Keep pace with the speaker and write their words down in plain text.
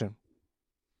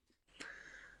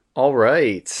All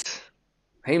right.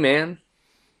 Hey man,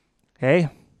 Hey,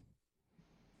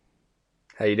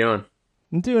 how you doing?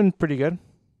 I'm doing pretty good.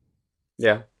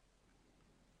 Yeah.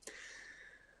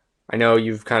 I know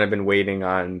you've kind of been waiting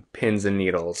on pins and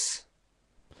needles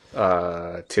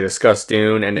to discuss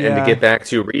Dune and to Yeah, get back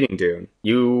to reading Dune.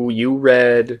 You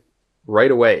read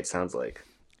right away, it sounds like.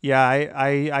 yeah,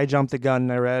 I jumped the gun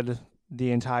and I read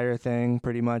the entire thing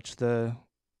pretty much the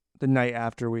night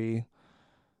after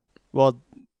well,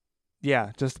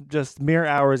 yeah, just mere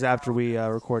hours after we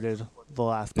recorded the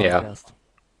last Yeah. podcast.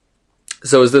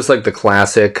 So is this like the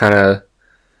classic kind of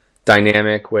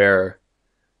dynamic where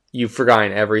you've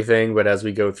forgotten everything, but as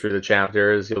we go through the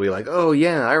chapters, you'll be like, "Oh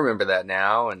yeah, I remember that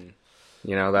now," and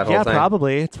that whole Yeah, thing.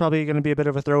 probably. It's probably going to be a bit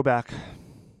of a throwback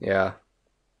Yeah.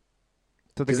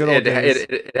 to the Because good old it, days.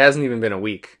 it it hasn't even been a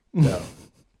week though,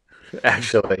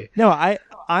 actually. No,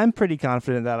 I'm pretty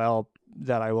confident that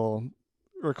I will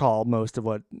recall most of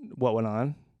what went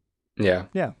on. Yeah.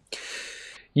 Yeah.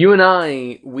 You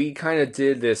and we kind of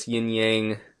did this yin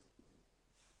yang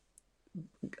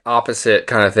opposite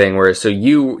kind of thing where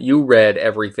you read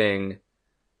everything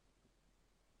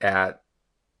at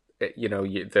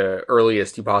the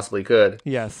earliest you possibly could,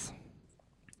 Yes.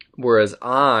 whereas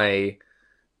I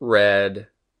read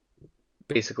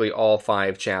basically all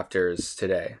five chapters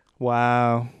today.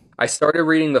 Wow. I started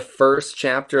reading the first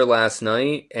chapter last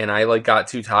night and I like got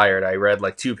too tired. I read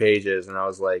like 2 pages and I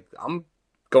was like, I'm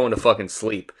going to fucking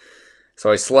sleep.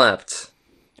 So I slept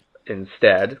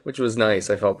instead, which was nice.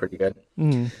 I felt pretty good.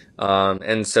 Mm.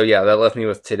 And so yeah, that left me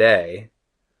with today.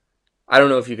 I don't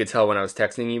know if you could tell when I was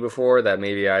texting you before that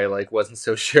maybe I like wasn't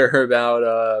so sure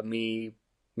about me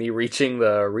reaching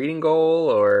the reading goal,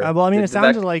 or Well, I mean, it did that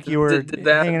sounded like you were did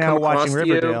that hanging come out watching across to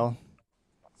you? Riverdale.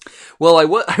 Well, I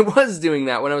was doing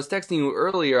that when I was texting you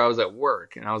earlier. I was at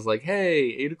work and I was like, "Hey,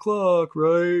 8 o'clock,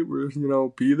 right? We're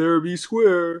be there, be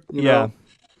square." Yeah,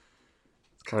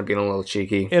 Kind of being a little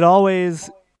cheeky. it always,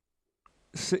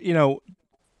 you know,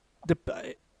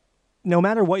 no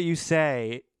matter what you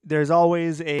say, there's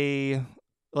always a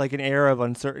like an air of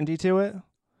uncertainty to it.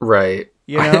 Right.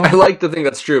 You I know? like to think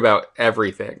that's true about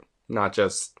everything, not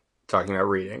just talking about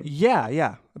reading. Yeah,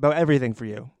 yeah. About everything for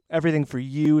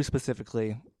you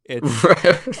specifically. It's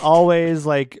Right. always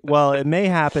like, well, it may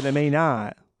happen, it may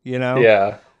not. You know,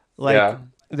 Yeah. like Yeah.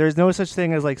 there's no such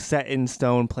thing as like set in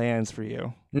stone plans for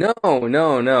you. No,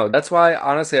 no, no. That's why,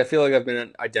 honestly, I feel like I've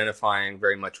been identifying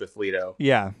very much with Leto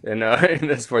Yeah, in in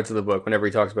this parts of the book. Whenever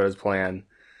he talks about his plan,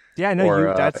 yeah. No, or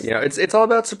you. That's it's all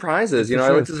about surprises. the I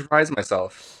like to truth. surprise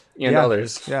myself and Yeah,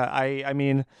 others. yeah. I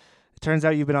mean, it turns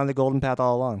out you've been on the golden path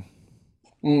all along.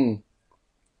 Mm.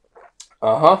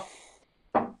 Uh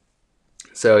huh.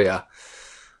 So yeah.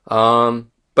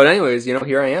 But anyways,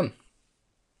 here I am.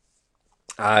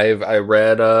 I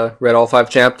read all five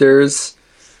chapters.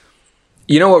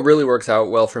 You know what really works out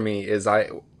well for me is I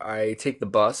take the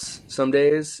bus some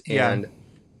days, Yeah, and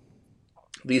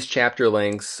these chapter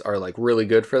lengths are like really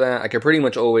good for that. I can pretty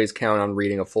much always count on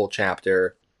reading a full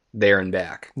chapter there and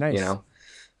back, nice.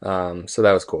 So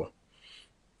that was cool.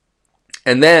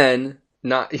 And then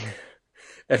not,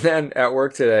 and then at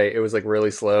work today, it was like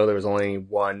really slow. There was only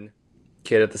one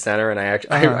kid at the center, and I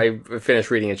actually Uh huh. I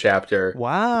finished reading a chapter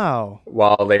Wow.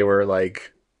 while they were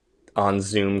like on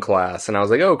Zoom class, and I was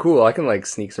like, oh, cool, I can like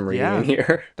sneak some reading in Yeah,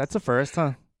 here. that's a first,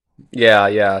 huh? Yeah,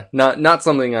 yeah, not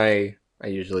something I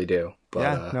usually do, but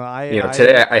Yeah. No,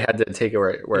 today I had to take it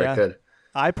where I yeah. could.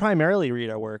 I primarily read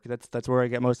at work. That's where I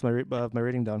get most of my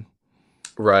reading done.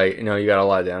 Right. You got a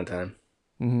lot of downtime.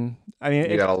 Hmm. I mean,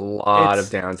 You got a lot of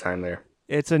it's downtime there.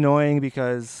 it's annoying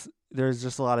because there's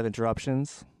just a lot of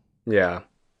interruptions. Yeah.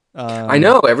 I Um.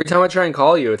 know. Every time I try and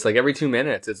call you, it's like every 2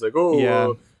 minutes. It's like, oh,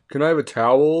 Yeah. can I have a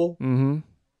towel? Hmm.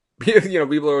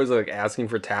 People are always like asking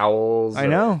for towels I or.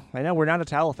 know. I know. We're not a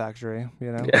towel factory.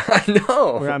 Yeah, I We're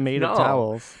know. not made of No,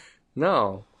 towels.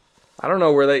 no. I don't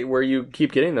know where you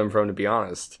keep getting them from, to be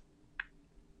honest.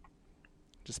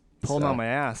 Just pulling on So my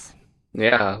ass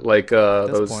yeah, like at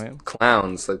this those point.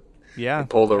 clowns, like they Yeah.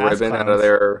 pull the Ass ribbon out of clowns.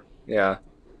 their, yeah,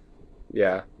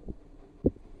 yeah,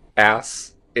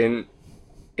 ass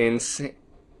insane,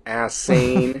 ass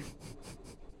sane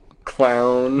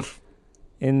clown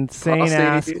Insane posse.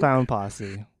 ass clown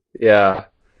posse. Yeah.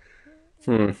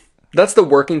 Hmm. That's the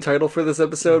working title for this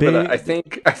episode, but Big. I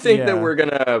think that Yeah. we're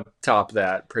gonna top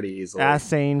that pretty easily. Ass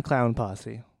sane clown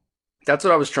posse. That's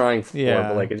what I was trying for, but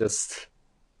Yeah. like it's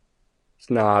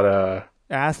not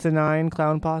Asinine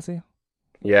clown posse.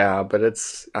 yeah, but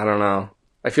I don't know.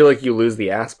 I feel like you lose the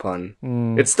ass pun.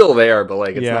 Mm. It's still there, but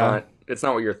like Yeah. it's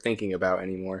not what you're thinking about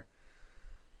anymore.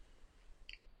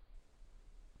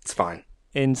 It's fine.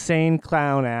 Insane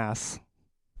clown ass.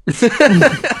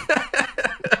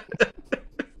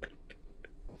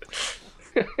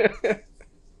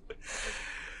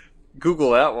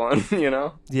 Google that one, you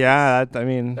know? Yeah, I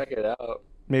mean, Check it out.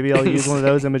 maybe I'll use one of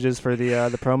those images for the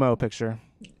promo picture.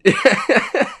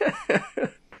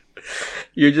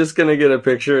 You're just gonna get a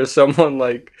picture of someone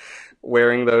like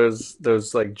wearing those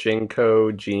like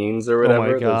Jinko jeans or Oh my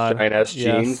whatever, those god. giant ass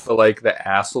jeans, Yes. but like the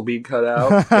ass will be cut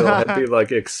out. It'll be like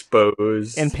And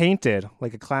exposed. painted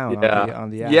like a clown Yeah. on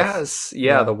the ass. Yes.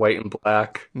 Yeah, the Yeah. white and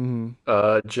black Mm-hmm.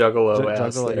 juggalo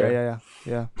ass Juggle. there.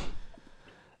 Yeah.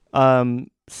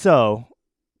 So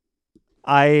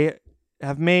I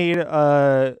have made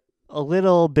a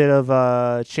little bit of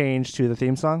a change to the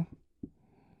theme song.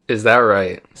 Is that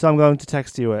right? So I'm going to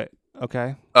text you it.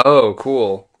 Okay. Oh,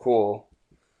 cool. Cool.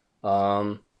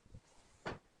 Um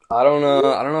I don't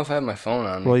know if I have my phone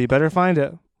on Well, me, you better find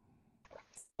it.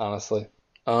 honestly.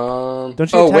 Don't you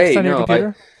Oh text wait, on your no.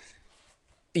 computer?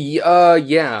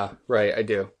 Yeah, right, I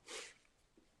do.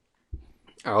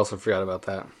 I also forgot about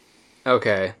that.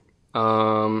 Okay.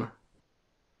 Um,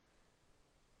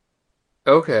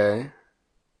 okay.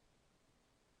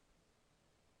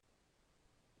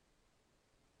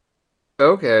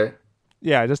 Okay.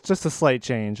 Yeah, just a slight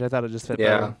change. I thought it just fit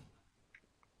Yeah. better.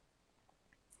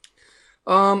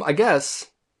 I guess.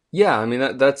 Yeah, I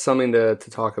mean that's something to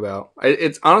talk about.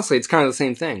 It's honestly it's kind of the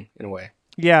same thing in a way.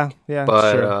 Yeah, it's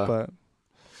But true. But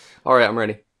all right, I'm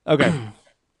ready. okay.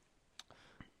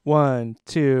 1,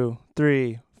 2,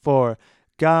 3, 4.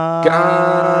 God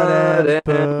God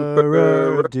Emperor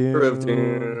Emperor of of Dune,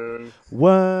 Dune,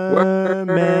 one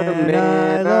man I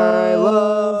man I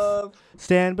love, love, stand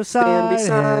stand beside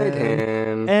beside him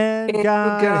him and and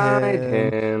guide guide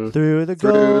him him through the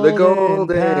through the golden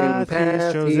golden path he's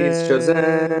path he's chosen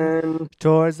chosen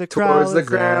towards the towards the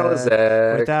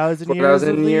Kralazak for Kralazak 1,000 years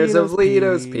of 4,000 years of Leto's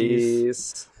Leto's peace.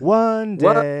 peace. One One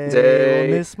day we'll day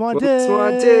miss we'll miss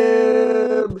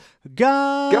Muad'Dib, Muad'Dib,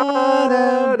 God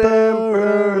God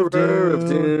Emperor of Emperor of Dune,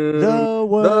 Dune, the the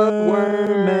worm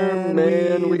worm man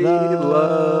man we we love.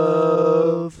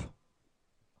 love.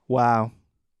 Wow.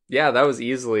 Yeah, that was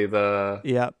easily the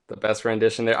Yep. the best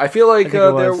rendition there. I feel I like think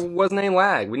it there was. wasn't any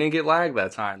lag. We didn't get lag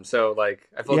that time, so like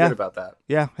I feel good Yeah. about that.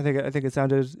 Yeah. I think it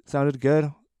sounded good.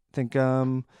 I think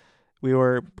we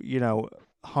were,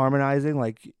 harmonizing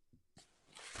like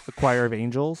a choir of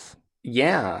angels.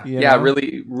 Yeah, You yeah, know?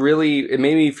 really, really, it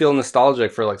made me feel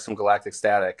nostalgic for like some Galactic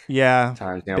Static Yeah.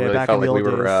 times. You know, really Back in felt the like we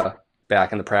old were days.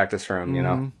 back in the practice room. You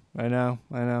know, I know.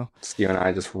 just you and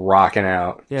I just rocking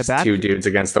out, Yeah, just two dudes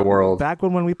against the world. back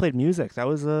when we played music.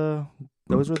 Those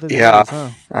were the Yeah, days, huh?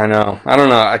 I know. I don't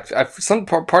know. Some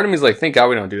part of me is like, thank God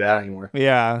we don't do that anymore.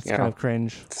 Yeah, it's You kind know, of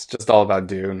cringe. it's just all about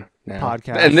Dune now. And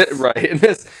Podcasts.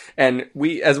 right, and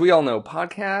as we all know,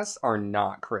 podcasts are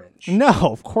not cringe. No,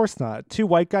 of course not. Two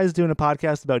white guys doing a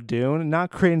podcast about Dune, not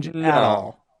cringe at No,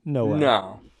 all. No way.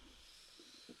 no.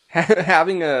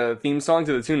 Having a theme song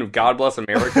to the tune of "God Bless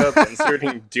America," but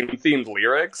inserting Dune-themed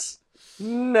lyrics.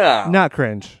 No. Not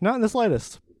cringe. Not in the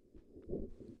slightest.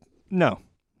 No.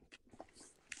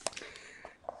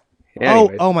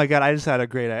 Anyways. Oh my god! I just had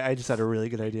a really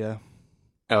good idea.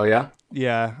 Oh yeah.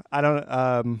 Yeah, I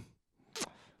don't.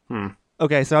 Hmm.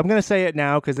 Okay, so I'm gonna say it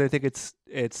now because I think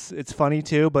it's funny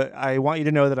too. But I want you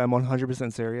to know that I'm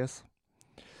 100% serious.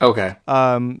 Okay.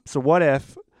 So what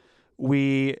if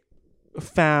we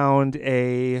found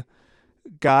a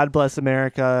 "God Bless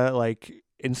America" like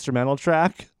instrumental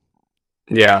track,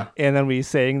 Yeah. and then we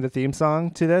sang the theme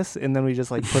song to this, and then we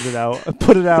just like put it out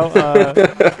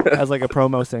as like a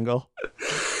promo single,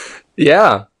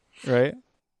 Yeah. right?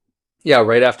 Yeah.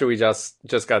 Right after we just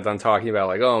got done talking about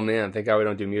like, oh man, thank God we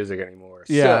don't do music anymore.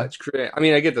 Yeah. I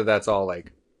mean, I get that that's all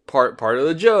like part of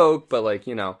the joke, but like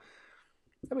that'd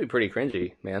be pretty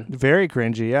cringy, man. Very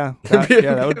cringy, yeah.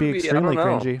 That would be I extremely don't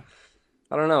know. cringy.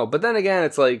 I don't know, but then again,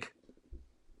 it's like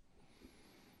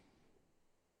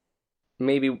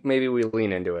maybe we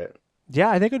lean into it. Yeah,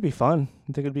 I think it'd be fun.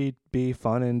 I think it'd be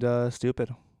fun and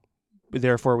stupid.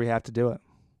 Therefore, we have to do it.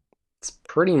 It's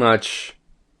pretty much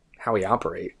how we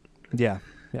operate. Yeah.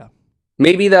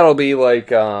 Maybe that'll be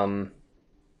like I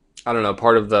don't know,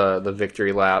 part of the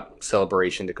victory lap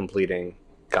celebration to completing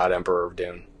God Emperor of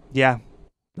Dune. Yeah.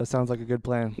 That sounds like a good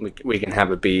plan. We can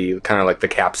have it be kind of like the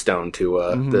capstone to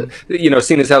Mm-hmm.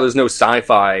 seeing as how there's no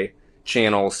sci-fi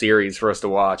channel series for us to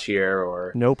watch here,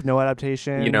 or Nope, no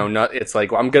adaptation. not. It's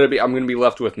like I'm gonna be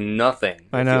left with nothing.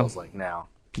 I It know. feels like now.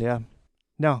 Yeah.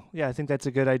 No, yeah, I think that's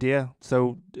a good idea.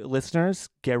 So, listeners,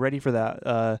 get ready for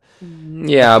that.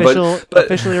 Yeah,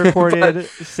 Officially recorded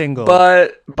single.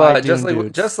 but by just Dune like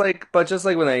Dudes. just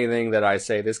like with anything that I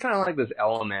say, there's kind of like this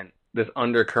element this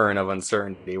undercurrent of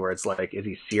uncertainty where it's like, is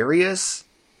he serious?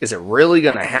 Is it really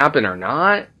going to happen or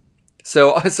not?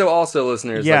 So also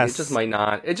listeners, like Yes, it just might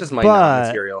not but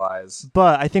materialize.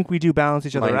 I think we do balance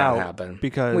each Might other not out happen.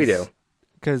 We do.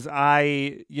 because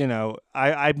I'm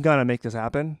gonna make this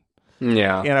happen,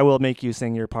 Yeah. and I will make you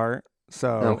sing your part. So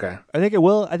Okay. I think it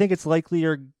will. I think it's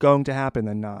likelier going to happen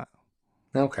than not.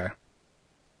 Okay.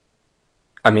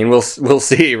 I mean, we'll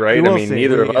see, right? We will I mean, see.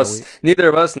 neither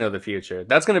of us know the future.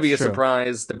 That's going to be a True.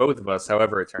 surprise to both of us,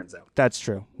 however it turns out. That's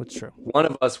true. That's true. One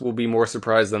of us will be more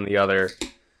surprised than the other.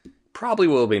 Probably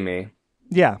will be me.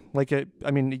 Yeah, like it. I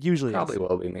mean, it usually Probably is.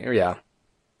 will be me. Yeah.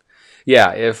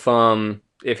 Yeah.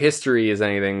 If history is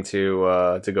anything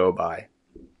to go by,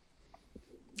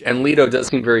 and Leto does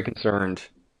seem very concerned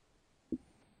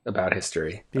about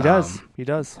history. He does. He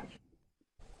does.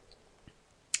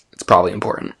 It's probably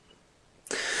important.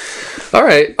 All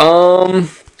right.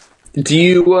 Do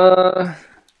you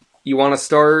want to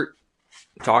start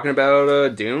talking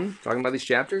about Dune? Talking about these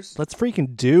chapters? Let's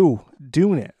freaking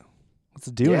Dune it. Let's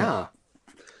do it. Yeah.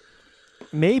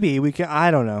 Maybe we can.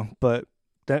 I don't know, but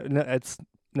it's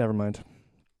never mind.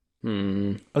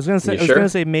 I was gonna say. Sure? Gonna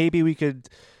say maybe we could.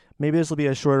 Maybe this will be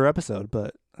a shorter episode,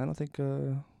 but I don't think.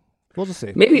 We'll just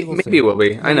see. Maybe we'll it will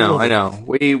be. I know.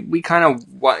 We kind of.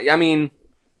 I mean,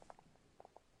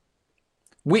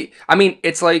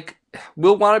 it's like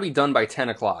we'll want to be done by 10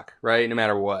 o'clock, right? No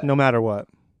matter what. No matter what.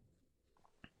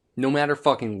 No matter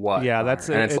fucking what. Yeah, that's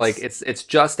it. And it's like it's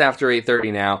just after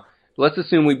 8:30 now. Let's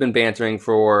assume we've been bantering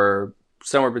for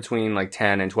somewhere between like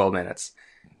 10 and 12 minutes.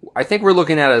 I think we're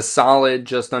looking at a solid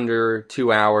just under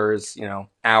 2 hours,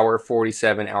 hour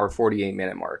 47, hour 48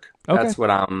 minute mark. Okay. That's what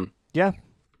I'm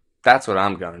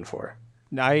gunning for.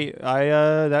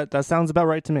 That sounds about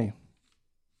right to me.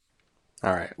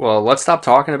 All right. Well, let's stop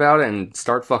talking about it and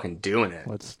start fucking doing it.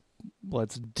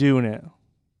 Let's doing it.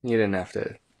 You didn't have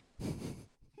to.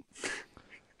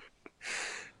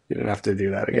 You didn't have to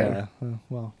do that again. Yeah.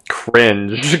 Well.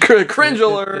 Cringe. Cringe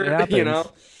alert.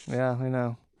 Yeah, I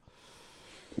know.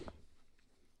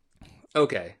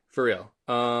 Okay, for real.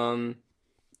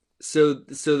 So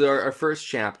our first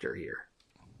chapter here.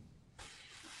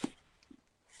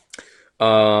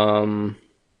 The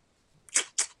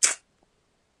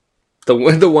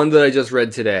one that I just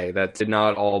read today that did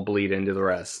not all bleed into the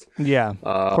rest. Yeah,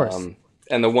 of course.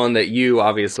 And the one that you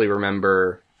obviously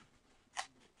remember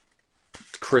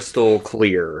crystal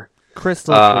clear.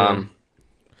 Crystal clear.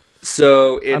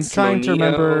 So it's I'm trying to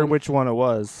remember which one it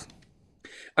was.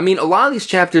 I mean, a lot of these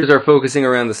chapters are focusing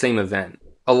around the same event.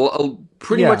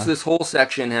 Pretty much this whole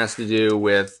section has to do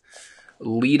with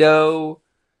Leto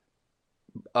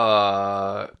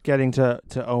getting to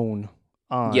own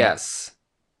on. Yes.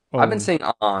 Own. I've been saying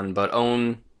on, but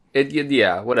own it,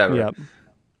 yeah, whatever. Yep.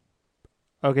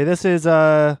 Okay, this is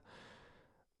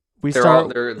we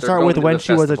start with when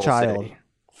she was a child. City.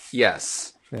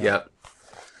 Yes. Yeah.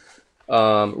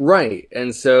 Yep. Right.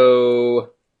 And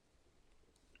so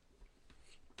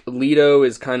Leto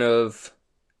is kind of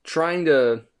trying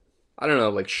to, I don't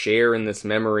know, like share in this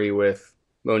memory with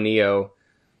Monio.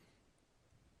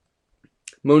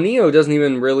 Monio doesn't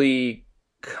even really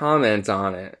comment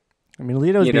on it. I mean,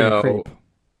 Leto's being a creep.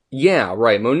 Yeah,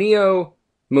 right. Monio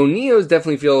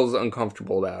definitely feels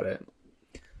uncomfortable about it.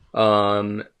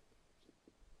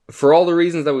 For all the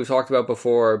reasons that we've talked about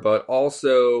before, but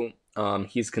also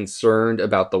he's concerned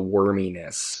about the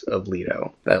worminess of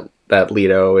Leto. That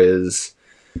Leto is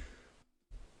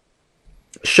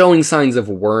showing signs of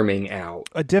worming out.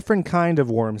 A different kind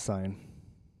of worm sign.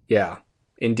 Yeah,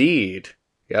 indeed.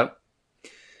 Yep.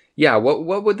 Yeah,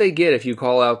 what would they get if you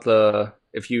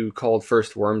called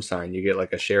first worm sign? You get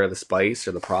like a share of the spice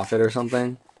or the profit or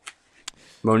something?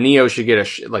 Monio should get a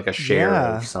share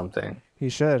of something. He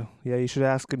should. Yeah, you should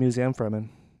ask a museum for him.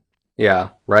 Yeah,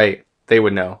 right. They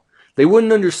would know. They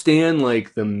wouldn't understand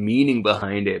like the meaning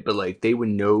behind it, but like they would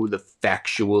know the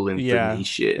factual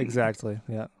information. Yeah, exactly.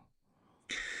 Yeah.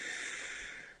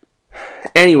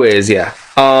 Anyways, yeah.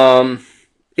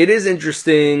 It is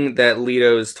interesting that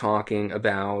Leto's talking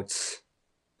about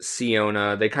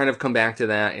Siona. They kind of come back to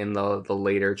that in the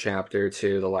later chapter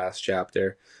to the last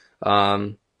chapter.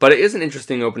 But it is an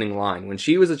interesting opening line. When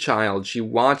she was a child, she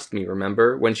watched me,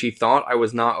 remember? When she thought I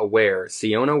was not aware,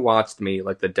 Siona watched me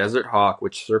like the desert hawk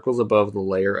which circles above the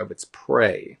lair of its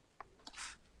prey.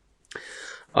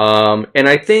 And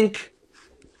I think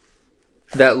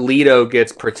that Leto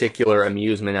gets particular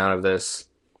amusement out of this,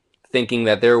 thinking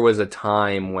that there was a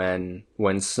time when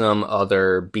some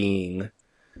other being,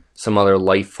 some other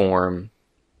life form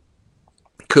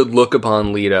could look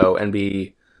upon Leto and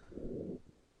be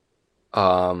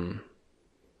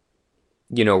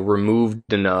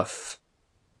removed enough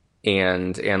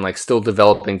and like still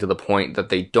developing to the point that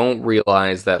they don't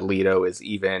realize that Leto is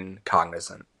even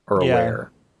cognizant or Yeah.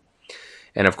 aware.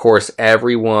 And of course,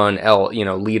 everyone else,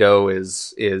 Leto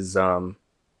is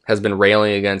has been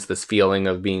railing against this feeling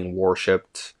of being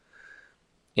worshipped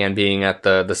and being at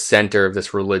the center of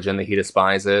this religion that he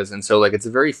despises. And so like it's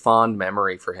a very fond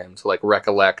memory for him to like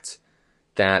recollect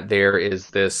that there is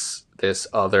this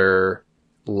other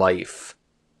life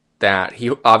that he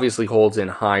obviously holds in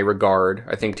high regard,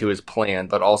 I think, to his plan,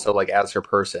 but also like as her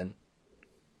person.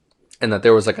 And that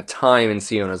there was like a time in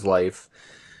Siona's life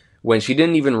when she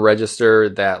didn't even register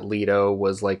that Leto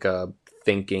was like a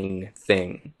thinking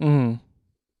thing. Mm.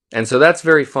 And so that's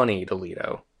very funny to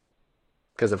Leto.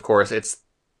 Because, of course, it's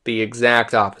the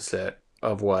exact opposite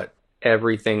of what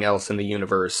everything else in the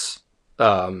universe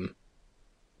um,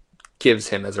 gives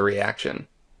him as a reaction.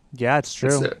 Yeah, it's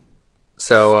true.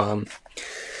 So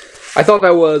I thought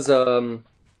that was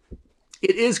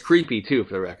it is creepy too,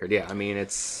 for the record. Yeah, I mean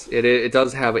it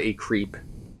does have a creep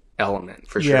element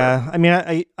for sure. Yeah, I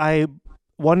mean, I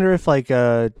wonder if like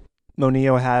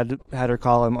Moneo had her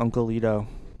call him Uncle Leto.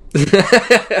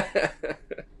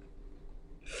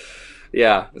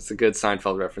 Yeah, it's a good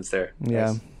Seinfeld reference there.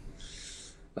 Yeah.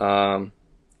 Nice.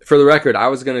 For the record, I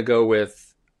was gonna go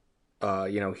with,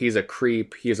 he's a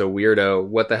creep, he's a weirdo.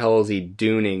 What the hell is he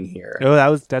doing here?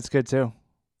 Oh, that's good too.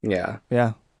 Yeah,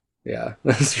 Yeah. yeah,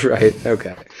 that's right.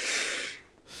 Okay,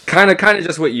 kind of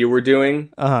just what you were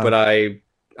doing, Uh-huh. but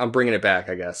I'm bringing it back,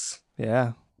 I guess.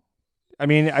 Yeah. I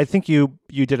mean, I think you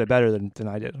did it better than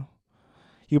I did.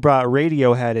 You brought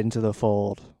Radiohead into the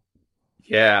fold.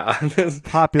 Yeah,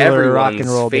 Popular rock and everyone's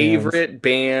roll favorite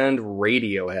band,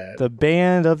 Radiohead. The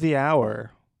band of the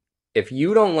hour. If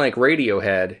you don't like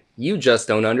Radiohead, you just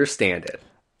don't understand it.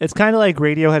 It's kind of like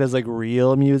Radiohead is like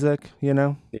real music, you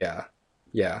know? Yeah,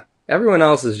 yeah. Everyone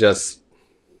else is just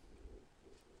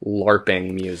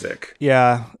LARPing music.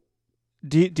 Yeah.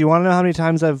 Do you want to know how many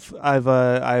times I've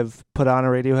put on a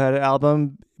Radiohead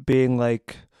album being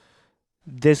like,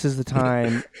 this is the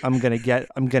time I'm gonna get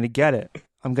it.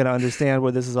 I'm gonna understand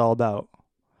what this is all about.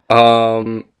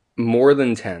 More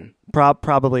than 10.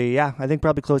 Probably, yeah. I think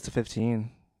probably close to 15,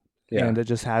 Yeah. and it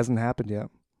just hasn't happened yet.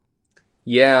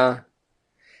 Yeah.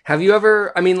 Have you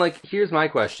ever, I mean, like, here's my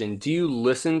question. Do you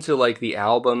listen to, like, the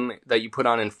album that you put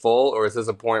on in full, or is this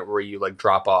a point where you, like,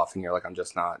 drop off and you're like, I'm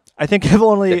just not I think I've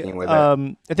only sticking with it?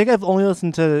 I think I've only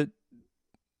listened to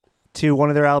one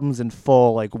of their albums in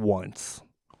full like once.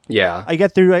 Yeah. I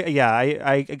get through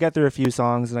I get through a few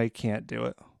songs and I can't do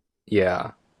it.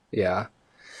 Yeah. Yeah.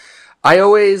 I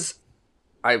always,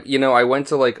 I went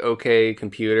to, like, OK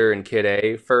Computer and Kid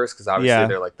A first, because obviously Yeah.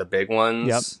 they're, like, the big Yep.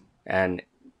 ones. And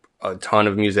a ton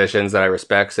of musicians that I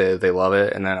respect say that they love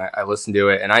it, and then I listened to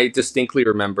it, and I distinctly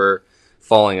remember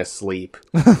falling asleep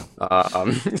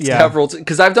Yeah. several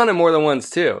because I've done it more than once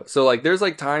too. So like, there's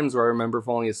like times where I remember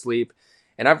falling asleep,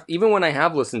 and I've even when I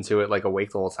have listened to it like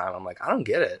awake the whole time, I'm like, I don't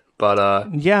get it.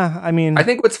 But Yeah, I mean, I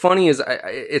think what's funny is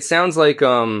it sounds like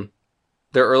their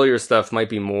earlier stuff might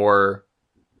be more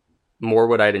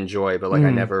what I'd enjoy, but like I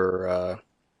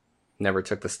never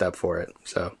took the step for it.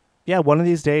 So. yeah, one of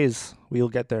these days we'll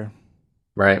get there.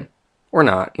 Right. Or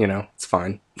not, it's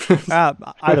fine.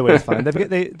 Either way, it's fine.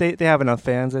 They have enough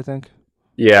fans, I think.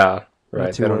 Yeah,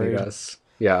 right. too They don't worried. need us.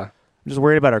 Yeah. I'm just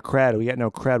worried about our cred. We get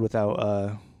no cred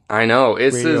without. I know.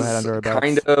 This Radiohead is under our belts.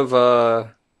 kind of,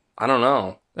 I don't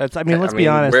know. Let's be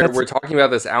honest. We're talking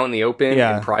about this out in the open,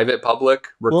 Yeah. in private, public,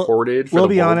 recorded for We'll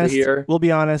the be world honest. to hear. We'll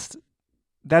be honest.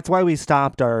 That's why we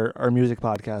stopped our music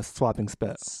podcast, Swapping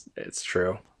Spit. It's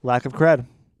true. Lack of cred.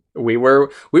 We were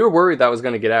worried that was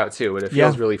going to get out too, but it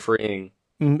feels Yeah. really freeing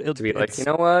to be like, It's you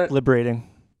know what? liberating.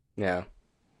 Yeah.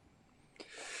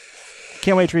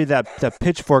 Can't wait to read that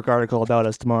Pitchfork article about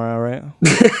us tomorrow, right?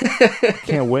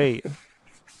 Can't wait.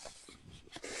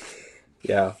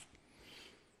 Yeah.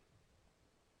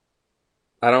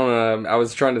 I don't know. I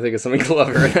was trying to think of something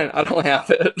clever, and I don't have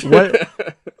it.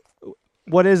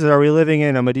 What is it? Are we living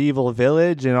in a medieval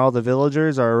village and all the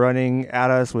villagers are running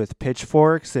at us with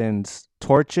pitchforks and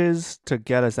torches to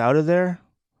get us out of there?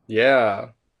 Yeah,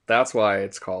 that's why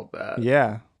it's called that.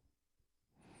 Yeah.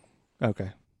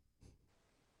 Okay.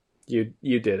 You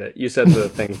did it. You said the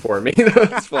thing for me.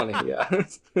 That's funny. Yeah.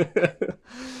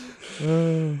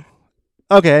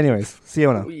 Okay. Anyways, see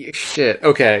you now. Shit.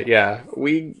 Okay. Yeah.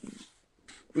 We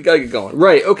gotta get going.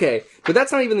 Right. Okay. But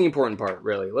that's not even the important part,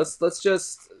 really. Let's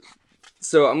just.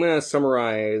 So I'm gonna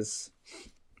summarize.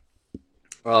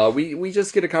 We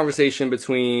just get a conversation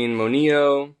between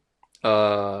Moneo,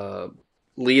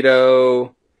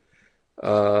 Leto.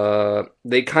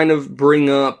 They kind of bring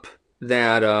up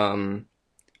that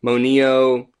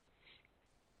Monio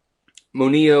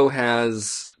Monio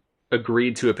has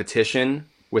agreed to a petition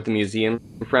with the Museum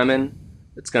Fremen.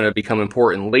 It's going to become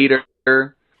important later.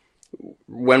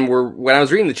 When I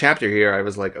was reading the chapter here, I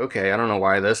was like, okay, I don't know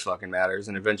why this fucking matters,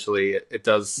 and eventually it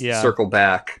does Yeah. circle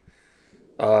back,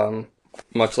 um,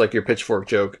 much like your pitchfork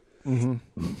joke, Hmm.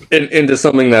 into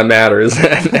something that matters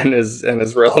and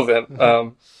is relevant.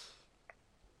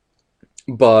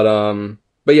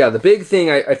 But yeah, the big thing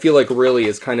I feel like really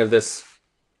is kind of this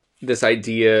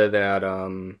idea that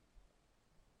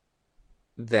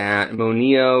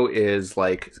Monio is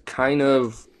like kind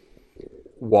of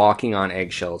walking on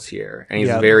eggshells here, and he's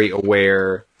Yeah. very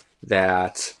aware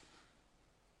that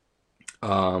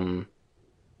um,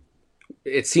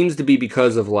 it seems to be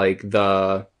because of like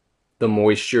the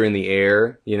moisture in the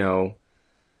air,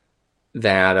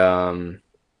 that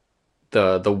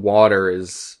the water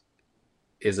is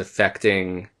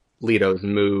affecting Leto's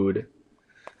mood.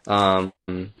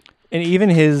 And even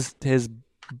his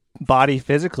body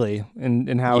physically, and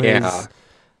Yeah,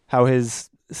 how his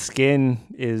skin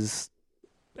is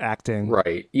acting.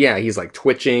 right. Yeah, he's like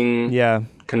twitching, Yeah.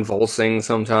 convulsing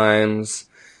sometimes.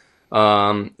 But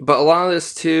a lot of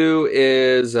this too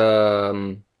is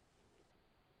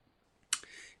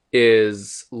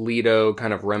Leto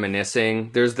kind of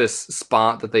reminiscing. There's this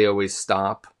spot that they always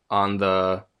stop on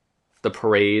the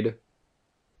parade.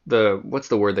 What's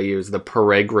the word they use? The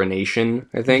peregrination,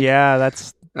 I think. Yeah,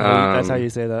 that's how Um, you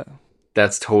say that.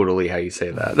 that's totally how you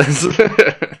say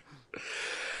that.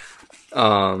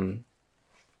 um,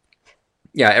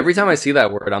 yeah, every time I see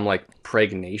that word, I'm like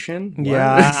pregnation.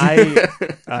 Yeah,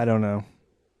 What? I don't know.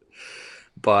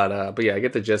 But yeah, I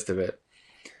get the gist of it.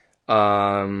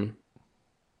 Um,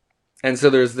 and so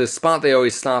there's this spot they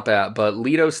always stop at, but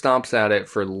Leto stops at it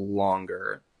for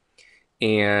longer,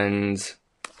 and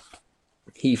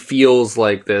he feels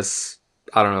like this.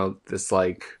 I don't know,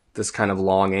 this kind of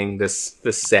longing, this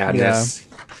Yeah. sadness.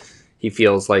 He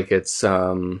feels like it's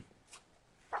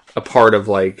a part of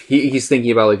like he's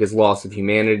thinking about like his loss of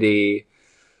humanity.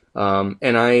 And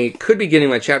I could be getting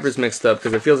my chapters mixed up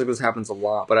because it feels like this happens a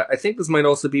lot, but I think this might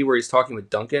also be where he's talking with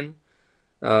Duncan.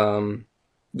 Um,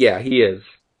 yeah, he is.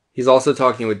 He's also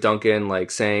talking with Duncan,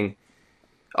 like saying,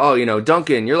 "Oh,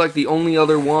 Duncan, you're like the only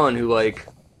other one who like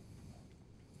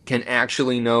can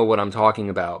actually know what I'm talking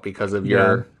about because of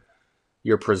Yeah.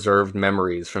 your preserved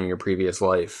memories from your previous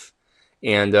life."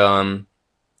 And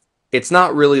it's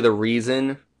not really the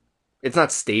reason. It's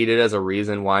not stated as a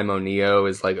reason why Monio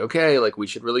is like, okay, like we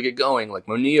should really get going. Like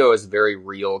Monio has very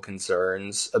real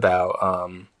concerns about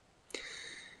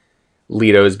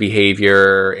Leto's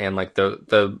behavior and like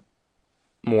the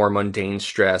more mundane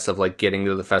stress of like getting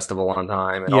to the festival on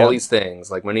time and all Yeah. these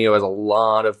things. Like Monio has a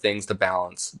lot of things to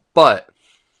balance. But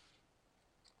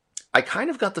I kind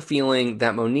of got the feeling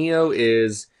that Monio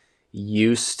is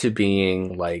used to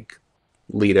being like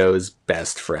Leto's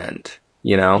best friend,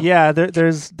 you know? Yeah,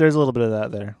 there's a little bit of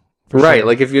that there. For Right, sure.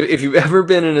 like if you've ever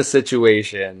been in a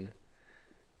situation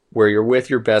where you're with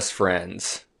your best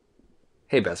friends.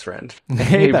 Hey, best friend. Hey,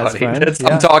 Hey, best buddy. friend. I'm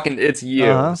Yeah. talking. It's you.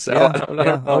 Uh-huh. So Yeah. I Yeah.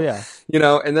 don't Oh know.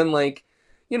 yeah. And then like,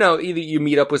 either you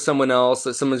meet up with someone else,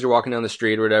 like someone's you're walking down the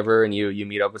street or whatever, and you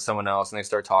meet up with someone else, and they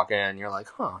start talking, and you're like,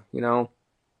 huh,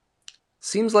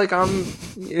 seems like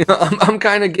I'm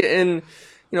kind of getting,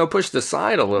 pushed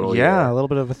aside a little Yeah, a here. little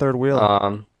bit of a third wheel.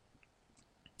 Um,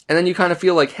 and then you kind of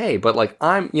feel like, hey, but like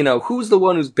who's the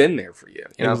one who's been there for you?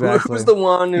 Who's Exactly. the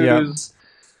one Yeah.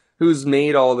 who's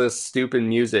made all this stupid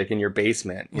music in your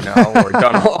basement, or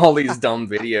done all these dumb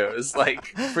videos, like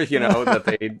for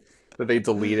that they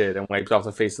deleted and wiped off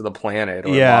the face of the planet or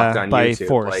locked Yeah, on by YouTube, like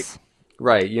force.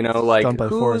 right, like Done by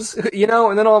who's force.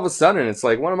 and then all of a sudden it's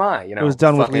like, what am I, It was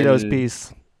done with Leto's fucking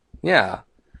piece. yeah.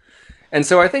 And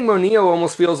so I think Monio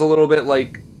almost feels a little bit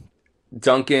like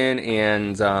Duncan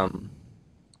and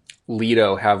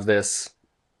Leto have this.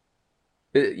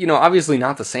 Obviously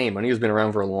not the same. Monio's been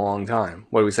around for a long time.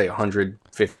 What do we say,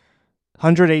 150,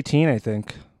 118, I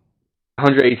think.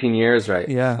 118 years, right?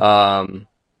 Yeah.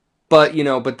 But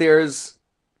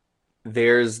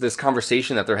there's this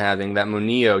conversation that they're having that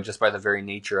Munio, just by the very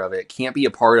nature of it, can't be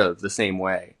a part of the same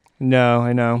way. No,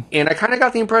 I know. And I kind of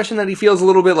got the impression that he feels a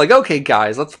little bit like, okay,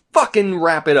 guys, let's fucking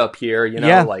wrap it up here.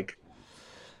 Yeah. Like,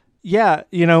 Yeah,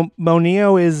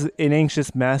 Monio is an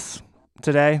anxious mess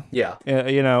today. yeah,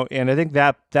 And I think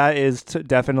that is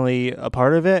definitely a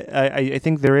part of it. I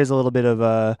think there is a little bit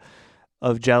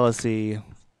of jealousy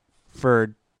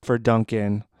for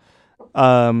Duncan.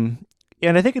 And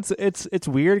I think it's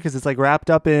weird because it's like wrapped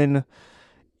up in,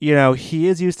 he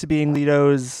is used to being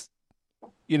Leto's,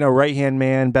 right hand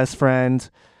man, best friend.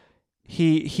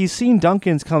 he's seen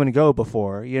Duncan's come and go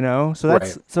before, you know, so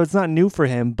Right. so it's not new for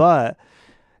him. But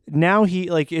now he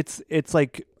like it's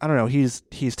like I don't know. He's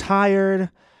tired.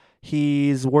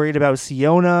 He's worried about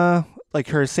Siona, like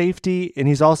her safety, and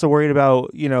he's also worried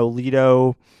about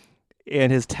Leto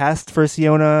and his test for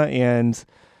Siona, and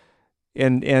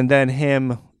then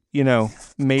him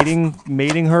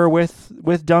mating her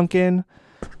with Duncan.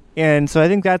 And so I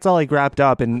think that's all like wrapped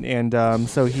up, and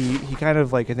so he kind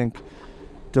of like I think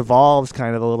devolves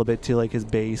kind of a little bit to like his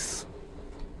base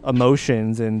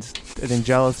emotions, and I think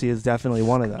jealousy is definitely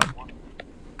one of them.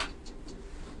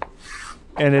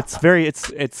 And it's very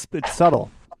it's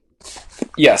subtle,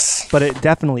 Yes. but it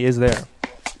definitely is there.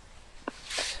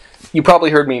 You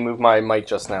probably heard me move my mic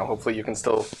just now. Hopefully you can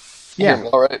still hear Yeah, me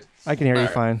all right. I can hear All you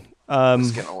right. fine.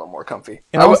 Just getting a little more comfy.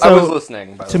 And I was also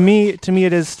listening, by the to way. me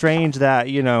it is strange that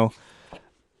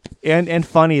and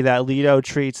funny that Leto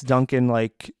treats Duncan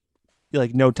like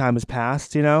no time has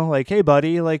passed, like hey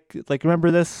buddy, like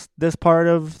remember this part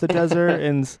of the desert,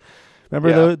 and remember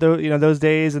Yeah. those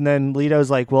days. And then Leto's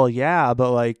like, well yeah,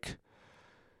 but like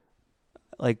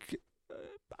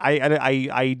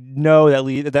I know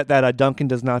that Duncan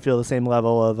does not feel the same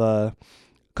level of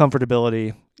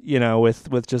comfortability,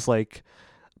 with just like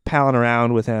palling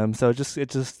around with him. So it's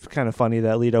just kind of funny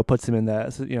that Leto puts him in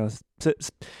that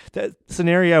that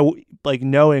scenario, like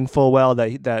knowing full well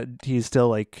that he's still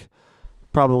like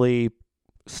probably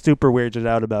super weirded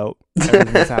out about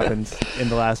everything that's happened in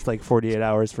the last like 48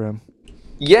 hours for him.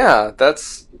 Yeah,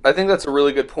 I think that's a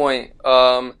really good point.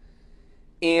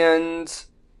 And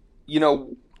you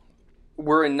know,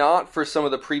 were it not for some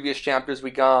of the previous chapters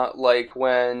we got, like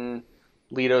when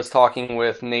Leto's talking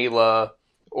with Nayla,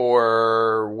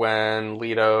 or when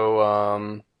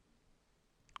Leto,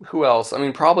 who else? I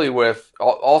mean, probably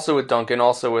also with Duncan,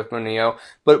 also with Moneo,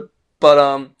 but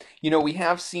we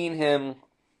have seen him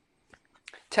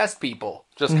test people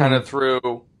just kind Mm-hmm. of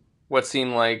through what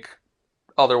seemed like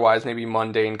otherwise maybe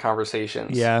mundane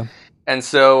conversations, Yeah. and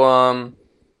so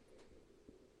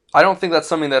I don't think that's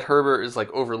something that Herbert is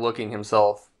like overlooking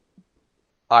himself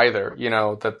either.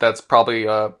 That's probably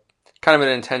kind of an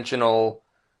intentional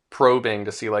probing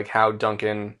to see like how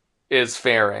Duncan is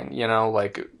faring.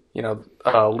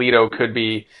 Leto could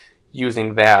be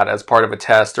using that as part of a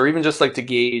test, or even just like to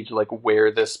gauge like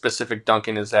where this specific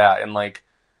Duncan is at, and like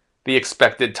the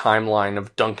expected timeline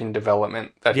of Duncan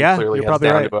development that he Yeah, clearly you're has probably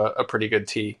down right. to a pretty good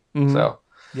T. Mm-hmm. So,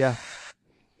 Yeah.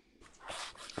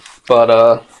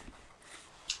 but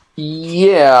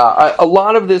yeah, a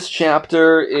lot of this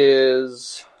chapter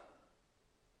is,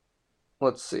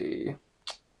 let's see.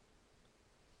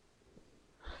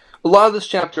 A lot of this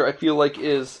chapter I feel like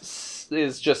is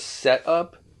just set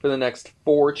up for the next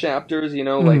four chapters. Like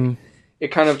Mm-hmm. it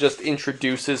kind of just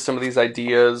introduces some of these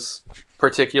ideas,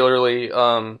 particularly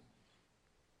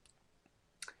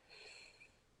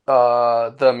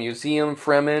the museum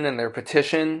Fremen and their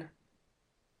petition,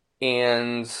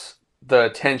 and the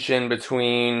tension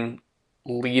between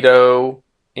Leto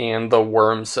and the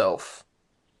worm self,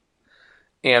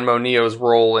 and Moneo's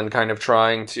role in kind of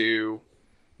trying to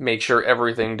make sure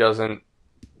everything doesn't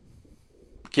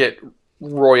get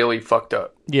royally fucked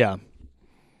up. Yeah.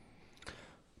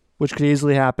 Which could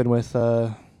easily happen with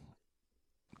the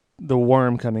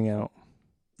worm coming out.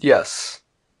 Yes.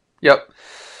 Yep.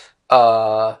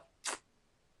 Uh,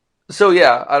 so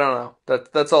yeah, I don't know.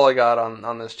 That's all I got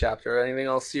on this chapter. Anything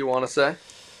else you want to say?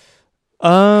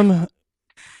 Um.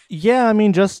 Yeah. I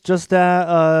mean, just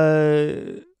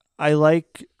that. I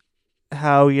like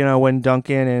how when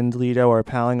Duncan and Leto are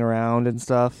palling around and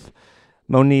stuff.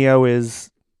 Moneo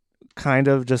is kind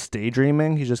of just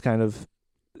daydreaming. He's just kind of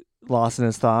lost in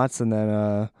his thoughts, and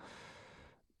then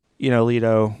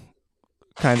Leto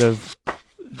kind of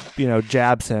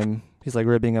jabs him. He's like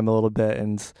ribbing him a little bit,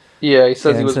 Yeah, he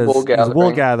says he and was wool says it was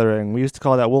wool gathering. gathering. We used to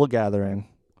call that wool gathering.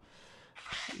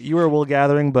 You were wool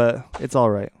gathering, but it's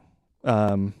all right.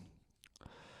 Um,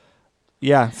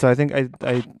 yeah, so I think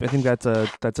that's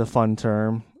a fun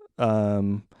term.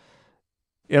 And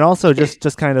also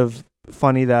just kind of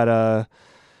funny that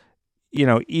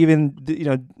even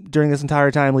during this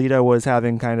entire time Leto was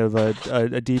having kind of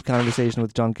a deep conversation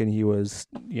with Duncan. He was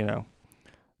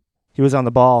he was on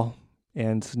the ball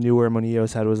and knew where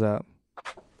Moneo's head was at.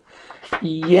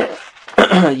 Yeah,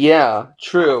 yeah,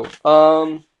 true.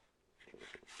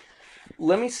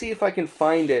 Let me see if I can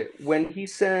find it. When he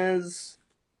says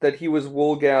that he was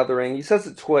wool gathering, he says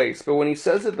it twice, but when he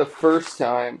says it the first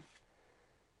time,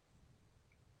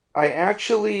 I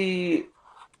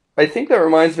think that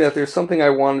reminds me that there's something I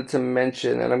wanted to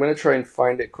mention, and I'm going to try and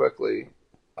find it quickly.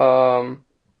 Um,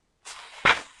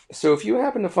 so if you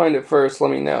happen to find it first, let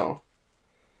me know.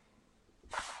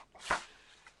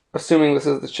 Assuming this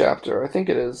is the chapter. I think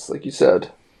it is, like you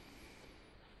said.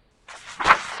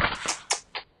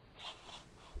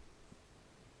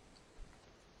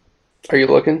 Are you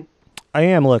looking? I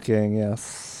am looking,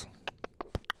 yes.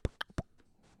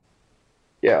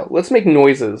 Yeah, let's make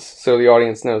noises so the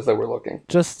audience knows that we're looking.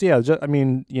 I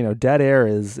mean, dead air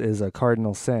is a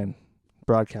cardinal sin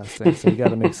broadcasting, so you got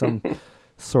to make some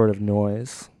sort of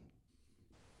noise.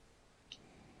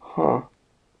 Huh.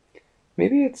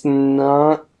 Maybe it's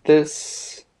not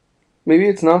this. Maybe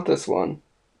it's not this one.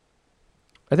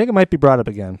 I think it might be brought up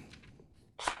again.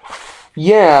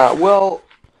 Yeah, well,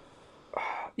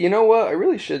 you know what? I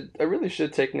really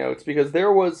should take notes because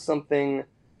there was something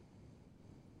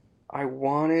I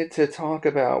wanted to talk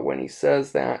about when he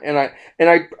says that. And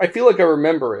I feel like I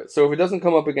remember it. So if it doesn't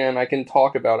come up again, I can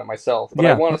talk about it myself. But I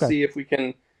Yeah, want to okay. see if we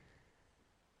can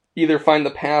either find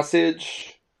the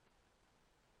passage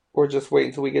or just wait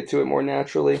until we get to it more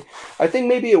naturally. I think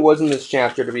maybe it was in this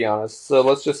chapter, to be honest. So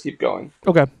let's just keep going.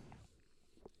 Okay.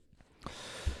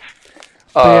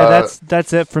 But yeah, Uh,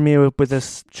 that's it for me with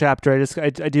this chapter. I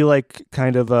do like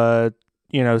kind of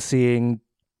seeing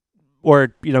or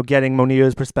getting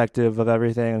Monio's perspective of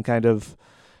everything and kind of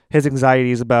his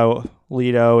anxieties about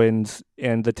Leto and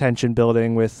the tension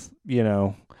building with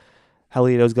how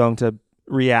Leto's going to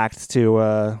react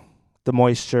to the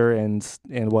moisture and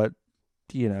what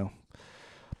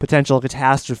potential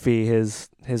catastrophe his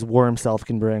worm self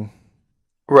can bring.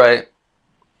 right.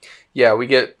 Yeah, we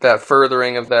get that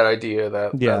furthering of that idea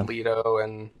that Yeah. Leto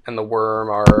and the worm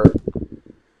are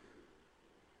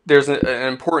there's an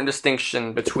important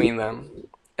distinction between them.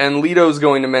 And Leto's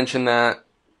going to mention that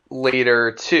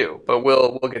later too, but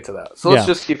we'll get to that. So let's Yeah.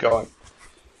 just keep going.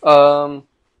 Um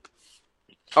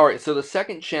all right, so the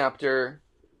second chapter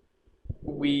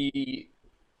we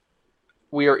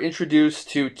we are introduced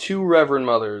to two Reverend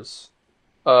Mothers,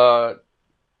 uh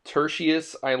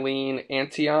Tertius Eileen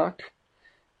Antioch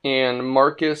and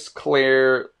Marcus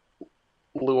Claire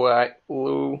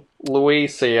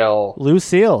Louisiel.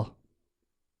 Lucille.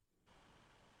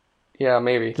 Yeah,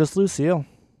 maybe. Just Lucille.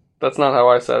 That's not how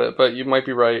I said it, but you might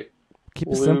be right. Keep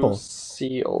it simple.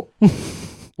 Lucille.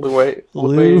 Louis.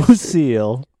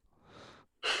 Lucille.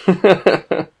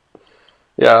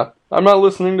 Yeah, I'm not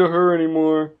listening to her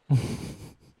anymore.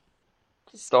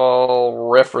 Just all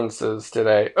references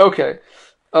today. Okay.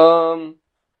 Um.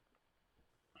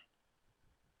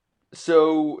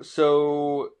 So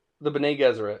the B'nai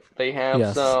Gesserit, they have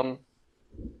Yes. some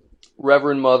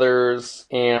Reverend Mothers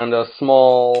and a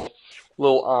small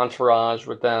little entourage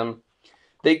with them.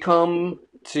 They come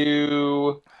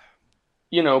to,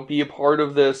 be a part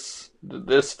of this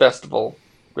festival.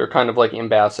 They're kind of like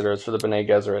ambassadors for the B'nai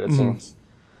Gesserit, it Mhm. seems.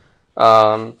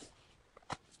 Um,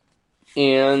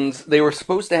 and they were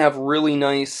supposed to have really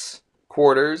nice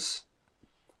quarters.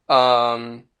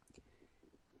 Um,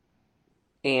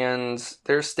 and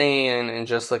they're staying in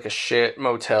just like a shit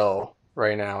motel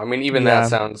right now. I mean, even that Yeah.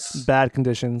 sounds Bad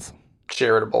conditions.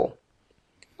 charitable.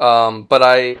 But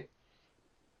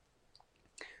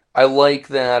I like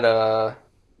that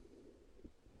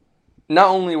not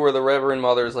only were the Reverend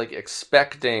Mothers like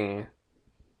expecting,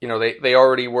 they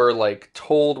already were like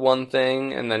told one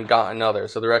thing and then got another,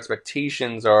 so their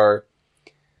expectations are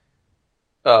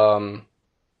um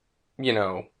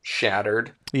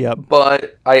shattered. Yep.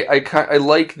 But I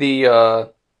like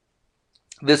the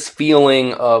this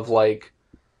feeling of like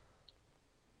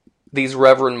these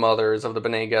Reverend Mothers of the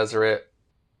B'nai Gesserit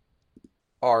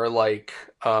are like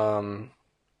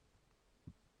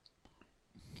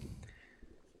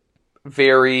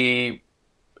very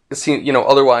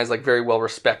otherwise like very well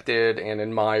respected and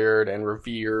admired and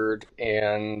revered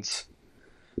and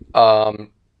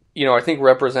I think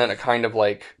represent a kind of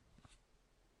like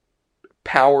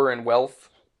power and wealth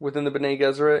within the B'nai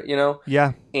Gesserit.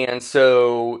 Yeah. And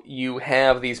so you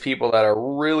have these people that are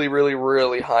really, really,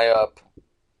 really high up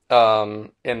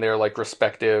in their like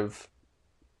respective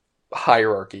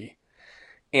hierarchy.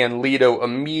 And Leto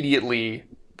immediately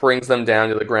brings them down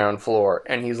to the ground floor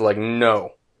and he's like,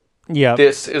 no, Yep.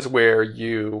 this is where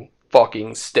you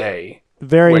fucking stay.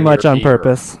 Very when much you're on here.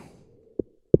 purpose.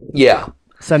 Yeah.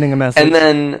 Sending a message. And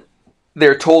then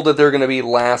they're told that they're going to be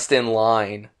last in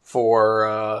line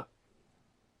for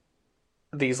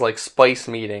these like spice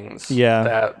meetings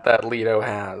Yeah. that Leto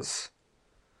has.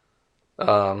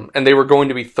 And they were going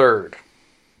to be third.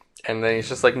 And then he's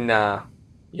just like, nah,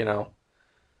 Not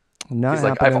he's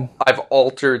like, happening. I've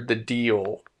altered the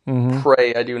deal. Mm-hmm.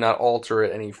 Pray I do not alter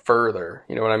it any further.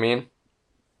 You know what I mean?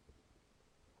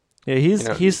 Yeah,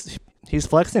 he's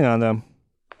flexing on them.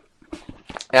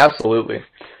 Absolutely.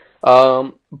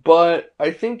 But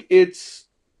I think it's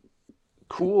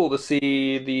cool to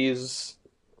see these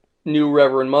new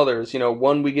Reverend Mothers. You know,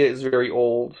 one we get is very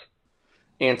old,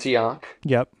 Antioch,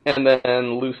 Yep. and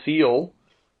then Lucille.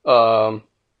 Um,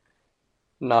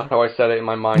 Not how I said it in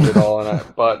my mind at all,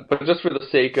 but just for the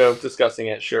sake of discussing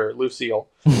it, sure, Lucille.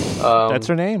 That's Um,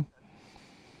 her name.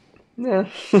 yeah.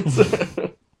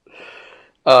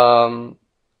 um,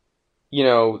 you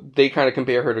know, they kind of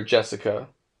compare her to Jessica.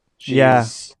 Yeah.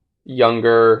 She's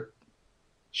younger,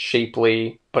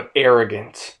 shapely, but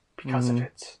arrogant because of Hmm.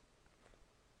 it.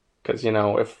 Because you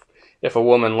know, if a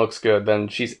woman looks good, then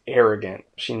she's arrogant.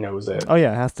 She knows it. Oh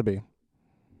yeah, it has to be.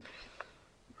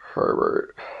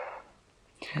 Herbert.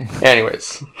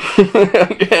 Anyways,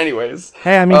 anyways,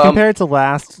 Hey, I mean, um, compared to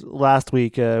last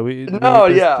week, we no,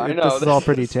 yeah, I know. this is all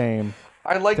pretty tame,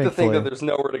 I like to think that thankfully. there's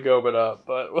nowhere to go but up,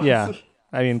 Yeah.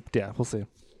 I mean, yeah, we'll see.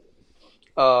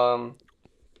 um,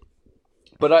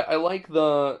 but I like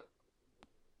the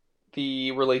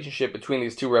relationship between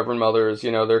these two Reverend Mothers.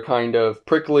 You know, they're kind of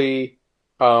prickly,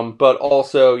 but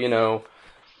also, you know,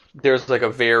 there's like a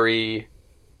very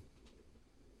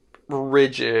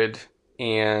rigid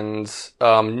and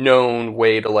known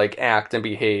way to like act and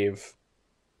behave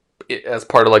as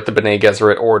part of like the Bene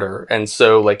Gesserit order. And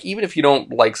so, like, even if you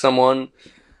don't like someone,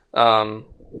 um,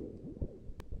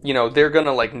 you know, they're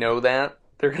gonna like know that.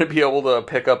 They're gonna be able to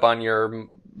pick up on your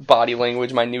body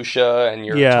language minutia and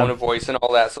your Yeah. tone of voice and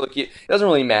all that. So like, it doesn't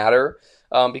really matter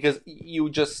because you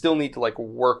just still need to like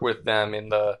work with them in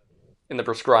the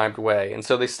prescribed way. And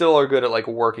so they still are good at like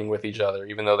working with each other,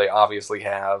 even though they obviously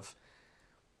have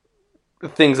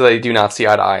things that they do not see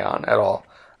eye to eye on at all.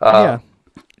 Yeah.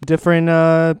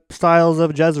 Different styles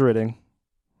of Jesuiting.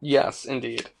 Yes,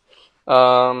 indeed.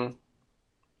 Um,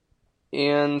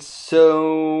 and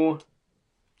so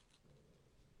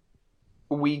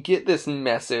we get this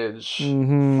message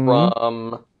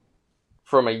Mm-hmm.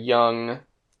 from a young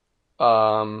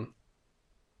um,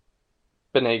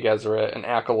 Bene Gesserit, an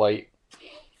acolyte,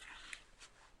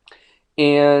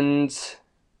 and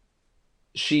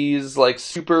she's like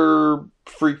super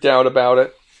freaked out about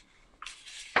it.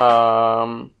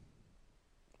 Um,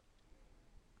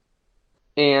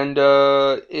 and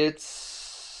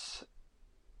it's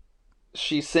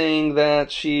she's saying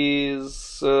that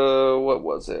she's what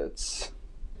was it?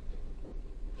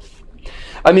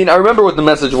 I mean, I remember what the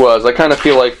message was. I kind of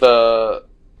feel like the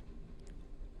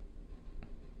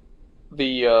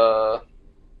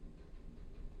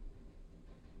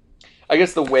I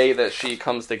guess the way that she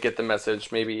comes to get the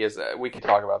message maybe is we can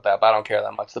talk about that, but I don't care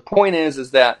that much. The point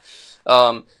is that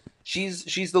um, she's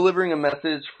delivering a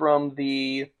message from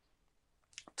the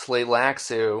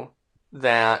Tleilaxu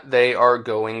that they are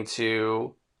going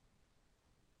to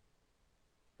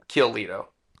kill Leto.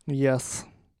 Yes.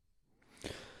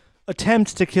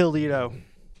 Attempt to kill Leto.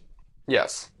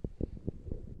 Yes.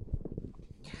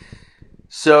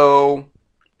 So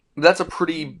that's a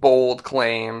pretty bold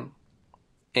claim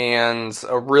and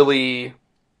a really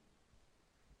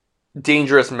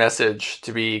dangerous message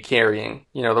to be carrying.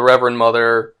 You know, the Reverend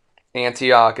Mother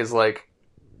Antioch is like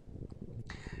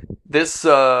this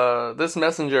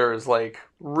messenger is like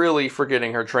really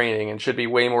forgetting her training and should be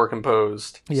way more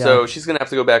composed. Yeah. So she's gonna have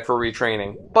to go back for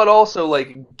retraining. But also,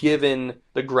 like, given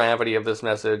the gravity of this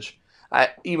message,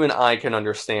 even I can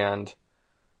understand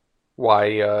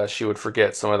why she would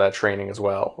forget some of that training as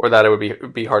well, or that it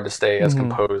would be hard to stay as Mm-hmm.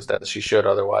 composed as she should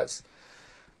otherwise.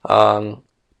 Um,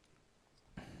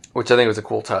 which I think was a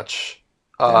cool touch.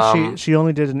 Yeah, she Um, she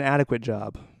only did an adequate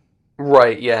job.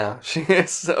 right, yeah, she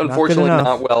is Not good unfortunately not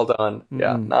enough. well done.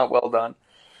 Yeah, Mm-mm. not well done.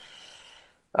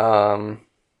 Um,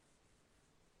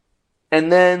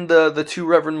 and then the two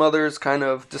Reverend Mothers kind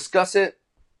of discuss it.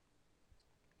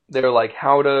 They're like,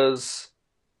 how does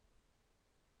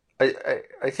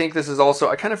I think this is also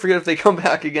I kind of forget if they come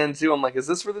back again too. I'm like, is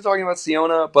this where they're talking about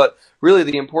Siona? But really,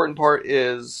 the important part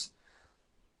is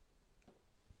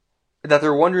that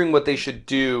they're wondering what they should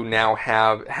do now.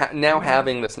 Now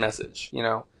having this message, you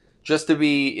know, just to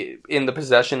be in the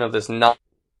possession of this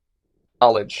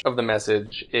knowledge of the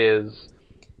message is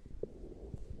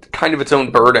kind of its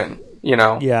own burden, you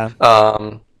know. Yeah.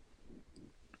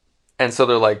 And so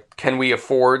they're like, can we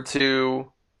afford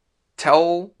to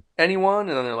tell anyone?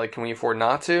 And then they're like, can we afford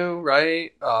not to?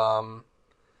 Right?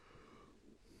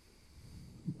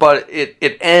 But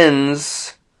it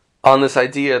ends on this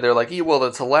idea. They're like, well, the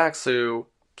Talaxu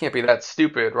can't be that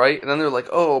stupid, right? And then they're like,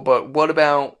 oh, but what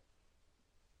about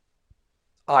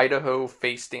Idaho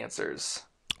face dancers?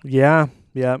 Yeah.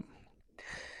 Yeah.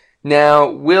 Now,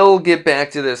 we'll get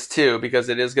back to this too, because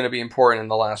it is going to be important in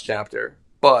the last chapter.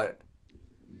 But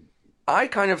I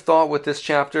kind of thought what this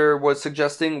chapter was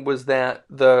suggesting was that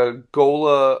the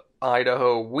Gola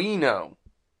Idaho we know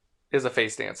is a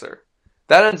face dancer.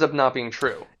 That ends up not being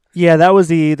true. Yeah, that was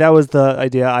the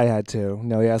idea I had too.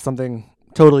 No, yeah, something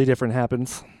totally different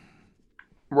happens.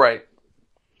 Right.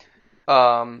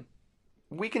 Um,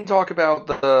 we can talk about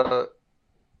the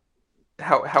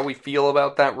how we feel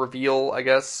about that reveal, I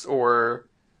guess, or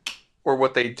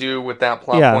what they do with that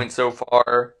plot Yeah. point so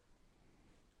far.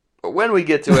 But when we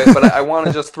get to it, but I want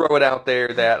to just throw it out there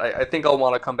that I think I'll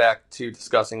want to come back to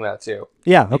discussing that too.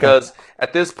 Yeah, okay. Because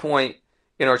at this point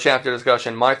in our chapter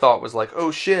discussion, my thought was like,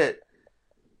 oh shit,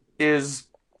 is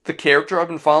the character I've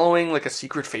been following like a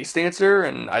secret face dancer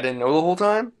and I didn't know the whole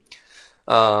time?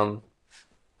 Um,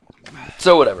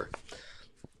 so whatever.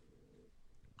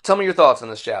 Tell me your thoughts on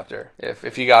this chapter,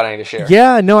 if you got any to share.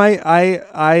 Yeah, no,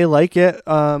 I like it.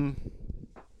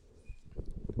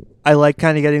 I like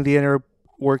kind of getting the inner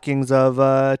workings of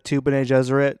two Bene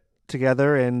Gesserit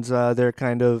together and their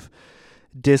kind of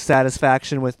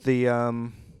dissatisfaction with the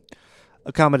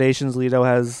accommodations Leto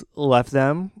has left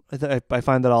them. I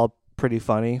find that all pretty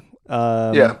funny.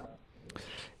 Yeah.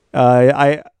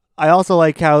 I also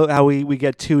like how we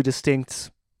get two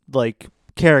distinct like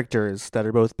characters that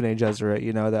are both Bene Gesserit.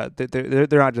 You know that they're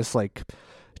not just like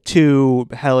two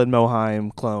Helen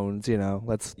Moheim clones. You know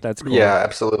that's cool. Yeah,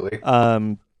 absolutely.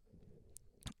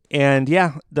 And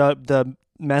yeah, the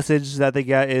message that they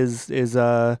get is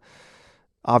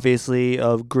obviously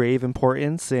of grave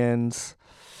importance, and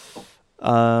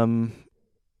um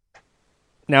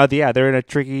now yeah, they're in a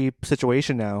tricky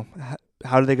situation now.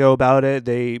 How do they go about it?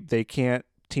 They can't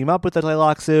team up with the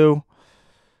Tleilaxu.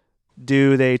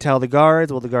 Do they tell the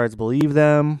guards? Will the guards believe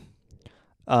them?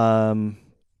 Um,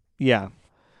 yeah.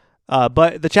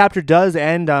 But the chapter does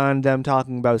end on them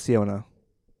talking about Siona.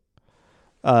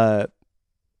 Uh,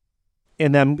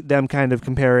 and them kind of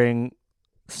comparing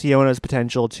Siona's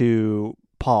potential to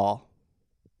Paul.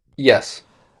 Yes.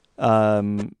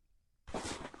 Um,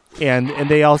 and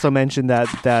they also mentioned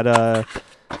that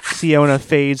Siona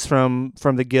fades from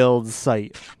the guild's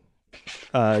sight.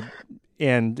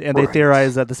 And they Right.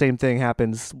 theorize that the same thing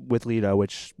happens with Leto,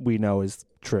 which we know is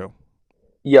true.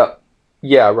 Yep.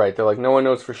 Yeah, right. They're like no one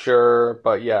knows for sure,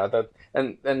 but yeah, that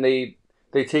and they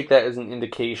take that as an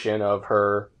indication of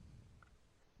her,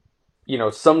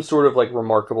 some sort of like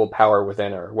remarkable power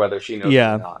within her, whether she knows it or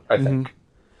Yeah. not, I Hmm. think.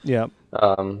 Yeah.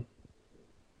 Um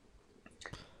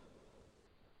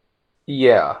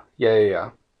yeah. Yeah, yeah, yeah.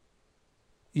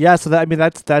 Yeah. So that I mean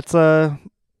that's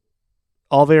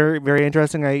all very very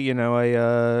interesting.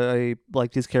 I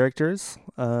like these characters.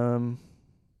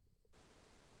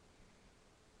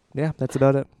 Yeah, that's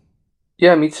about it.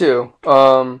 Yeah, me too.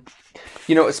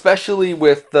 Especially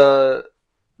with the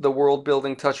world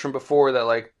building touch from before that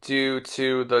like due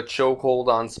to the chokehold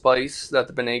on Spice that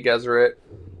the Bene Gesserit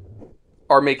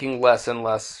are making less and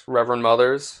less Reverend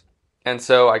Mothers. And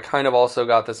so I kind of also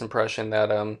got this impression that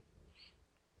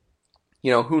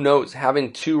who knows,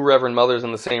 having two Reverend Mothers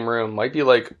in the same room might be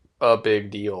like a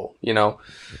big deal.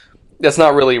 That's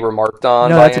not really remarked on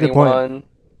No, by that's a good point. anyone,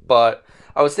 but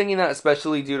I was thinking that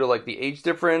especially due to like the age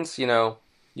difference, you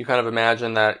kind of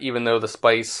imagine that even though the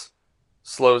spice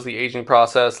slows the aging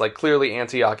process, like clearly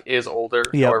Antioch is older,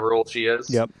 Yep. however old she is.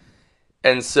 Yep.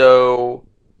 And so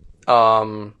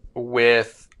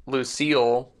with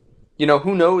Lucille,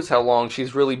 who knows how long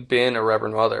she's really been a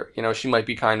Reverend Mother. She might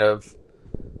be kind of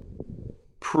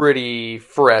pretty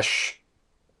fresh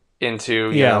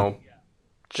into, Yeah.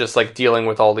 just like dealing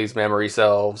with all these memory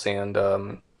selves and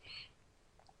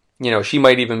she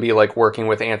might even be like working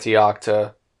with Antioch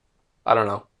to, I don't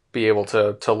know, be able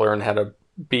to learn how to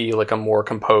be like a more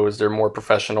composed or more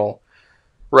professional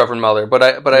Reverend Mother. But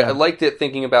I Yeah. liked it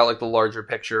thinking about like the larger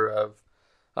picture of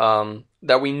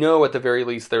that we know at the very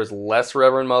least there's less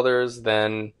Reverend Mothers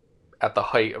than at the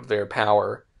height of their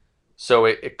power. So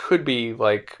it could be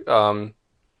like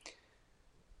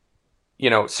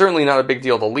certainly not a big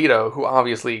deal to Leto, who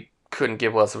obviously couldn't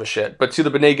give less of a shit. But to the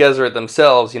Bene Gesserit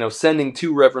themselves, sending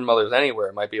two Reverend Mothers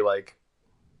anywhere might be like,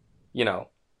 you know,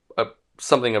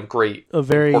 something of great A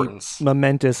very importance.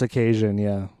 momentous occasion.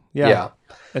 Yeah. Yeah. Yeah.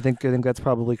 I think that's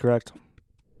probably correct.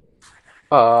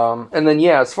 And then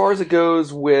yeah, as far as it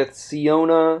goes with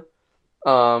Siona,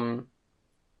 um,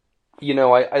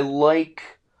 I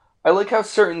like how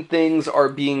certain things are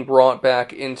being brought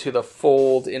back into the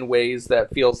fold in ways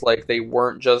that feels like they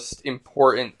weren't just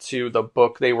important to the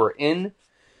book they were in.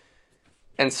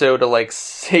 And so to like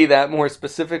say that more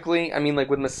specifically, I mean like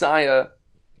with Messiah,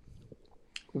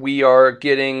 we are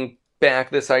getting back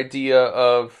this idea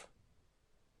of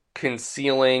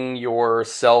concealing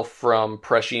yourself from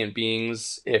prescient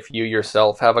beings if you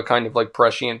yourself have a kind of like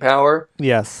prescient power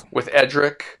Yes. with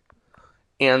Edric.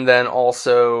 And then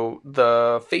also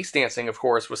the face dancing, of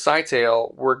course, with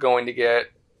Cytail. We're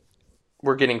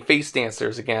getting face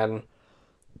dancers again.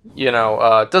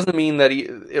 Doesn't mean that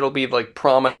it'll be like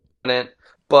prominent,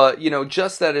 but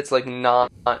just that it's like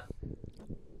not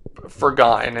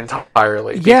forgotten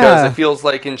entirely, because it Yeah, feels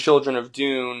like in Children of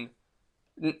Dune,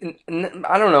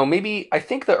 I don't know. Maybe I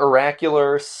think the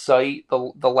oracular sight,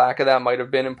 the lack of that might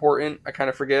have been important. I kind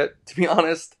of forget, to be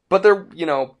honest. But there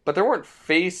weren't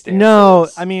face no,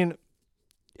 I dancers, mean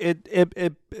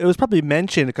it was probably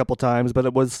mentioned a couple times, but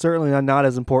it was certainly not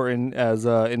as important as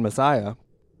in Messiah.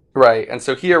 right? And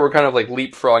so here we're kind of like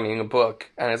leapfrogging a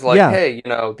book, and it's like, Yeah, hey,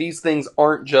 these things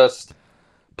aren't just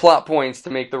plot points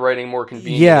to make the writing more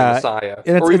convenient in yeah, Messiah,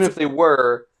 and or even if they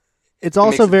were, it's it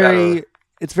also makes it better.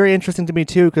 very interesting to me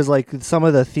too because like some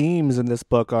of the themes in this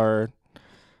book are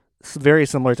very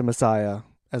similar to Messiah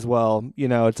as well.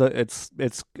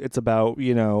 It's about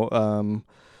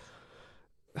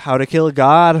how to kill a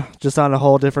god just on a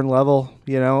whole different level.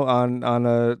 On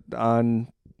a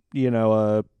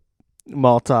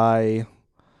multi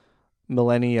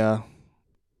millennia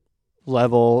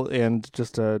level and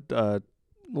just a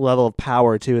level of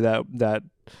power too that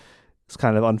is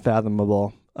kind of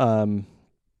unfathomable.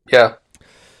 Yeah,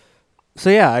 So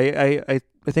yeah, I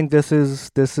think this is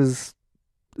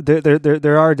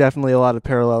there are definitely a lot of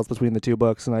parallels between the two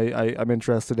books, and I'm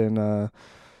interested in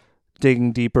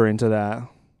digging deeper into that.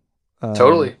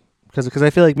 totally. Because I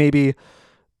feel like maybe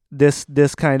this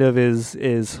kind of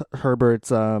is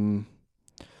Herbert's uh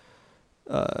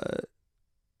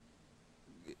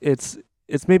it's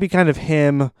maybe kind of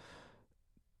him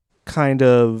kind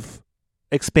of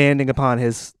expanding upon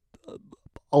his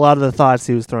a lot of the thoughts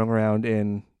he was throwing around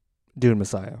in Dune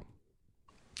Messiah.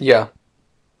 Yeah,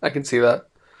 I can see that.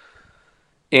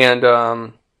 And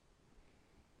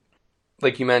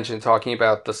like you mentioned, talking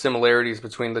about the similarities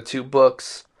between the two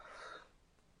books,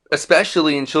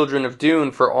 especially in Children of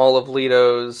Dune, for all of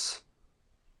Leto's,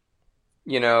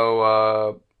 you know,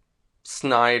 uh,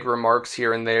 snide remarks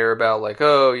here and there about like,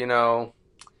 oh,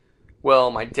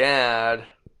 well, my dad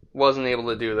wasn't able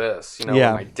to do this, or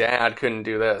Yeah. my dad couldn't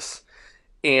do this,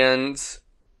 and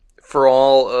for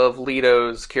all of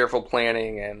Leto's careful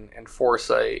planning and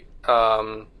foresight,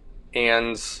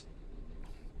 and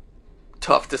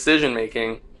tough decision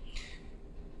making,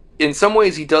 in some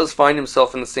ways he does find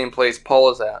himself in the same place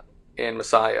Paul is at in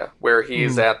Messiah, where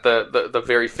he's Mm. at the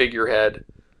very figurehead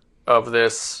of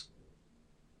this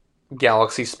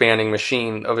galaxy spanning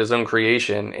machine of his own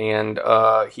creation, and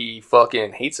he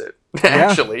fucking hates it, Yeah.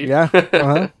 actually. Yeah.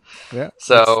 Uh-huh. Yeah.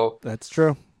 So That's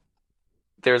true.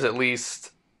 there's at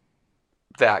least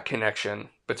that connection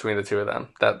between the two of them,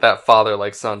 that father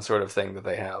like son sort of thing that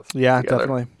they have Yeah, together.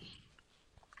 definitely.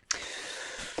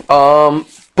 Um,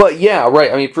 but yeah,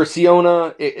 right. I mean, for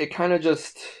Siona, it kind of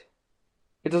just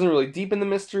it doesn't really deepen the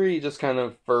mystery. It just kind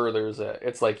of furthers it.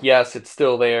 It's like, yes, it's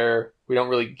still there. We don't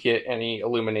really get any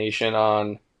illumination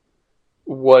on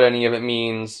what any of it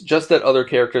means. Just that other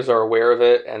characters are aware of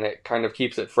it, and it kind of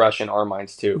keeps it fresh in our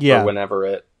minds too for Yeah, whenever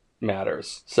it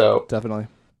matters. So, definitely.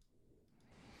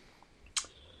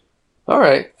 all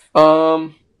right.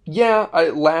 Yeah.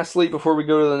 Lastly, before we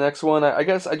go to the next one, I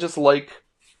guess I just like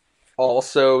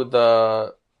also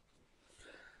the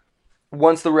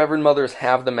once the Reverend Mothers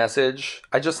have the message,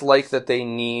 I just like that they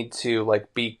need to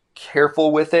like be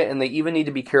careful with it, and they even need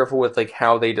to be careful with like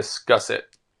how they discuss it,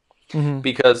 Hmm.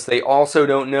 because they also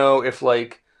don't know if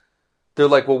like they're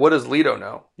like, well, what does Leto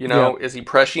know? Yeah. Is he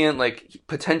prescient? Like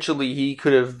potentially he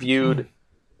could have viewed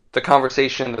the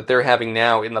conversation that they're having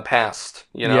now in the past.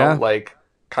 Yeah. Like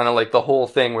kind of like the whole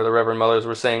thing where the Reverend Mothers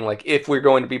were saying like, if we're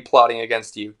going to be plotting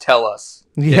against you, tell us.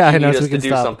 Yeah, If you I know, need so us we to can do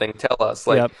stop. something, tell us.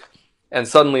 Like, Yep. and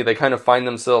suddenly they kind of find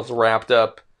themselves wrapped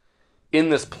up in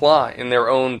this plot in their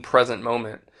own present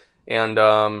moment, and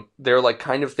they're like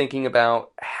kind of thinking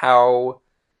about how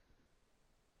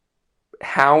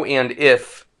and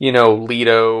if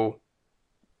Leto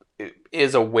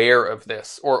is aware of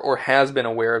this, or has been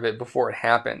aware of it before it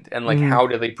happened, and like Hmm. how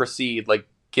do they proceed like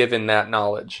given that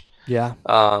knowledge. Yeah.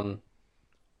 um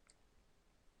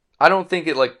I don't think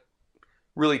it like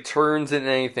really turns into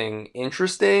anything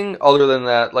interesting other than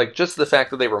that, like just the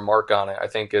fact that they remark on it, I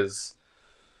think is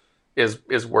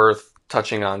worth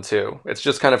touching on too. It's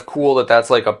just kind of cool that that's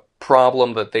like a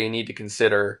problem that they need to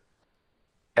consider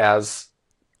as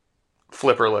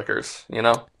flipper lickers.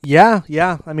 Yeah.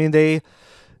 Yeah. I mean, they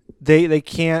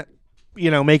can't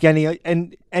make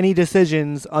any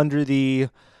decisions under the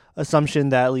assumption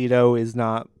that Leto is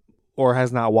not or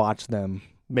has not watched them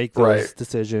make Right. those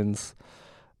decisions,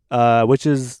 which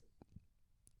is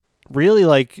really,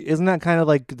 like, isn't that kind of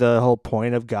like the whole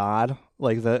point of God?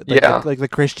 Like Yeah, the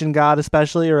Christian God,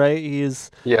 especially, right?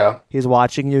 yeah, He's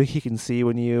watching you. He can see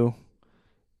when you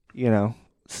know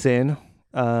sin.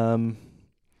 Um,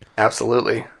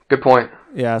 absolutely. Good point.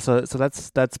 yeah, so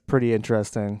that's pretty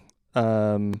interesting.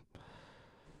 Um,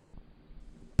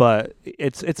 but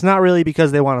it's not really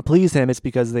because they want to please him. It's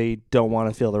because they don't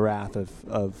want to feel the wrath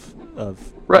of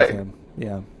Right. him.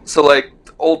 Yeah, So like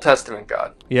Old Testament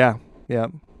God. yeah, yeah.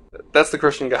 That's the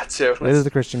Christian God too. It is It's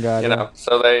the Christian God. Yeah,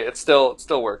 so it still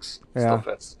works. It still yeah.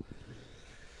 fits.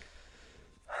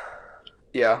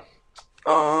 Yeah.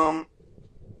 Um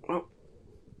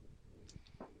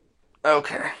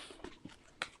okay.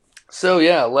 So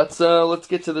yeah, let's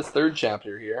get to this third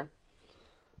chapter here.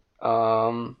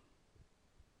 Um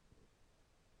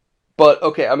but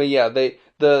okay, I mean yeah, the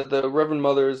Reverend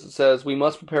Mothers says we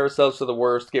must prepare ourselves for the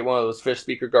worst, get one of those fish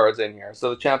speaker guards in here.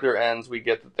 So the chapter ends, we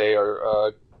get that they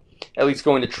are at least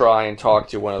going to try and talk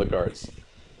to one of the guards.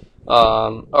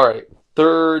 All right.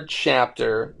 Third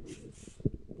chapter.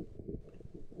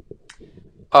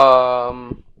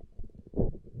 Um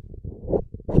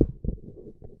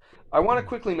I want to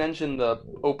quickly mention the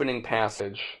opening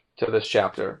passage to this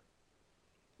chapter.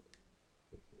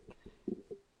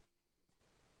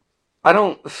 I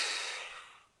don't.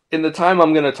 In the time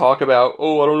I'm going to talk about, I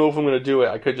don't know if I'm going to do it,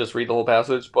 I could just read the whole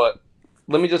passage, but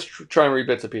let me just try and read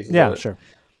bits and pieces of Yeah, it. sure.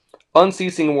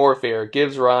 Unceasing warfare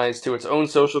gives rise to its own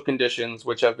social conditions,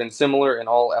 which have been similar in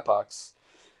all epochs.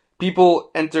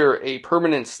 People enter a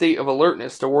permanent state of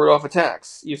alertness to ward off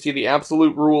attacks. You see the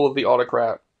absolute rule of the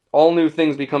autocrat. All new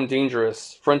things become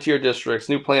dangerous. Frontier districts,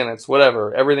 new planets,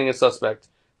 whatever. Everything is suspect.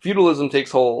 Feudalism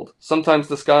takes hold, sometimes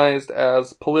disguised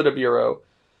as politburo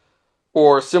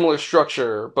or similar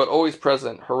structure, but always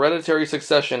present. Hereditary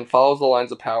succession follows the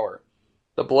lines of power.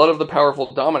 The blood of the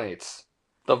powerful dominates.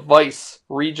 The vice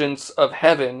regents of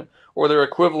heaven or their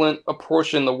equivalent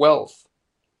apportion the wealth.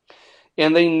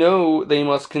 And they know they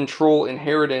must control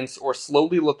inheritance or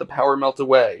slowly let the power melt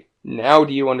away. Now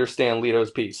do you understand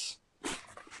Leto's piece?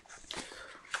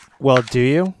 Well, do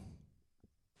you?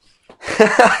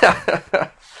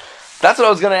 That's what I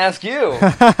was going to ask you.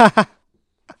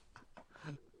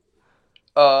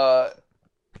 Uh,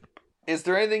 is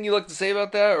there anything you'd like to say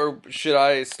about that, or should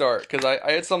I start? Because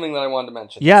I had something that I wanted to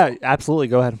mention. Yeah, absolutely.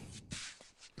 Go ahead.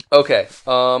 Okay.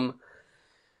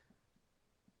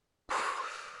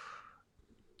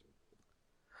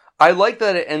 I like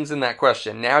that it ends in that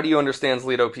question. Now do you understand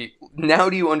Now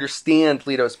do you understand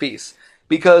Leto's piece?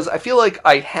 Because I feel like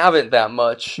I haven't that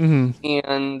much, Mm-hmm.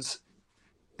 and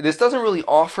this doesn't really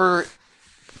offer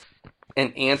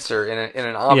an answer in an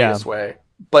Yeah. obvious way,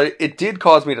 but it did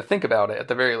cause me to think about it at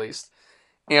the very least.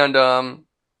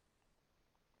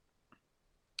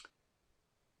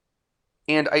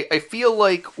 And I feel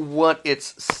like what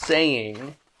it's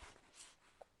saying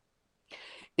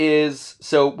is,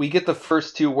 so we get the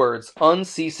first two words,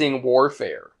 unceasing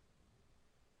warfare,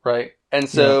 right? And Yeah.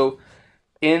 so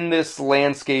in this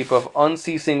landscape of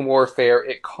unceasing warfare,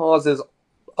 it causes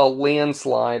a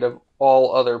landslide of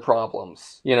all other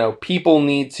problems. People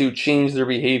need to change their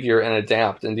behavior and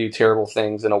adapt and do terrible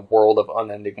things in a world of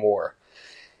unending war.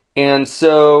 And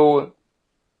so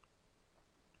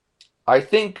I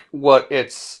think what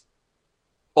it's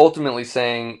ultimately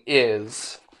saying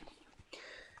is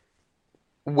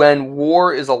when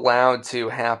war is allowed to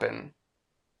happen,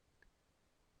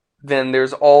 then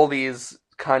there's all these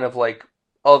kind of like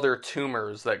other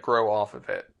tumors that grow off of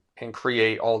it and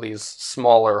create all these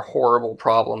smaller, horrible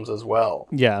problems as well.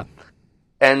 Yeah.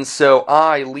 And so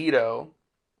I, Leto,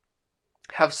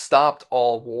 have stopped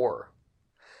all war.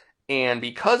 And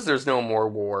because there's no more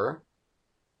war,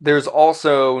 there's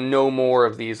also no more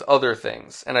of these other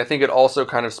things. And I think it also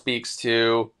kind of speaks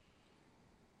to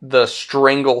the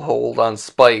stranglehold on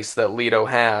spice that Leto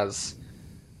has.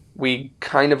 We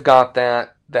kind of got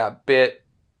that bit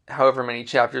however many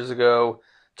chapters ago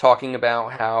talking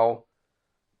about how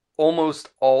almost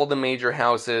all the major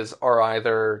houses are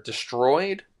either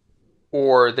destroyed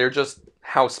or they're just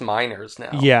house minors now.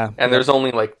 Yeah. And Yep. there's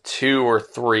only like two or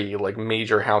three like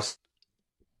major houses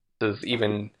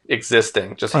even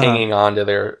existing, just Uh-huh. hanging on to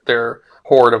their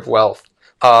hoard of wealth.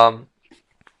 Um,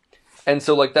 and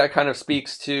so like that kind of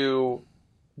speaks to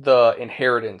the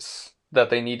inheritance that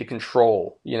they need to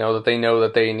control. That they know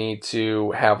that they need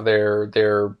to have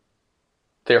their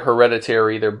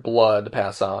hereditary, their blood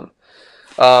pass on.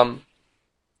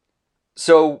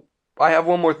 So I have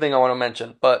one more thing I want to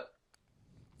mention, but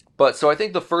so I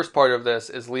think the first part of this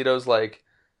is Leto's like,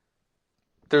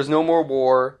 there's no more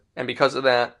war, and because of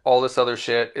that, all this other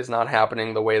shit is not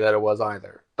happening the way that it was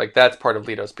either. Like that's part of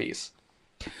Leto's piece.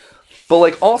 But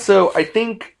like also, I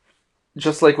think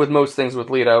just like with most things with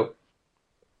Leto,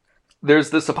 there's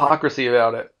this hypocrisy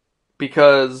about it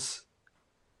because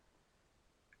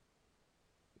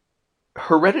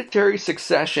hereditary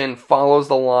succession follows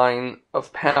the line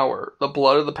of power. The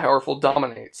blood of the powerful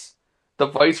dominates. The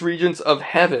vice-regents of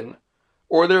heaven,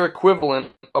 or their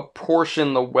equivalent,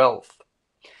 apportion the wealth.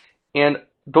 And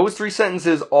those three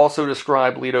sentences also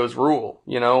describe Leto's rule,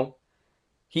 you know?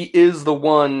 He is the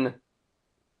one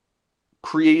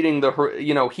creating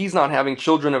he's not having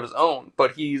children of his own,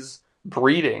 but he's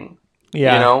breeding, you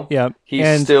Yeah, know? yeah. He's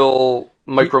And still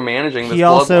he micromanaging this he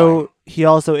bloodline.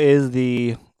 also is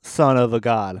the son of a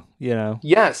god, you know.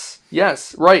 Yes,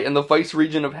 yes, right. And the vice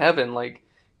regent of heaven, like,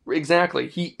 exactly.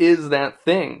 He is that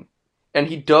thing. And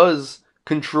he does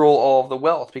control all of the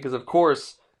wealth because, of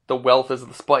course, the wealth is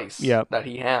the spice Yep. that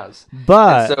he has. And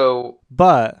But so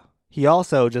he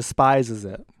also despises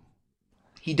it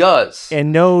he does.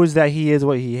 and knows that he is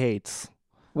what he hates.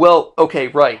 Well, okay,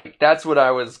 right. That's what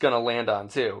I was going to land on,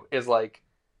 too, is like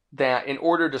that in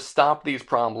order to stop these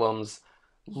problems,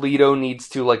 Leto needs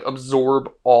to, like,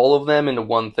 absorb all of them into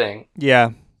one thing.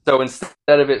 Yeah. So instead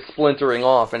of it splintering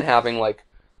off and having, like,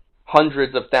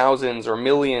 hundreds of thousands or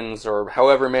millions or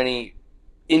however many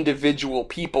individual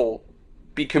people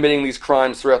be committing these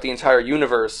crimes throughout the entire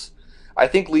universe, I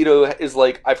think Leto is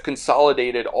like, I've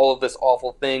consolidated all of this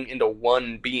awful thing into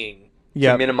one being to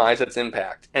Yep. minimize its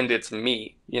impact, and it's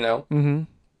me, you know? Mhm.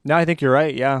 No, I think you're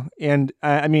right. Yeah. And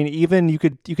I mean even you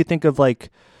could think of like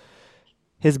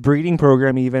his breeding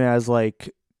program even as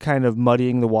like kind of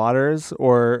muddying the waters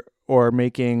or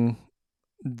making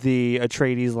the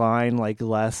Atreides line like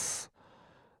less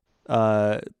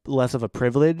of a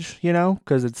privilege, you know,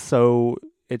 because it's so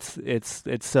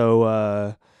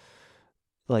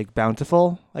like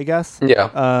bountiful, I guess. Yeah.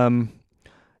 Um,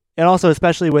 and also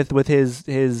especially with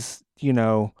his you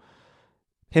know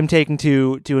him taking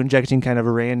to injecting kind of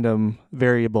random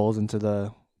variables into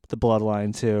the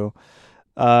bloodline too.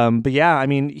 But yeah, I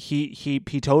mean he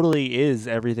totally is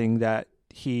everything that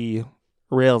he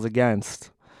rails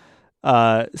against.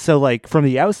 So like from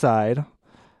the outside,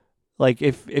 like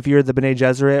if you're the Bene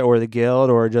Gesserit or the Guild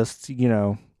or just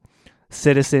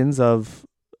citizens of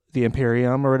the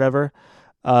Imperium or whatever,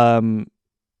 um,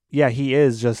 yeah, he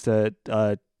is just a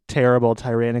terrible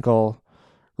tyrannical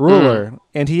Mm. ruler,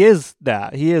 and he is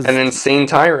that. He An is insane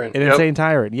tyrant. an Yep. insane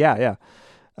tyrant. Yeah,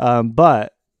 yeah.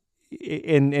 But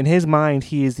in his mind,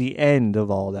 he is the end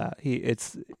of all that.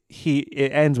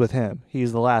 It ends with him.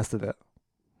 He's the last of it.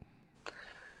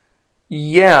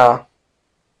 Yeah.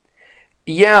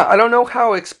 Yeah, I don't know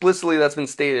how explicitly that's been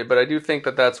stated, but I do think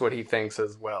that that's what he thinks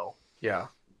as well. Yeah.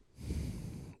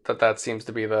 That seems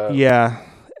to be the Yeah,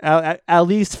 at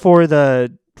least for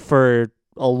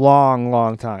a long,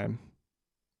 long time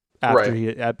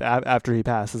right. after he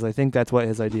passes. I think that's what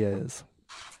his idea is.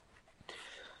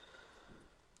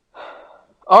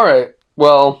 All right.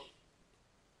 Well,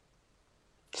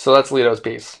 so that's Leto's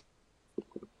piece.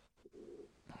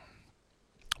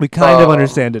 We kind of Um,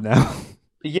 understand it now.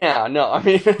 yeah, no, I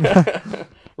mean,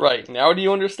 right now, do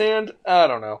you understand? I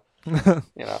don't know.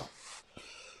 You know.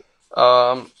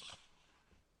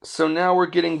 So now we're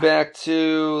getting back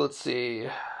to, let's see,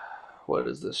 what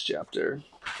is this chapter?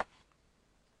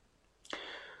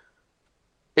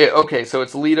 Okay, so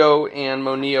it's Leto and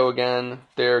Moneo again.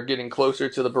 They're getting closer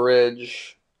to the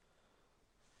bridge.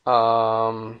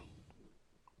 Um,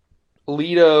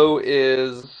 Leto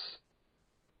is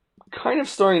kind of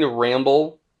starting to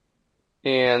ramble,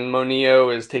 and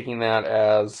Moneo is taking that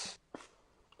as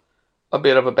a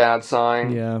bit of a bad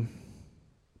sign. Yeah.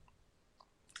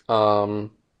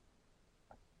 Um,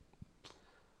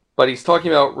 but he's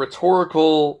talking about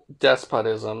rhetorical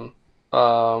despotism.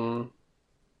 Um,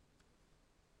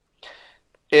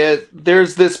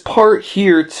 there's this part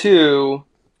here too.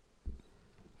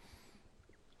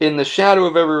 In the shadow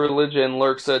of every religion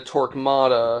lurks a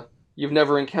Torquemada. You've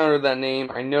never encountered that name,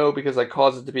 I know, because I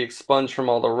caused it to be expunged from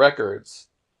all the records.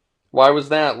 Why was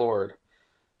that, Lord?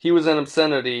 He was an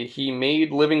obscenity. He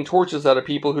made living torches out of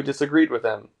people who disagreed with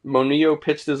him. Moneo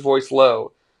pitched his voice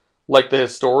low. Like the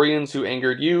historians who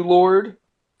angered you, Lord?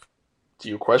 Do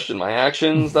you question my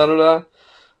actions? Da da da.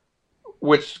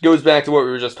 Which goes back to what we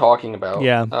were just talking about.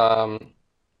 Yeah.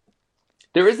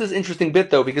 There is this interesting bit,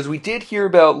 though, because we did hear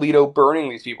about Leto burning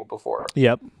these people before.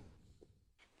 Yep.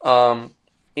 And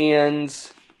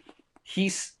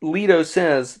Leto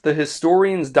says the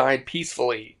historians died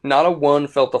peacefully. Not a one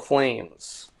felt the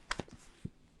flames.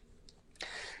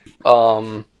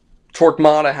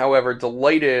 Torquemada, however,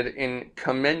 delighted in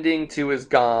commending to his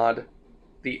god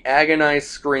the agonized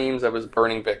screams of his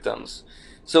burning victims.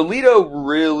 So Leto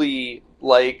really,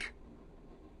 like,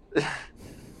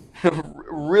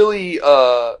 really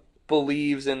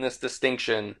believes in this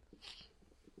distinction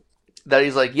that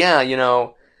he's like, yeah,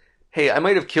 hey, I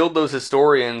might have killed those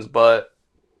historians, but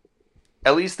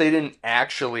at least they didn't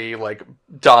actually like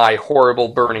die horrible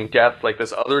burning deaths like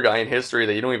this other guy in history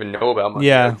that you don't even know about much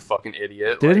yet, Yeah, you fucking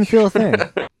idiot. they didn't Like, feel a thing.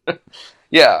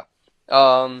 yeah.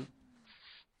 Um,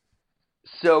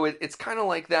 so it's kind of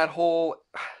like that whole,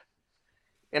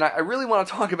 and I really want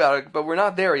to talk about it, but we're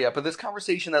not there yet. But this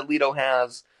conversation that Leto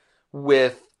has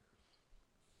with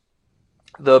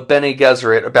the Bene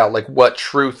Gesserit about like what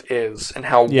truth is and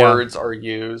how Yeah. words are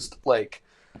used, like,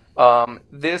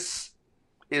 this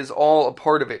is all a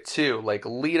part of it too. Like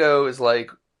Leto is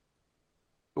like,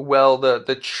 well,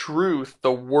 the truth,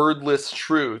 the wordless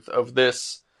truth of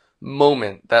this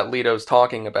moment that Leto's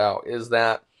talking about is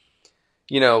that,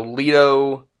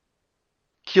 Leto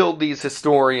killed these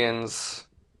historians,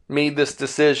 made this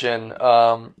decision,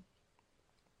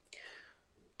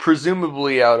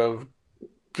 presumably out of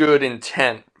good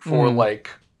intent for Mm. like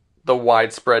the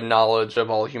widespread knowledge of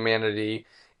all humanity,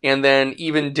 and then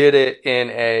even did it in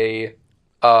a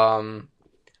um,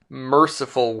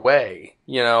 merciful way.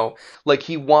 Like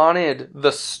he wanted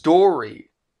the story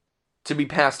to be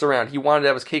passed around. He wanted to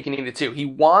have his cake and eat it too. He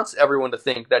wants everyone to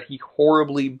think that he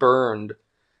horribly burned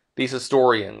these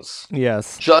historians,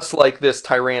 Yes. just like this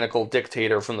tyrannical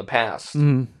dictator from the past.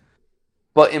 Mm.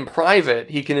 But in private,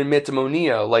 he can admit to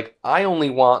Moneo, like, I only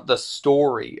want the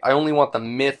story. I only want the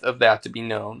myth of that to be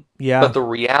known. Yeah. But the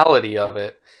reality of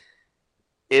it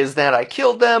is that I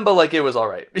killed them, but, like, it was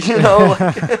alright. You know?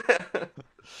 Like,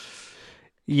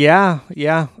 Yeah.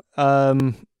 Yeah.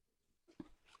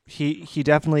 He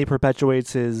definitely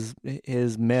perpetuates his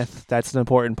myth. That's an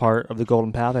important part of the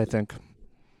Golden Path, I think.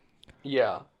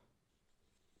 yeah.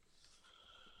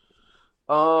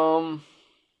 Um,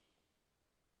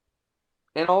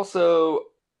 and also,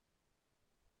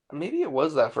 maybe it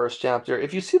was that first chapter.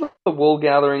 If you see the wool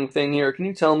gathering thing here, can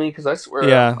you tell me? Because I swear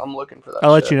Yeah. I'm looking for that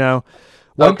I'll let you shit. know.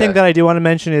 One thing Okay. that I do want to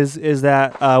mention is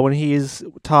that when he's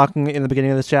talking in the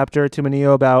beginning of this chapter to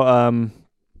Manio about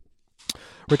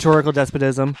rhetorical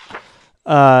despotism,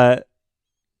 uh,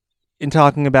 in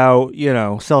talking about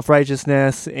self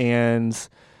righteousness and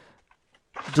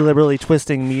deliberately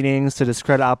twisting meanings to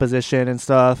discredit opposition and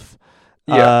stuff,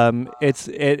 Yeah.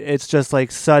 it's just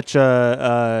like such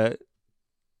a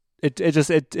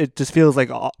it just feels like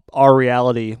our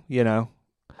reality,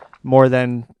 more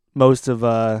than most of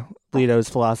Leto's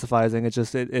philosophizing.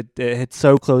 It hits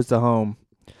so close to home,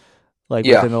 like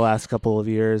Yeah. within the last couple of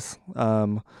years.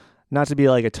 Not to be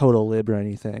like a total lib or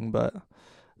anything, but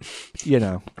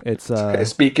it's Okay.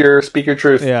 Speak your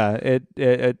truth. yeah,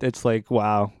 it's like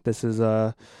wow, it's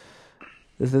been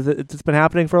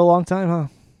happening for a long time, huh?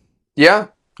 Yeah.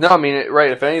 No, I mean,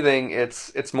 right. If anything,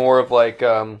 it's more of like,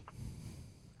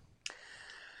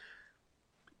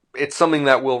 it's something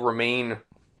that will remain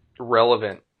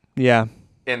relevant Yeah,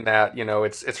 in that,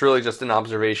 it's really just an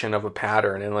observation of a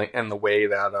pattern and like and the way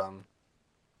that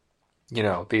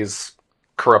these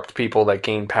corrupt people that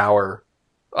gain power,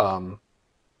 um,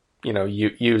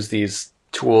 use these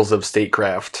tools of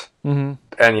statecraft. mm-hmm.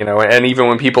 And and even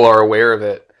when people are aware of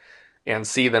it and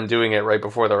see them doing it right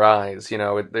before their eyes,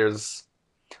 there's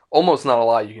almost not a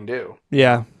lot you can do.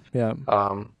 Yeah, yeah.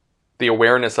 The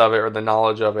awareness of it or the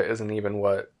knowledge of it isn't even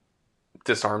what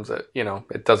disarms it.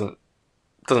 It doesn't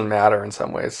matter in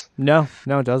some ways. No,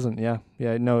 it doesn't. Yeah,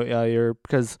 yeah. No, you're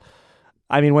because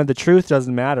I mean, when the truth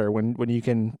doesn't matter, when you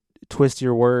can twist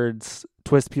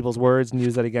people's words and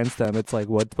use that against them, it's like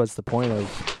what's the point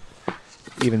of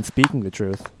even speaking the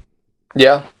truth?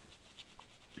 Yeah,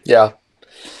 yeah.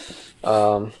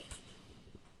 Um,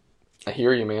 I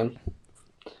hear you, man.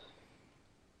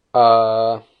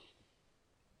 Uh,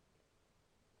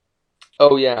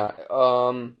 oh yeah.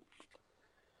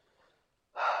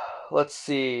 Let's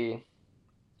see.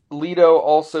 Leto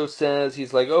also says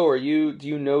he's like, "Oh, do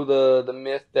you know the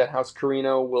myth that House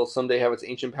Carino will someday have its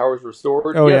ancient powers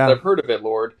restored?" Oh Yes, yeah, I've heard of it,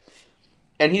 Lord.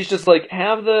 And he's just like,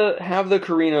 "Have the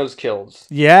Carinos killed."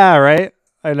 yeah. Right.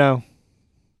 I know.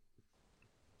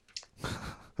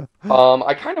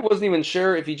 I kind of wasn't even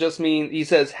sure if he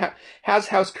says, "Has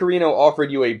House Carino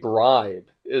offered you a bribe?"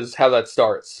 Is how that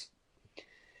starts.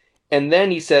 And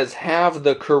then he says, "Have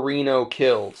the Carino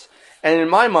killed." And in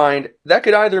my mind, that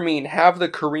could either mean have the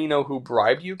Carino who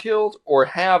bribed you killed, or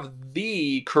have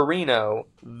the Carino,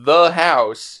 the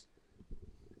house,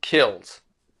 killed.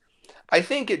 I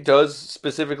think it does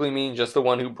specifically mean just the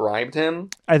one who bribed him,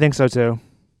 I think so too.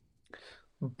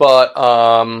 but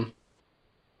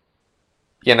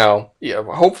yeah,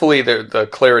 hopefully the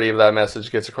clarity of that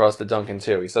message gets across to Duncan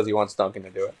too. He says he wants Duncan to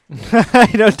do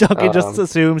it. Duncan just Um,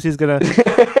 assumes he's gonna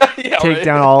yeah, take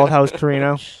down all of right. House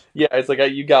Carino. Yeah, it's like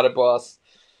you got it, boss.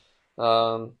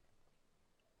 Um,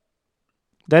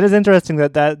 That is interesting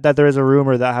that there is a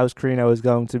rumor that House Carino is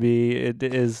going to be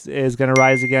is going to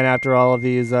rise again after all of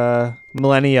these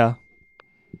millennia.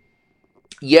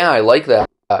 yeah, I like that.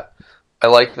 I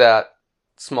like that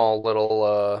small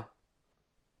little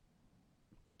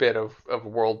bit of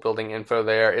world building info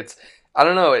there. It's I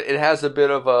don't know. It has a bit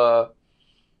of a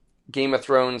Game of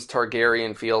Thrones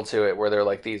Targaryen feel to it, where they're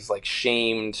like these like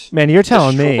shamed, Man, you're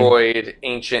telling me. destroyed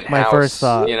ancient My first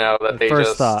house. thought. That My they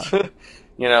first just thought.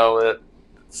 that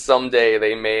someday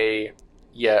they may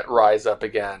yet rise up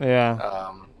again.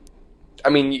 Yeah. I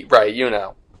mean, right?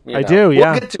 I do. We'll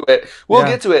Yeah. get to it. We'll Yeah.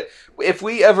 get to it. If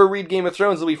we ever read Game of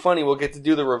Thrones, it'll be funny. We'll get to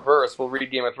do the reverse. We'll read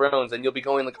Game of Thrones, and you'll be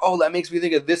going like, "Oh, that makes me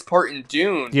think of this part in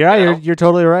Dune." Yeah. You're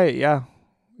totally right. Yeah.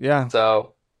 Yeah.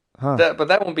 So Huh. but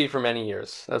that won't be for many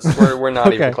years. We're not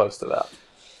even Okay. close to that.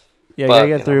 Yeah. You gotta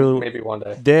But get through maybe one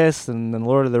day. this and then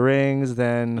Lord of the Rings,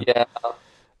 then Yeah,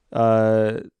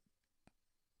 uh,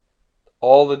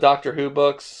 all the Doctor Who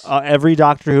books. every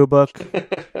Doctor Who book.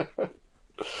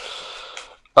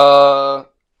 uh,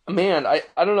 Man, I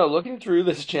don't know. Looking through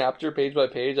this chapter page by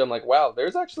page, I'm like, wow,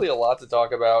 there's actually a lot to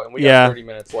talk about, and we got Yeah. 30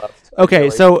 minutes left. I feel Okay.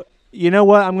 like. So you know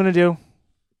what I'm gonna do?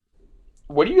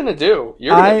 What are you gonna do?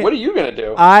 I What are you gonna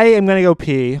do? I am gonna go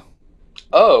pee.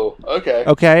 Oh, okay.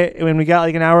 Okay, when we got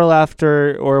like an hour left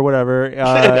or whatever, An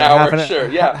hour, sure,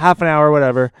 yeah. half an hour,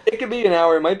 whatever. It could be an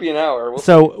hour. It might be an hour. We'll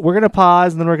So we're gonna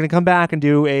pause and then we're gonna come back and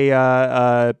do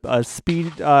a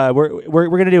speed. We're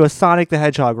gonna do a Sonic the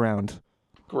Hedgehog round.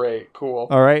 Great, cool.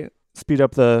 All right, speed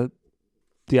up the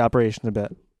operation a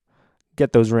bit.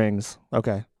 Get those rings.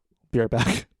 Okay, be right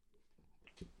back.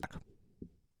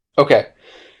 Okay,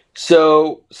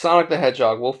 so Sonic the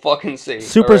Hedgehog. We'll fucking see. All right?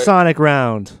 Supersonic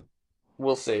round.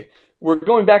 We'll see. We're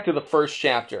going back to the first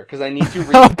chapter because I need to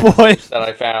read Oh the boy, passage that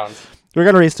I found. we're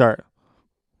gonna restart.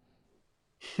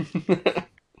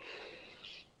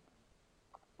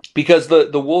 Because the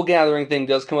wool gathering thing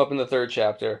does come up in the third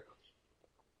chapter,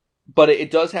 but it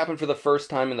does happen for the first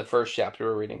time in the first chapter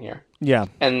we're reading here. Yeah.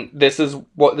 And this is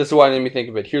why it made me think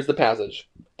of it. Here's the passage.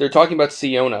 They're talking about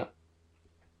Siona.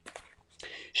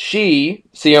 She,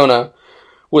 Siona,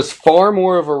 was far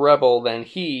more of a rebel than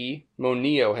he,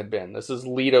 Moneo, had been. This is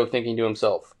Leto thinking to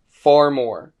himself. Far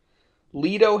more.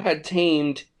 Leto had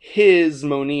tamed his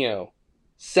Moneo,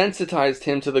 sensitized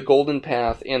him to the golden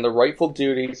path and the rightful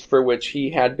duties for which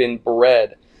he had been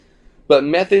bred. But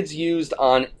methods used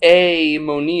on a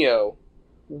Moneo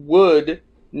would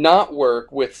not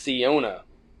work with Siona.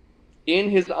 In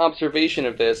his observation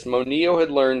of this, Moneo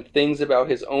had learned things about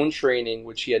his own training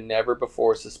which he had never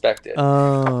before suspected.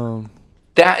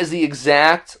 That is the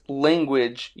exact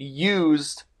language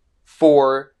used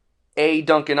for a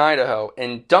Duncan Idaho.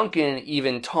 And Duncan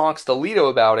even talks to Leto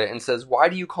about it and says, "Why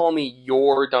do you call me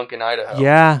your Duncan Idaho?"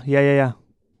 Yeah.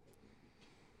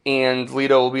 And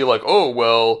Leto will be like, "Oh,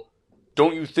 well,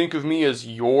 don't you think of me as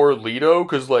your Leto?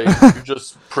 Because, like, you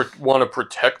just want to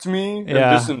protect me and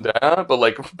this and that."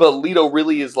 But Leto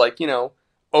really is like,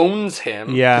 owns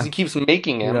him. Yeah. Because he keeps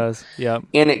making him. He does. Yep.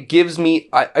 And it gives me,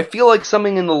 I feel like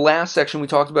something in the last section we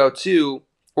talked about too,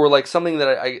 or like something that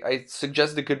I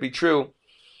suggested could be true,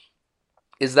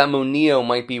 is that Moneo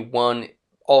might be one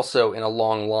also in a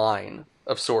long line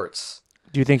of sorts.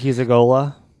 Do you think he's a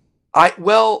Gola?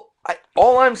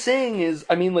 All I'm saying is,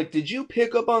 I mean, like, did you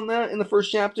pick up on that in the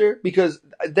first chapter? Because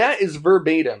that is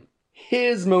verbatim.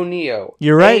 His Moneo.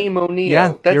 You're right. A Moneo.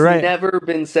 Yeah, That's you're right. never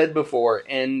been said before.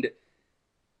 And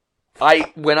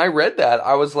when I read that,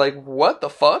 I was like, what the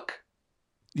fuck?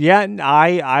 Yeah,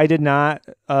 I did not.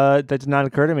 That did not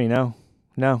occur to me.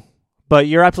 No. But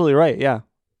you're absolutely right. Yeah.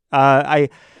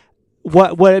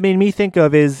 What it made me think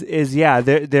of is yeah,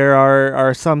 there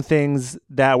are some things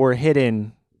that were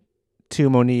hidden to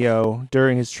Moneo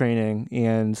during his training,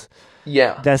 and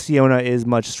Yeah. that Siona is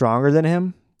much stronger than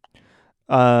him,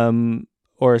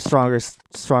 or a stronger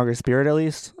spirit at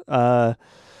least. But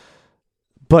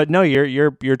no,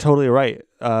 you're totally right.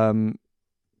 I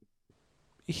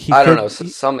don't know.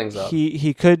 Something's up.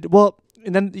 He could. Well,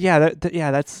 and then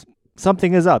that's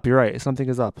something is up. You're right. Something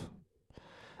is up.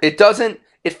 It doesn't.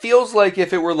 It feels like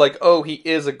if it were like, oh, he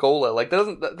is a Gola. Like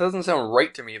that doesn't sound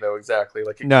right to me though. Exactly.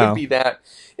 Like could be that.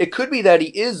 It could be that he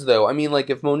is though. I mean,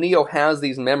 like if Moneo has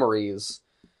these memories,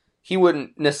 he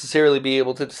wouldn't necessarily be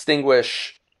able to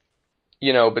distinguish,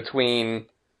 between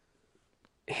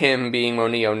him being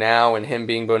Moneo now and him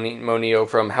being Moneo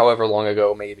from however long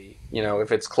ago, maybe.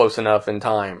 If it's close enough in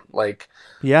time. Like,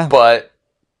 Yeah. but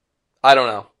I don't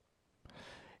know.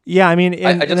 Yeah, I mean,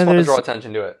 I and just then want to there's draw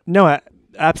attention to it. no,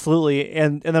 absolutely,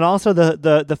 and then also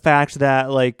the fact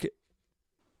that like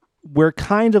we're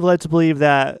kind of led to believe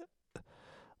that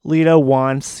Leto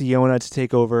wants Siona to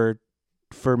take over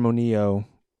for Monio,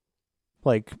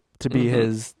 like to be Hmm.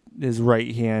 his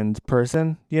right hand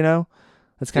person. You know,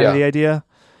 that's kind of Yeah. the idea.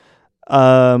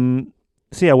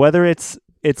 So yeah, whether it's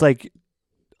like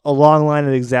a long line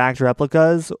of exact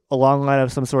replicas, a long line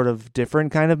of some sort of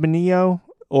different kind of Monio,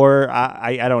 or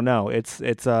I don't know. It's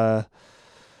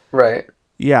Right.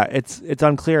 yeah, it's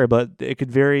unclear, but it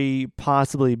could very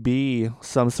possibly be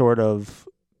some sort of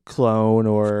clone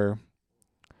or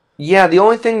Yeah, the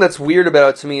only thing that's weird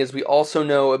about it to me is we also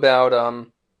know about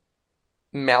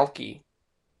Malky.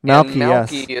 And Malky.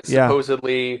 Malky Yes, is yeah.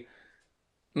 supposedly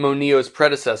Monio's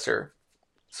predecessor.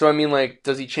 So I mean, like,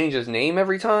 does he change his name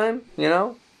every time? You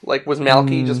know, like, was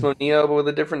Malky just Mm, Monio but with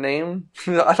a different name?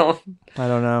 I don't, I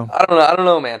don't know. I don't know, I don't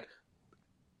know, man.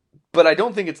 But I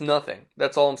don't think it's nothing.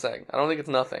 That's all I'm saying. I don't think it's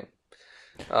nothing.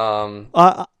 Um.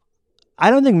 I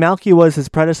don't think Malky was his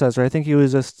predecessor. I think he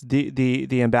was just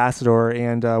the ambassador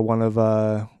and one of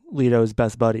Leto's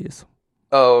best buddies.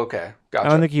 Oh, okay, I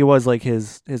don't gotcha. think he was like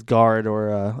his guard or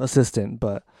assistant,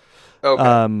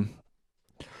 Okay, um,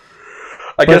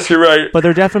 I but guess you're right. but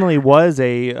there definitely was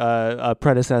a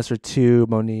predecessor to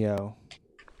Monio,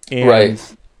 Right.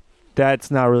 and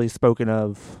that's not really spoken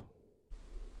of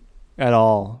at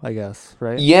all. I guess,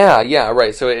 right? Yeah, yeah,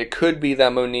 right. So it could be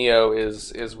that Monio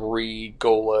is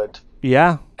re-Golad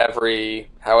Yeah,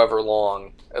 every however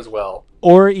long as well.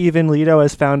 or even Leto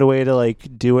has found a way to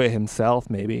like do it himself,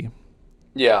 maybe.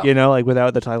 Yeah, You know, like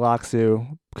without the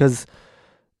Tailaxu, because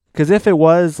if it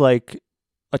was like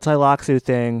a Tailaxu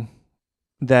thing,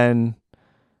 then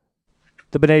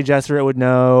the Bene Gesserit would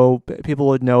know. People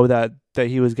would know that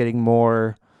he was getting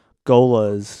more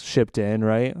Golas shipped in,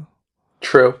 right?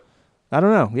 true. I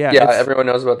don't know. Yeah, Yeah, it's everyone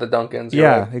knows about the Duncans. You're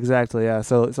right. yeah, exactly. Yeah,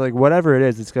 so it's like whatever it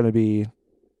is, it's gonna be.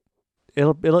 It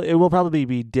will probably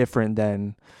be different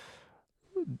than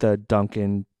the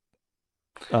Duncan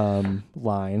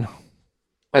line.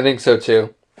 I think so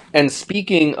too. And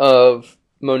speaking of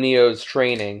Monio's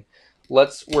training,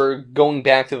 we're going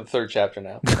back to the third chapter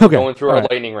now. We're Okay, going through all our right,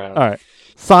 lightning all round. right.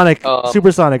 Sonic, Um,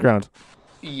 supersonic round.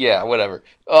 yeah, whatever.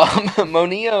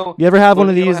 Monio You ever have one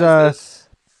of Monio these? has this.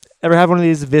 Ever have one of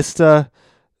these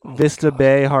Oh my Vista gosh.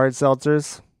 Bay hard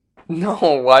seltzers? No,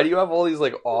 why do you have all these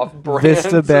like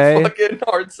Vista off-brands of Bay. fucking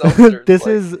hard seltzers?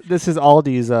 Like, This is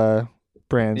Aldi's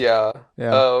brand. yeah.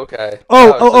 Yeah. Oh, okay.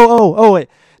 Oh, Wow. oh, So, oh, oh, oh, wait.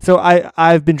 So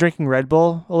I've been drinking Red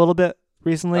Bull a little bit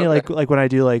recently, okay. like when I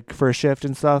do like first shift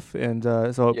and stuff, and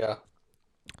Yeah.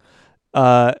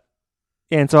 uh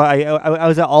so I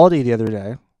was at Aldi the other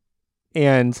day,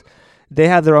 and they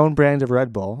have their own brand of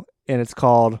Red Bull, and it's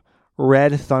called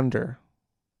Red Thunder.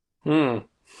 Hmm.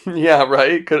 Yeah.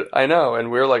 Right. I know.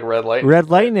 And we're like Red Lightning, Red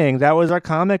right? Lightning. That was our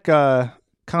comic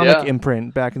Yeah.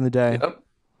 imprint back in the day. Yep.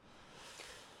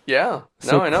 Yeah.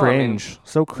 So No, I know. I mean, cringe.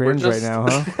 So we're cringe right just.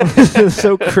 now, huh?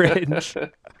 So cringe.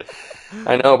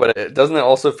 I know, but doesn't it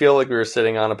also feel like we were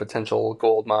sitting on a potential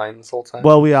gold mine this whole time?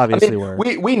 Well, we I mean, obviously were.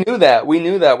 we knew that. We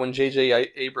knew that when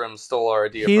J.J. Abrams stole our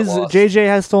idea for He's Lost. JJ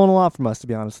has stolen a lot from us, to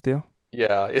be honest with you.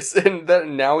 Yeah, it's and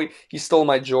then now he stole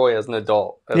my joy as an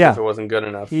adult, as if Yeah, it wasn't good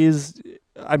enough. he's.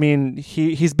 I mean,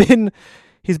 he's been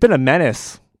a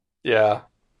menace. Yeah,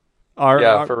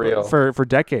 yeah, Our for real. for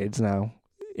decades now,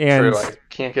 True. and I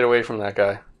can't get away from that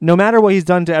guy. no matter what he's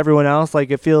done to everyone else, like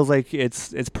it feels like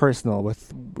it's personal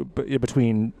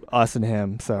between us and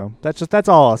him. So that's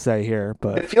all I'll say here.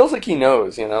 But It feels like he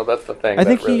knows, that's the thing I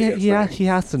think that really gets me. he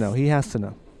has to know. He has to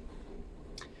know.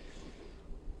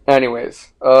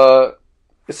 Anyways,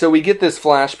 so we get this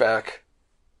flashback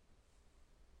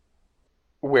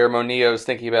where Monio's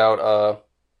thinking about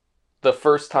the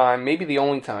first time, maybe the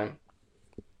only time,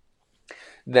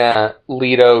 that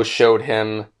Leto showed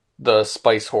him the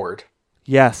spice hoard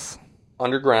Yes.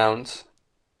 underground.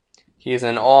 He's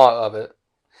in awe of it.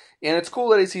 And it's cool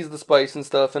that he sees the spice and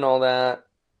stuff and all that.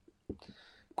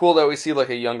 Cool that we see like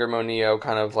a younger Monio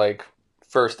kind of like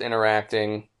first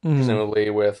interacting, Mhm. presumably,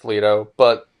 with Leto.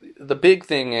 But the big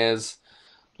thing is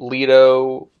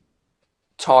Leto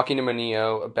talking to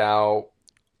Monio about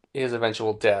his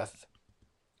eventual death,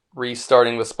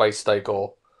 restarting the spice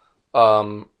cycle,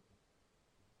 um,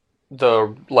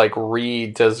 the like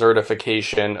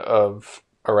re-desertification of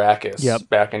Yep. Arrakis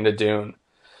back into Dune.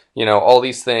 All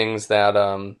these things that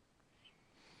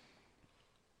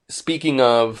speaking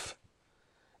of,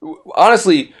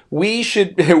 honestly, we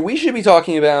should we should be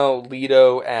talking about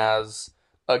Leto as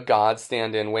a god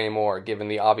stand-in way more, given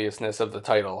the obviousness of the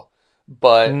title.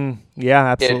 but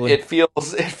Yeah, it absolutely. it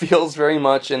feels it feels very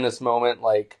much in this moment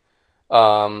like,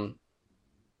 um,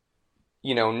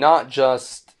 not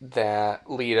just that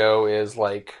Leto is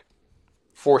like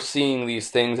foreseeing these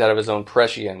things out of his own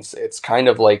prescience. It's kind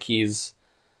of like he's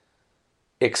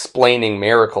explaining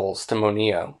miracles to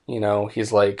Moneo.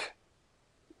 He's like,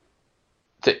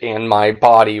 and my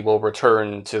body will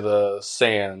return to the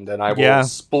sand, and I will Yeah.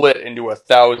 split into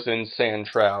 1,000 sand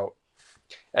trout,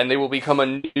 and they will become a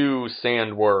new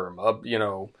sandworm,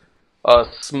 a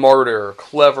smarter,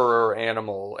 cleverer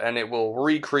animal, and it will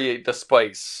recreate the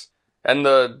spice, and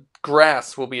the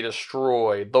grass will be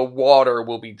destroyed, the water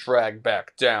will be dragged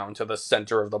back down to the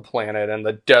center of the planet, and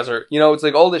the desert. It's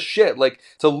like all this shit. Like,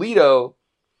 Toledo,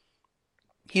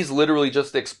 he's literally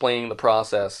just explaining the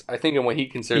process, I think, in what he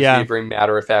considers to be a Yeah. very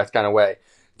matter of fact kind of way.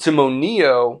 To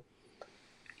Moneo,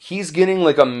 he's getting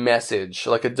like a message,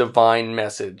 like a divine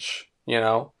message.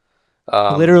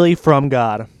 Um, Literally from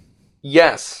God.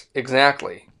 yes,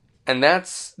 exactly. And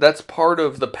that's part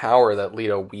of the power that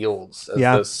Leto wields as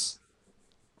Yeah.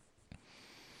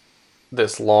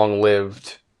 this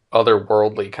long-lived,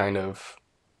 otherworldly kind of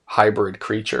hybrid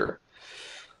creature.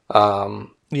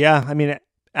 Um, Yeah, I mean,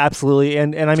 absolutely.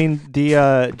 And I mean,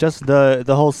 the just the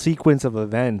whole sequence of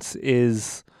events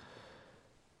is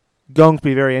going to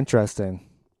be very interesting.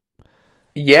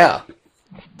 yeah,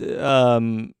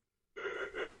 Um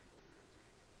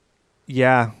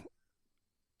yeah,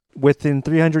 within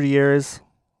 300 years,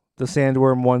 the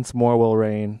sandworm once more will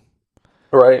reign.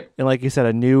 right. And like you said,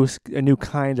 a new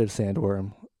kind of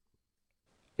sandworm.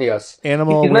 Yes,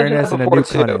 Animal he's mentioned that awareness and a before new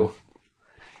cunning. too.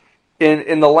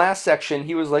 In the last section,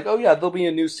 he was like, "Oh yeah, there'll be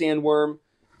a new sandworm,"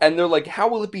 and they're like, "How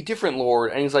will it be different,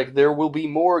 Lord?" And he's like, "There will be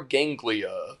more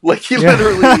ganglia." Like, he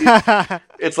literally, Yeah.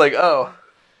 it's like, oh,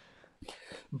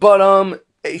 but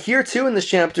here too in this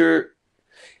chapter,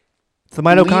 It's the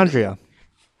lead mitochondria.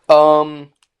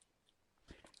 um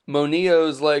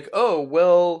Moneo's like, "Oh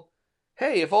well,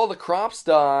 hey, if all the crops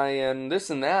die and this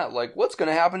and that, like, what's going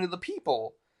to happen to the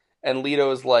people?" And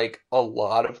Leto's like, "A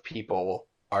lot of people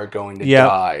are going to Yep.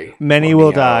 die, Many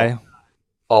will Moneo, die.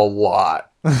 a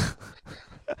lot."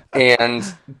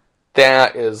 And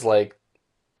that is like,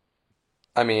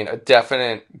 I mean, a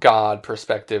definite God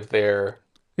perspective there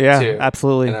Yeah, too. You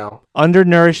absolutely. know?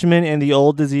 Undernourishment and the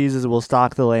old diseases will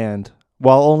stalk the land,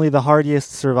 while only the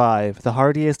hardiest survive, the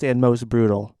hardiest and most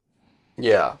brutal.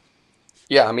 Yeah,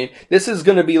 yeah. I mean, this is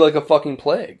gonna be like a fucking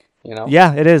plague. You know?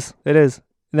 Yeah, it is. It is.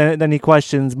 Then he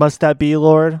questions, must that be,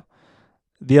 Lord?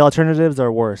 The alternatives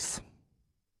are worse.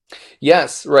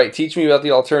 Yes, right. Teach me about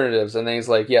the alternatives. And then he's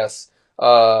like, yes.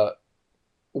 Uh,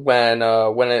 when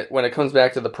it comes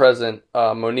back to the present,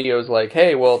 Moneo's like,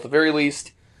 hey, well, at the very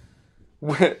least,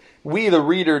 we the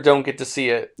reader don't get to see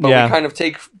it, but we Yeah. kind of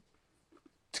take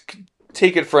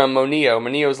it from Moneo.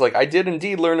 Moneo's like, I did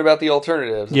indeed learn about the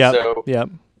alternatives, and Yep. so Yep.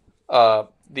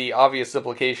 the obvious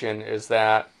implication is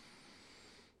that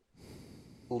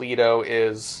Leto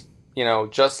is,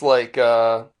 just like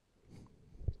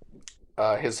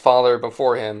his father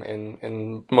before him,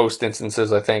 in most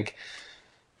instances, I think,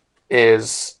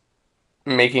 is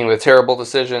making the terrible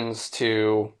decisions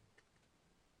to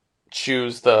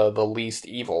choose the least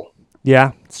evil.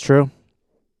 Yeah, it's true.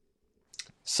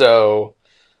 So,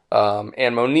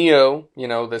 and Moneo,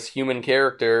 this human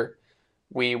character,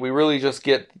 we really just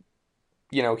get,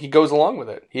 he goes along with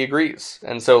it. He agrees.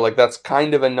 And so, like, that's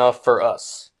kind of enough for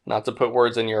us. Not to put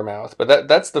words in your mouth, but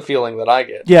that's the feeling that I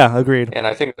get. Yeah, agreed. And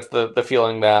I think that's the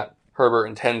feeling that Herbert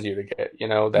intends you to get, that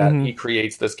Mm-hmm. he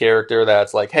creates this character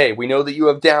that's like, hey, we know that you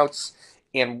have doubts,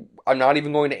 and I'm not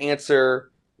even going to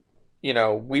answer.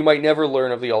 We might never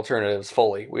learn of the alternatives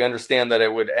fully. We understand that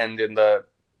it would end in the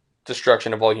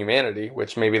destruction of all humanity,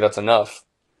 which maybe that's enough.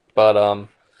 But I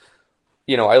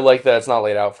like that it's not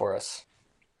laid out for us.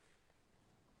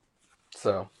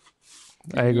 So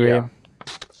I agree. yeah.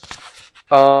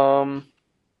 Um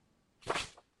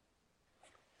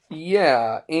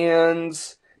yeah, and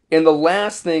the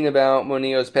last thing about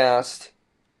Moneo's past,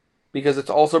 because it's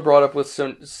also brought up with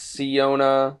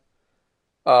Siona,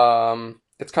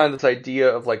 it's kind of this idea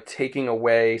of like taking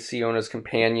away Siona's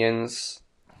companions.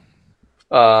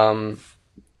 Um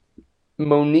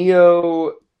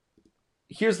Moneo,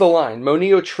 here's the line.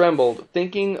 Moneo trembled,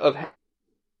 thinking of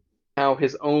how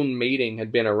his own mating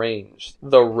had been arranged,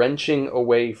 the wrenching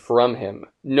away from him.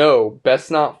 No, best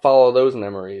not follow those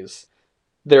memories.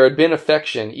 There had been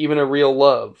affection, even a real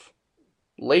love.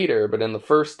 Later, but in the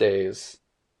first days.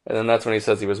 And then that's when he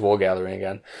says he was wool gathering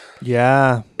again.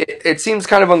 Yeah. It seems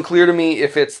kind of unclear to me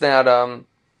if it's that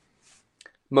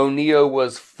Moneo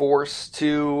was forced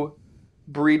to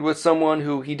breed with someone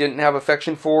who he didn't have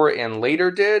affection for and later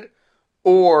did,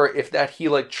 or if that he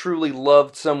like truly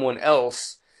loved someone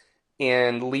else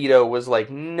and Leto was like,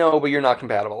 no, but you're not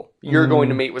compatible. You're going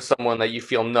to Mm-hmm. mate with someone that you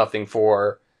feel nothing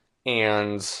for,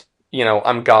 and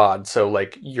I'm God, so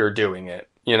like you're doing it.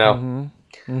 Mm-hmm.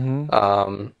 Mm-hmm.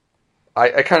 Um,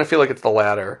 I kind of feel like it's the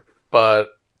latter, but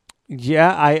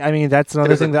Yeah, I mean that's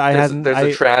another thing that I hadn't there's a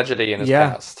I tragedy in his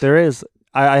yeah, past. there is.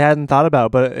 I hadn't thought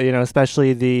about, but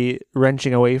especially the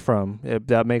wrenching away from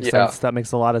that makes Yeah, sense. That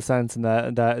makes a lot of sense, and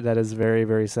that is very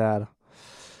very sad.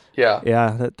 yeah.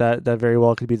 Yeah, that very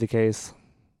well could be the case.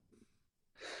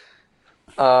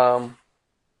 Um,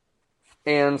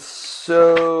 and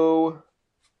so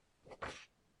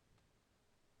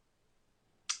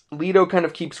Leto kind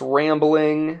of keeps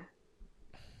rambling.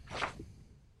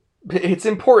 It's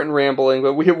important rambling,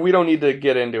 but we don't need to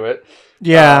get into it.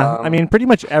 Yeah, I Um, mean, pretty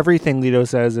much everything Leto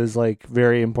says is like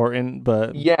very important,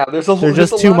 but yeah, there's there's a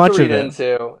just too lot to much read of it.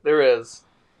 into. There is,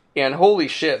 and holy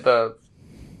shit, the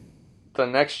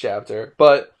next chapter.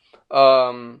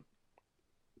 Um,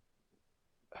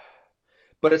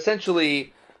 but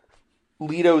essentially,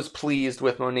 Leto's pleased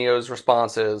with Monio's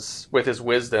responses, with his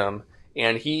wisdom,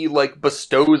 and he like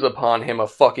bestows upon him a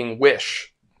fucking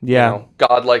wish. Yeah.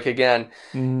 Godlike again.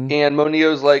 Hmm. And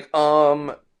Monio's like,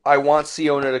 I want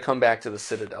Siona to come back to the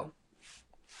Citadel.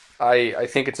 I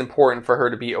think it's important for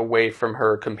her to be away from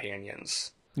her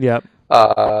companions. Yep.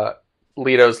 Uh,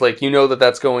 Leto's like,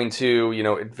 that's going to,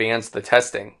 advance the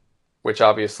testing, which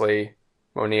obviously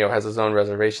Monio has his own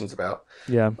reservations about.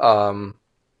 Yeah. Um,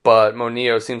 but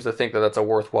Monio seems to think that that's a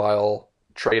worthwhile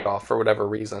trade-off for whatever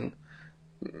reason.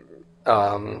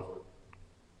 Um,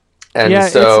 and Yeah,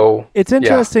 so, it's yeah,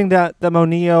 interesting that the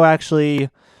Monio actually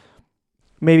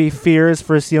maybe fears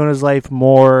for Siona's life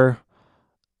more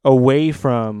away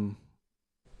from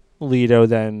Leto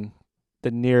than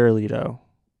near Leto.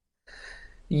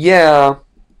 yeah,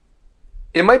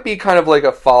 it might be kind of like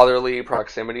a fatherly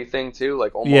proximity thing too,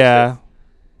 like almost Yeah,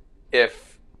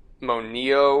 if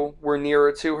Monio were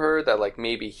nearer to her, that like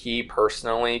maybe he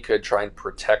personally could try and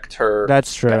protect her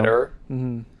that's true. better.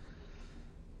 Hmm.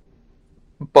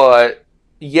 But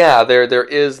yeah, there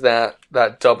is that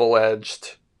double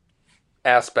edged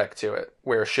aspect to it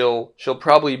where she'll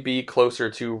probably be closer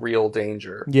to real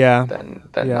danger Yeah. than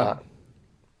Yeah. not.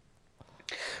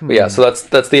 But yeah, Hmm. so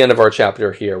that's the end of our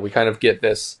chapter here. We kind of get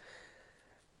this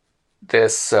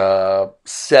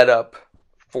setup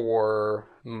for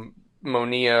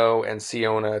Monio and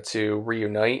Siona to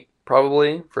reunite,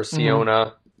 probably for Hmm.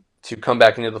 Siona to come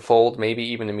back into the fold, maybe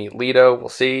even to meet Leto. We'll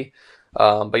see.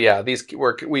 But yeah,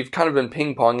 we've kind of been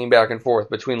ping ponging back and forth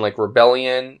between like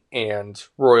rebellion and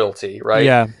royalty, right?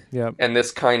 Yeah. Yeah. And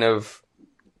this kind of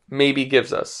maybe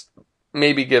gives us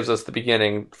the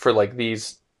beginning for like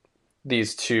these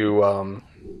two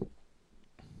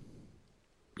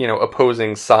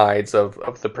opposing sides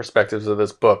of the perspectives of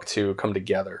this book to come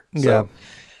together. Yeah. So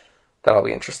that'll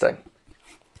be interesting.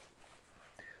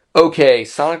 Okay,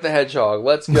 Sonic the Hedgehog,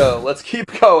 let's go. Let's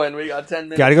keep going. We got 10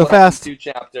 Gotta minutes go left in fast. 2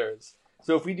 chapters.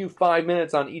 So if we do 5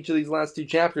 minutes on each of these last 2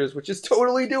 chapters, which is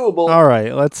totally doable, All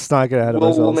right, let's not get ahead of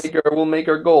we'll ourselves. make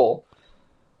our goal.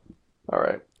 All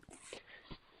right.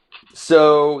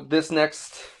 So this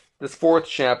fourth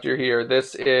chapter here,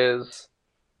 this is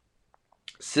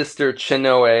Sister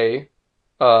Chinoe.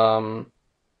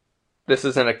 This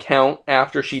is an account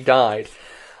after she died.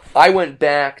 I went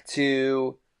back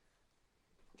to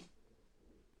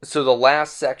the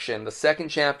last section, the second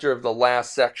chapter of the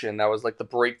last section, that was like the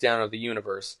breakdown of the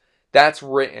universe. That's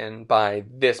written by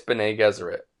this Bene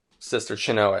Gesserit, Sister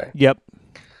Chinoe. Yep.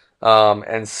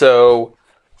 And so,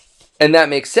 and that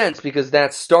makes sense because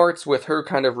that starts with her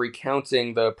kind of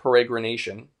recounting the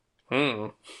peregrination,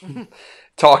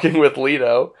 talking with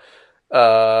Leto,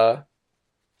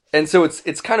 and so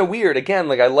it's kind of weird. Again,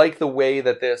 like I like the way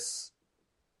that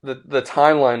the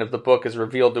timeline of the book is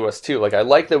revealed to us too. Like I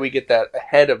like that we get that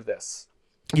ahead of this,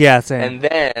 Yeah, same. and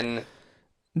then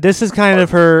This is kind of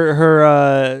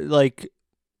her like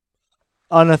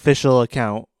unofficial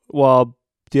account, while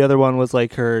the other one was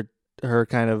like her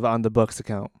kind of on the books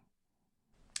account.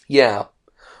 yeah.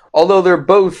 Although they're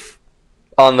both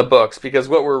on the books because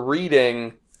what we're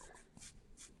reading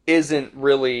isn't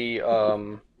really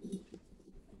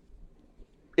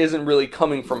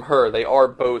coming from her. They are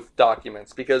both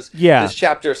documents because Yeah, this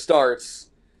chapter starts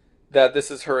that this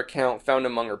is her account found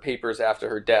among her papers after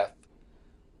her death.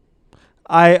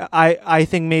 I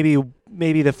think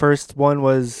maybe the first one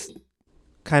was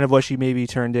kind of what she maybe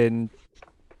turned in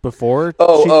before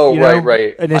she Right,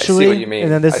 right. I see initially, what you and mean.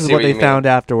 then I this is see what what they you mean. found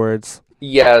afterwards.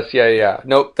 Yes, yeah, yeah.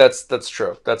 Nope, that's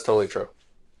true. That's totally true.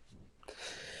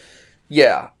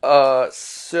 Yeah.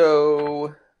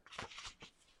 So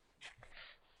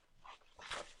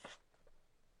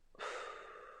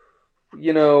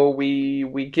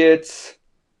we get,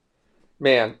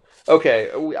 man. Okay,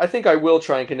 I think I will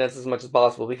try and condense as much as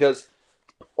possible because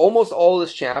almost all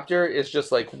this chapter is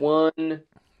just like one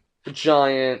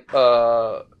giant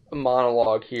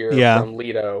monologue here Yeah. from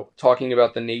Leto talking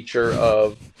about the nature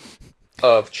of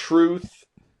truth,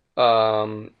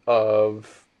 of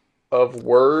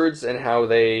words and how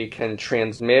they can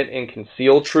transmit and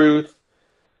conceal truth.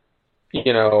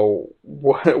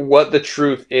 What the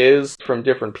truth is from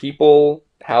different people,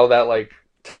 how that like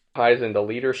ties into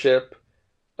leadership,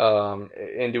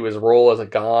 into his role as a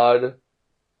god,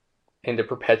 into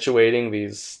perpetuating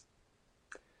these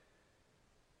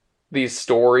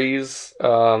stories. I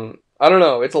don't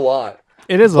know, it's a lot.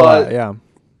 It is a lot, But yeah.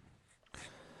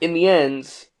 in the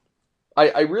end,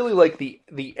 I really like the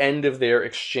end of their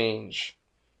exchange.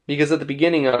 Because at the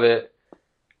beginning of it,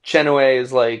 Chenoe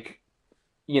is like,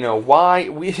 why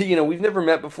we've never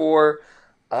met before.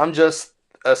 I'm just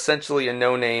essentially a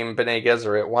no-name Bene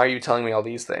Gesserit. Why are you telling me all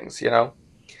these things?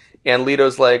 And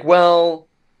Leto's like, well,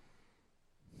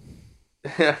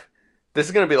 this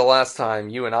is gonna be the last time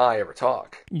you and I ever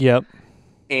talk. Yep.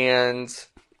 And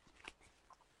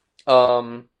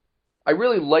um, I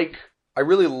really like I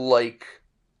really like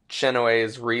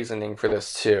Chenoe's reasoning for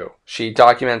this too. She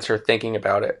documents her thinking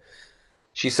about it.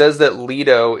 She says that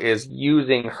Leto is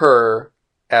using her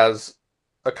as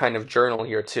a kind of journal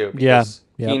here too, Yeah. because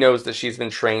he Yep. knows that she's been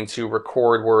trained to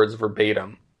record words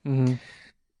verbatim. Mm-hmm.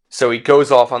 So he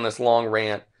goes off on this long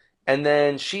rant, and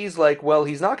then she's like, "Well,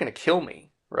 he's not going to kill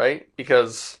me, right?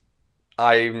 Because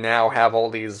I now have all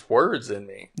these words in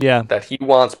me Yeah. that he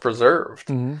wants preserved."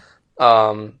 Mm-hmm.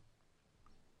 Um,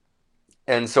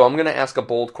 and so I'm going to ask a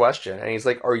bold question, and he's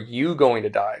like, "Are you going to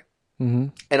die?" Mm-hmm.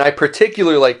 And I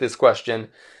particularly like this question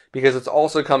because it's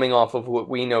also coming off of what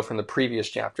we know from the previous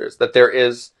chapters, that there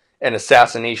is an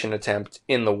assassination attempt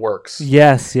in the works.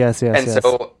 Yes, yes, yes, And yes.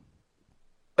 so,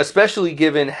 especially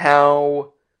given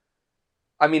how,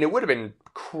 I mean, it would have been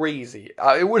crazy.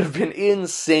 It would have been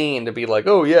insane to be like,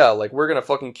 oh yeah, like we're gonna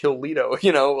fucking kill Leto, a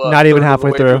Not even third of the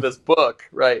halfway way through through. this book,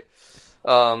 right?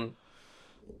 Um,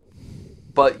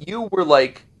 but you were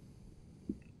like,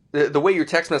 the way your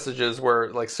text messages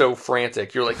were like so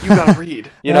frantic. You're like, you gotta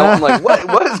read, I'm like,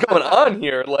 what is going on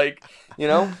here? Like.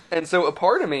 And so a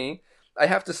part of me, I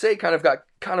have to say, kind of got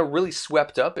kind of really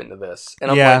swept up into this.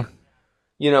 And I'm Yeah.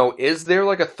 like, is there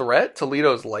like a threat to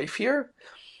Leto's life here?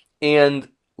 And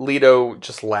Leto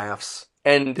just laughs.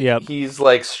 And Yep. he's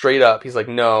like straight up, he's like,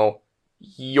 no,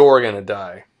 you're gonna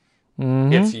die.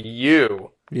 Mm-hmm. It's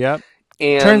you. Yep.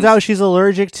 Turns And out she's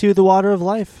allergic to the water of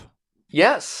life.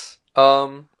 yes.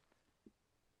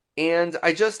 And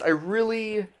I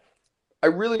really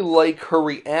like her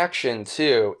reaction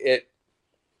too.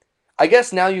 I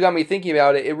guess now you got me thinking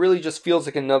about it, it really just feels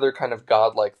like another kind of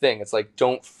godlike thing. It's like,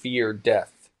 don't fear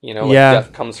death. Like Yeah.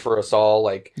 death comes for us all.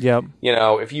 Like, Yep.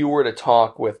 if you were to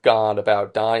talk with God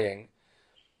about dying,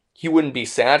 he wouldn't be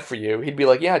sad for you. He'd be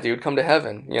like, yeah, dude, come to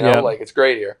heaven. Yep. Like it's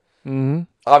great here. Mm-hmm.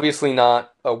 Obviously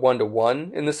not a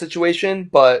one-to-one in this situation,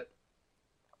 but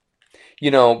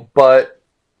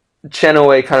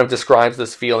Chenoe kind of describes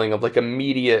this feeling of like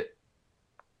immediate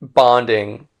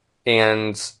bonding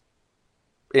and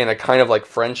in a kind of like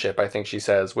friendship, I think she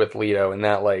says, with Leto, and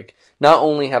that like not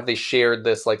only have they shared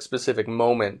this like specific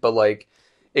moment, but like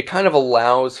it kind of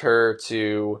allows her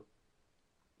to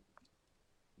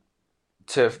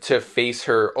face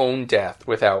her own death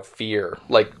without fear,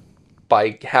 like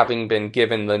by having been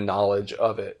given the knowledge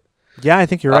of it. Yeah, I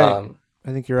think you're right. Um,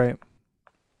 I think you're right.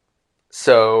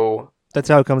 so That's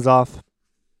how it comes off.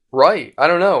 right, I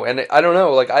don't know, and I don't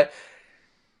know, like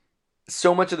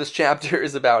so much of this chapter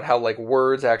is about how like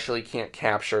words actually can't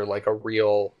capture like a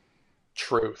real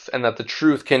truth, and that the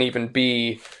truth can even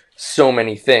be so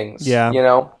many things. Yeah.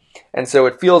 And so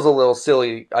it feels a little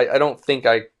silly. I don't think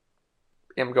I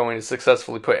am going to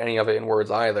successfully put any of it in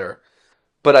words either.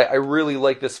 But I really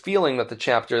like this feeling that the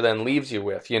chapter then leaves you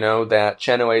with, that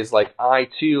Chenoe's like, I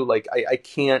too, like, I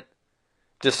can't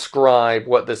describe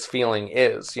what this feeling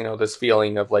is, this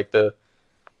feeling of like the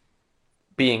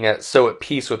being so at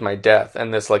peace with my death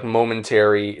and this like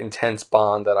momentary intense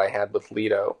bond that I had with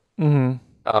Leto. Mm-hmm.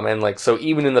 And like, so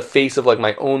even in the face of like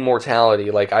my own mortality,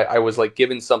 like I was like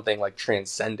given something like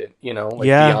transcendent, like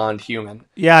Yeah. beyond human.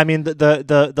 Yeah, I mean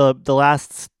the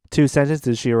last two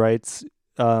sentences she writes,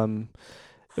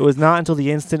 it was not until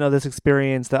the instant of this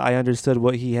experience that I understood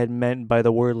what he had meant by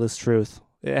the wordless truth.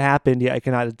 It happened, yet I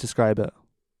cannot describe it.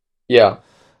 Yeah.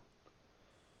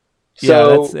 Yeah,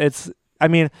 So it's I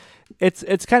mean,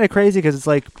 it's kind of crazy because it's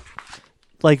like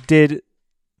did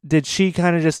she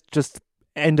kind of just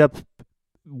end up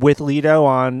with Leto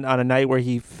on a night where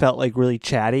he felt like really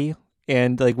chatty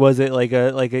And like, was it like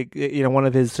a one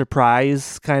of his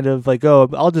surprise kind of like, oh,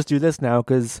 I'll just do this now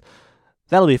because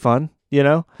that'll be fun,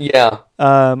 Yeah.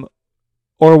 Um,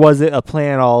 or was it a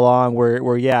plan all along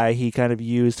where yeah, he kind of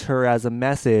used her as a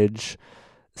message,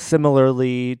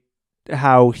 similarly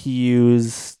how he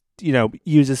uses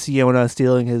Siona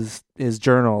stealing his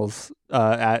journals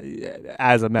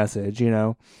as a message,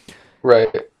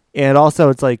 Right. and also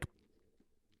it's like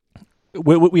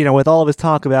with all of his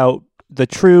talk about the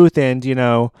truth and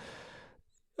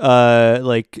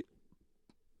like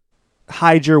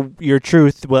hide your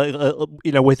truth,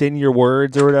 within your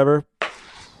words or whatever,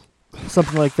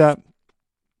 something like that.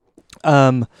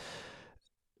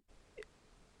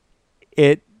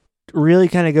 It really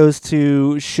kind of goes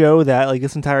to show that like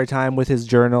this entire time with his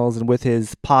journals and with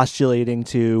his postulating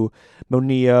to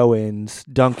Moneo and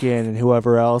Duncan and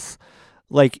whoever else,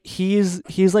 like he's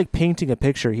like painting a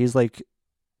picture. He's like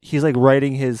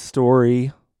writing his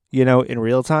story, in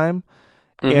real time,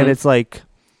 and Mm-hmm. it's like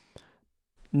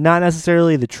not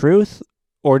necessarily the truth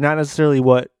or not necessarily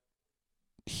what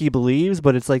he believes,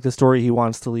 but it's like the story he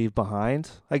wants to leave behind,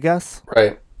 I guess,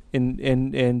 Right.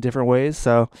 in different ways.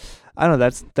 So I don't know.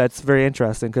 That's very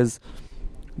interesting because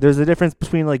there's a difference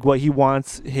between like what he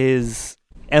wants his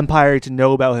empire to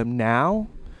know about him now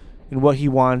and what he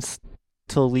wants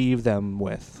to leave them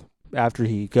with after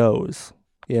he goes.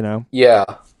 Yeah.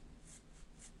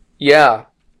 Yeah.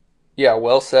 Yeah.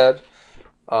 Well said.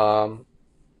 Um,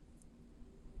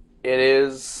 it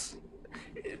is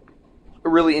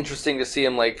really interesting to see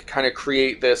him like kind of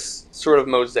create this sort of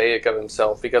mosaic of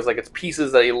himself because like it's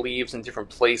pieces that he leaves in different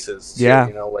places too. Yeah.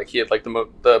 Like he had like the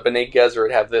B'nai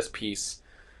Gesserit have this piece,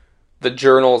 the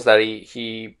journals that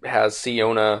he has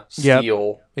Siona Yep.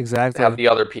 steal have Exactly. the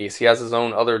other piece. He has his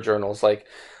own other journals. Like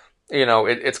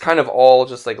it's kind of all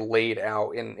just like laid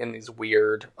out in these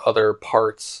weird other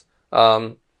parts.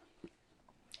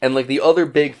 And like the other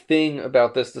big thing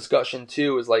about this discussion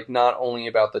too is like not only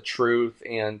about the truth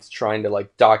and trying to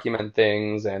like document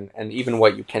things and even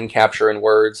what you can capture in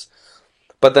words,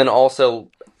 but then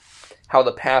also how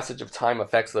the passage of time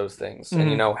affects those things. And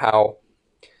Mm-hmm.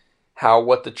 how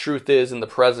what the truth is in the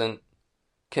present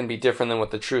can be different than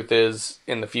what the truth is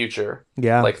in the future,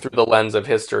 Yeah. like through the lens of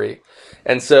history.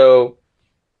 And so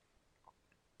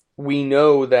we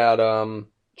know that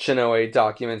Chinoe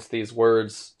documents these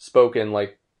words spoken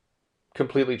like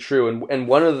completely true. And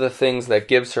one of the things that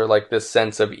gives her like this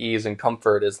sense of ease and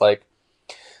comfort is like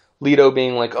Leto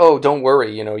being like, "Oh, don't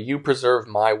worry, you preserve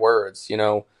my words.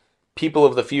 People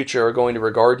of the future are going to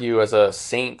regard you as a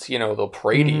saint. They'll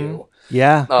pray to Mm-hmm. you."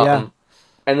 Yeah. Yeah. Um,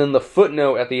 and then the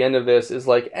footnote at the end of this is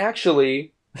like,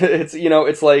 actually,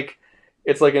 it's like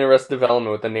an Arrested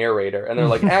Development with the narrator, and they're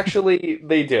like, actually,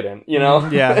 they didn't,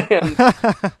 Mhm. Yeah.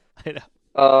 and I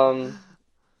know. um,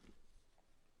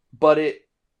 but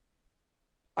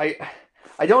I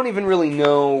I don't even really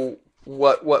know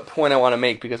what point I want to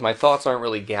make because my thoughts aren't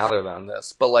really gathered on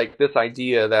this. But like this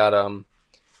idea that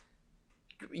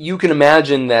you can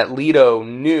imagine that Leto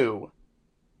knew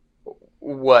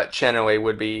what Chenoe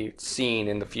would be seen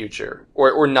in the future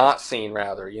or not seen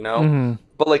rather. Mm-hmm.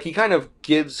 But like he kind of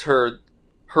gives her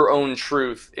own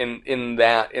truth in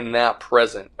that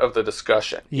present of the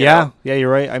discussion. Yeah. Yeah.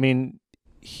 You're right. I mean,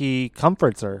 he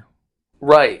comforts her.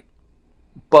 Right.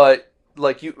 But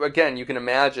like you can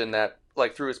imagine that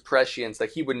like through his prescience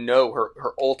that he would know her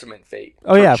ultimate fate,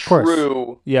 Oh her yeah, of course.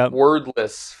 true Yep.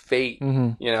 wordless fate,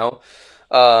 Mm-hmm. you know.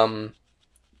 Um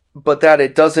but that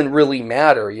it doesn't really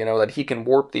matter, that he can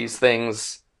warp these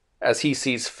things as he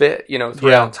sees fit, Yeah.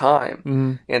 throughout time.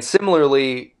 Mm-hmm. And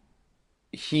similarly,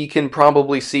 he can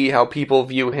probably see how people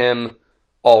view him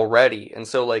already. And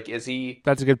so like is he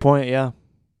That's a good point. Yeah.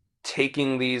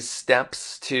 taking these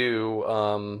steps to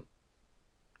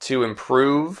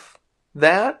improve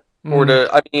that or Mm-hmm. to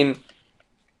I mean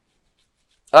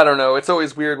I don't know, it's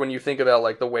always weird when you think about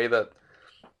like the way that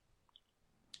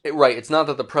right, it's not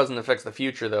that the present affects the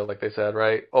future though, like they said,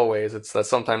 right? Always it's that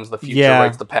sometimes the future Yeah.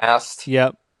 writes the past.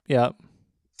 Yep. Yep.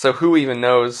 So who even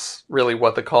knows really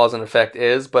what the cause and effect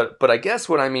is, but I guess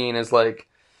what I mean is like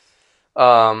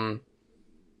um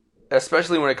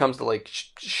especially when it comes to like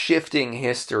shifting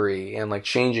history and like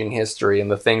changing history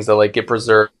and the things that like get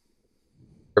preserved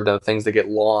and the things that get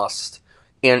lost.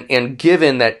 And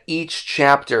given that each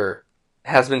chapter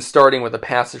has been starting with a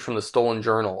passage from the stolen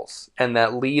journals, and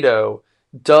that Leto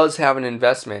does have an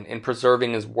investment in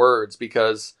preserving his words,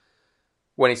 because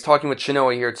when he's talking with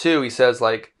Chinoa here too, he says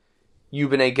like, "You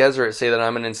B'nai Gesserit say that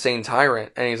I'm an insane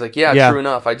tyrant," and he's like, "Yeah, Yeah. true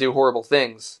enough, I do horrible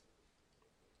things,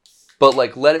 but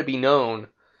like let it be known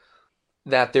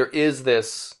that there is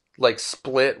this like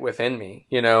split within me,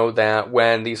 that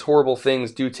when these horrible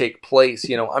things do take place,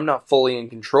 I'm not fully in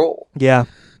control. Yeah.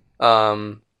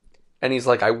 Um, and he's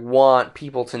like, I want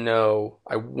people to know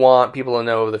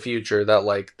the future that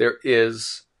like there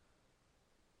is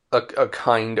a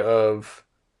kind of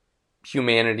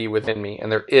humanity within me,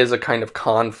 and there is a kind of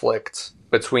conflict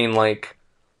between like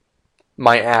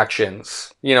my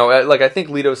actions. Like I think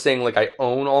Leto's saying like I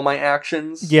own all my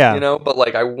actions, Yeah. but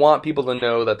like I want people to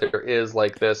know that there is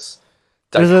like this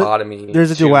There's a dichotomy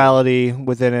there's a to me. duality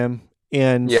within him,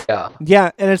 and Yeah.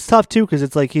 yeah, and it's tough too because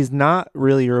it's like he's not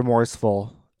really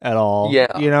remorseful at all,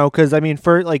 Yeah. Because I mean,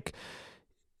 for like,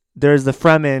 there's the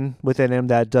Fremen within him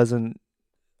that doesn't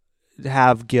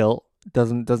have guilt,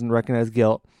 doesn't recognize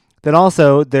guilt. Then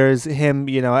also there's him,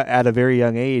 at a very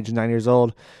young age, 9 years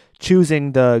old,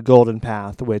 choosing the golden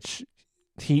path, which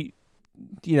he,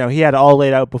 he had all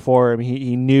laid out before him.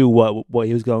 He knew what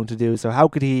he was going to do. So how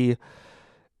could he,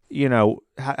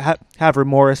 have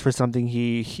remorse for something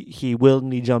he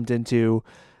willingly jumped into,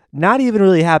 not even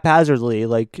really haphazardly.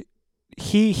 Like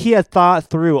he had thought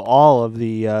through all of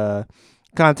the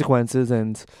consequences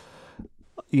and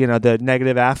the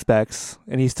negative aspects,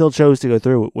 and he still chose to go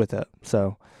through with it.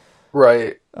 So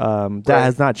Right. that Right.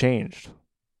 has not changed.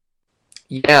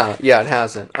 Yeah, yeah, it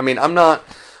hasn't. I mean, I'm not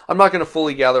going to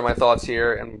fully gather my thoughts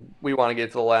here, and we want to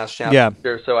get to the last Yeah,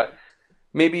 chapter. So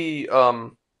maybe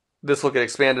this will get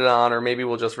expanded on, or maybe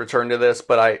we'll just return to this.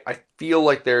 But I feel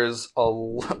like there's a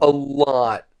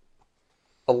lot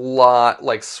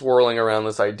like swirling around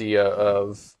this idea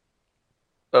of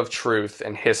truth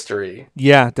and history,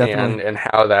 yeah, definitely. and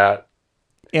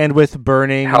And with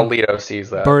how Leto sees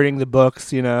that. burning the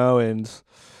books, and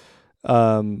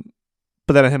um,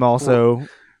 but then him also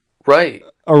Right,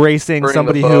 erasing burning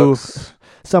the somebody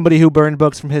books. who burned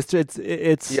books from history.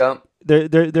 It's Yep. Yeah,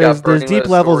 there's burning the deep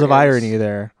levels of irony historians.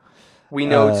 there. We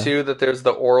know Uh, too that there's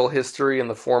the oral history and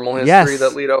the formal history that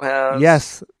yes, Leto has.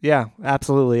 yes, yeah,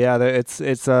 absolutely, yeah.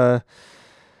 It's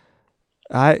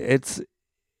I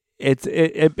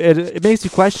it makes you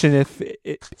question if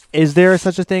is there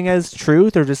such a thing as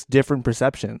truth or just different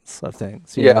perceptions of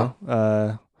things. Yeah,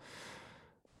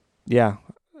 Yeah,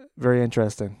 very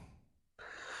interesting.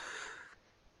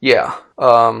 yeah.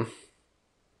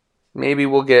 Maybe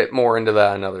we'll get more into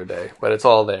that another day, but it's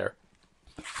all there.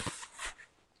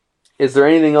 Is there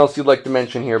anything else you'd like to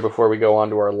mention here before we go on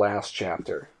to our last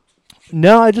chapter?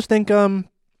 No, I just think I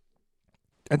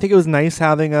think it was nice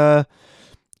having a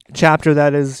chapter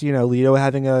that is, Leto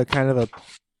having a kind of a,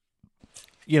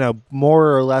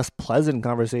 more or less pleasant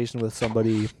conversation with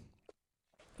somebody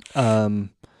um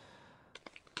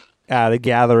at a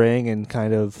gathering, and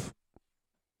kind of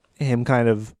him kind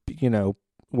of,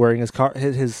 wearing his heart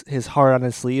on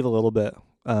his sleeve a little bit.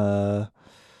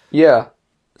 Yeah,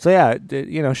 So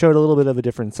yeah, showed a little bit of a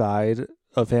different side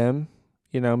of him.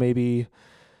 Maybe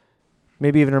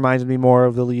even reminded me more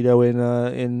of the Leto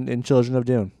in Children of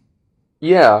Dune.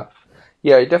 yeah,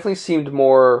 yeah. He definitely seemed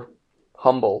more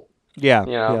humble. Yeah,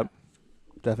 You know, yep,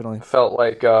 definitely. felt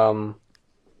like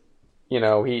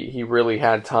he really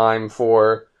had time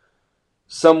for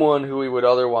someone who we would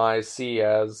otherwise see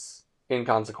as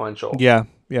inconsequential. Yeah,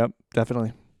 yep,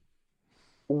 definitely.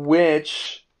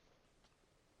 Which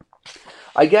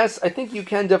I think you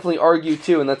can definitely argue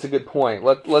too, and that's a good point.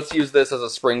 Let's use this as a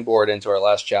springboard into our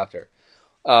last chapter.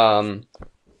 Um,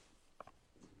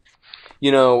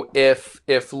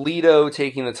 if Leto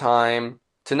taking the time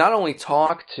to not only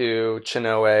talk to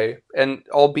Chinoe, and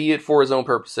albeit for his own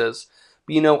purposes,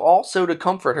 but also to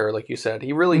comfort her, like you said,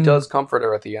 he really Mm. does comfort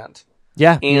her at the end.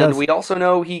 Yeah, he And does. we also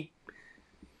know he,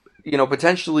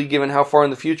 potentially given how far in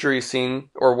the future he's seen,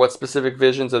 or what specific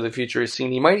visions of the future he's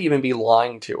seen, he might even be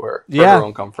lying to her for Yeah, her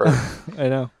own comfort. I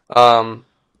know. Um,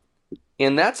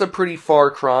 and that's a pretty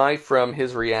far cry from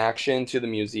his reaction to the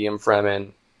museum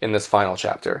Fremen in this final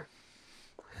chapter.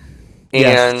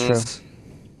 Yes, true. And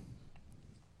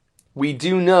we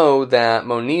do know that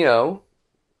Moneo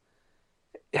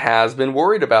has been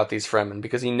worried about these Fremen,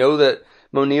 because he know that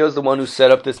Moneo's the one who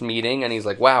set up this meeting, and he's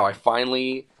like, wow, I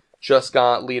finally just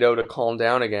got Leto to calm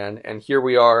down again, and here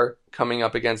we are coming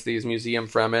up against these museum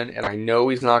Fremen, and I know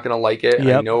he's not going to like it. I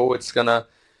Yep. know it's going to,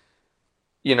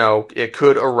 it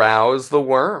could arouse the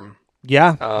worm.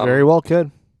 Yeah, very well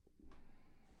could.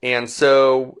 And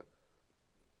so,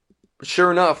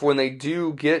 sure enough, when they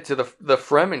do get to the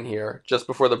Fremen here, just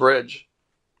before the bridge,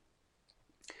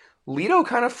 Leto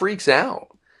kind of freaks out.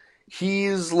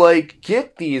 He's like,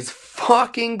 get these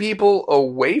fucking people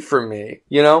away from me,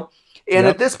 And Yep.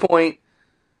 at this point,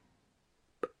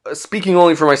 speaking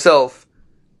only for myself,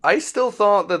 I still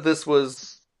thought that this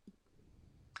was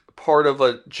part of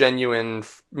a genuine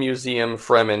Museum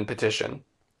Fremen petition,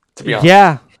 to be honest.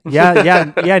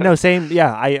 Yeah. No, same.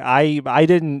 Yeah, I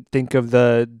didn't think of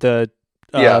the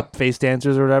Yeah, face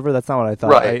dancers or whatever. That's not what I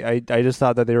thought. right. I just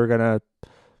thought that they were gonna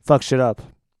fuck shit up.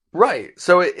 Right.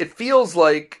 So it feels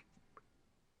like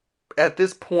at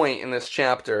this point in this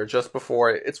chapter, just before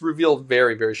it's revealed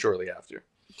very, very shortly after.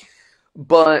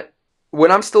 But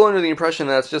when I'm still under the impression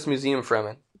that it's just Museum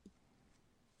Fremen,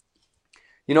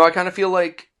 I kind of feel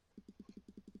like,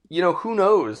 who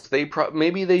knows?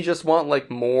 Maybe they just want like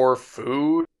more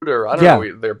food, or I don't know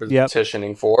Yeah. what they're Yep.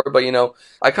 petitioning for. But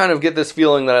I kind of get this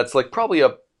feeling that it's like probably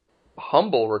a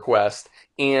humble request,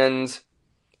 and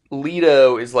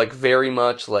Leto is like very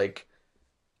much like,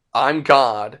 I'm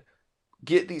God,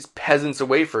 get these peasants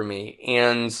away from me,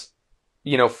 and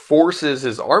forces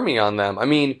his army on them. I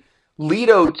mean,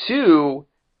 Leto too,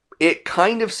 it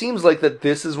kind of seems like that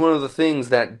this is one of the things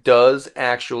that does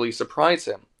actually surprise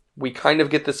him. We kind of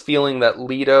get this feeling that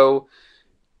Leto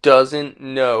doesn't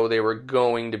know they were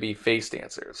going to be face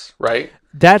dancers, right?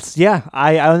 That's yeah.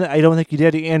 I don't think he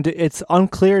did, and it's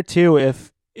unclear too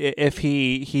if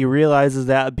he realizes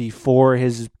that before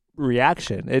his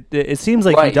reaction. It seems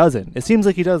like he Right. doesn't. It seems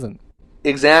like he doesn't.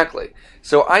 Exactly.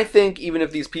 So I think even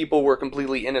if these people were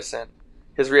completely innocent,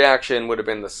 his reaction would have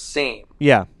been the same.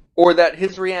 Yeah. Or that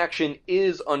his reaction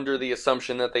is under the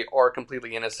assumption that they are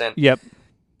completely innocent, Yep.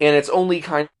 and it's only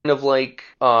kind of like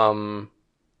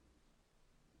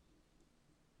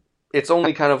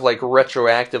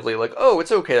retroactively like, oh,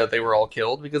 it's okay that they were all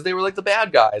killed because they were like the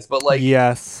bad guys, but like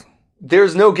Yes.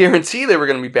 there's no guarantee they were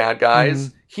going to be bad guys.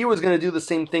 Mhm. He was going to do the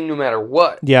same thing no matter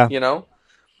what. Yeah. you know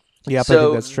Yep. I think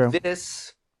so that's true.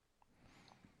 this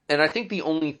and I think the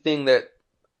only thing that,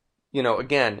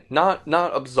 again, not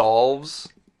absolves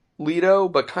Leto,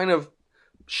 but kind of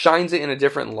shines it in a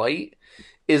different light,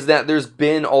 is that there's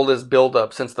been all this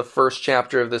buildup since the first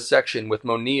chapter of this section with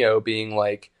Moneo being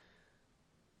like,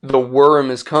 the worm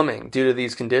is coming due to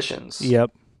these conditions.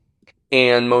 Yep.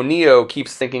 And Moneo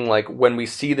keeps thinking like, when we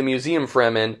see the Museum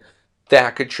Fremen,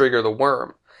 that could trigger the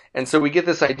worm. And so we get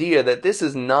this idea that this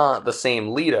is not the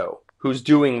same Leto who's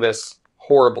doing this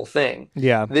horrible thing.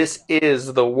 Yeah. This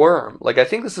is the worm. Like, I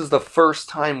think this is the first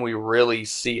time we really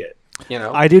see it,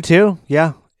 I do too.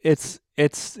 Yeah. It's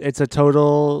a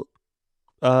total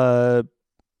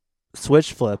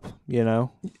switch flip,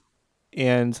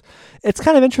 And it's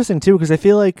kind of interesting too because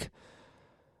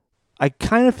I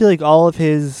kind of feel like all of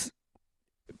his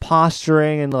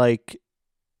posturing and like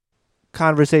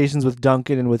conversations with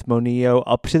Duncan and with Moneo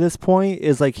up to this point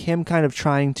is like him kind of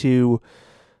trying to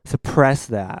suppress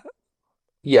that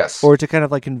Yes. or to kind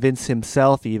of like convince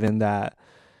himself even that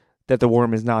the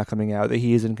worm is not coming out, that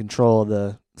he is in control of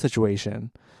the situation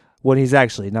when he's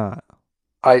actually not.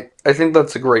 I think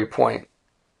that's a great point.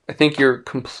 I think you're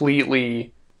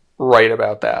completely right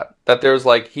about that. That there's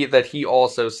like he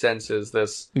also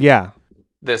senses Yeah.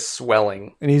 this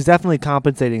swelling. And he's definitely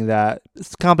compensating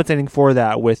for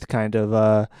that with kind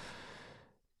of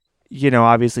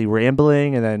obviously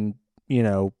rambling and then,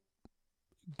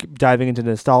 diving into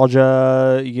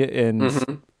nostalgia and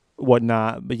Mm-hmm.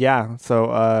 whatnot. But yeah,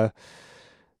 so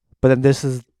but then this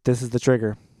is the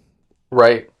trigger.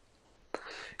 Right.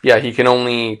 Yeah, he can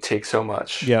only take so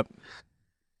much. Yep.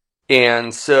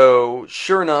 And so,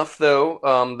 sure enough, though,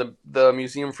 the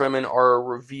Museum Fremen are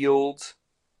revealed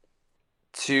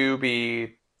to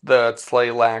be the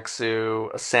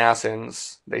Tleilaxu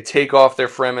assassins. They take off their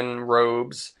Fremen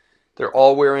robes. They're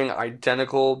all wearing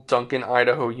identical Duncan,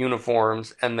 Idaho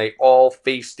uniforms, and they all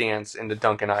face dance into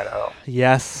Duncan, Idaho.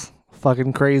 Yes.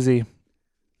 Fucking crazy.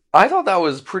 I thought that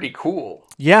was pretty cool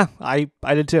Yeah, I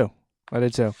did too.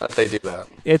 that they do that.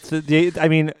 It's I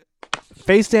mean,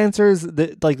 face dancers,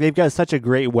 like they've got such a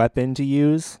great weapon to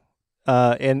use,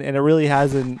 and it really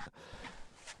hasn't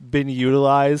been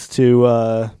utilized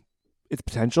to its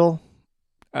potential.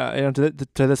 To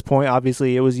this point,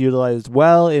 obviously it was utilized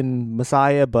well in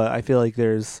Messiah, but I feel like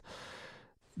there was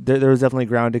definitely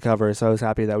ground to cover. So I was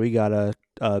happy that we got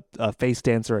a face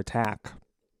dancer attack.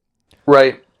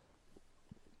 Right.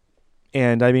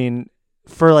 And I mean,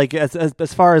 for like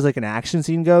as far as like an action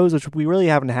scene goes, which we really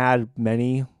haven't had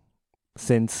many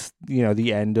since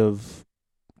the end of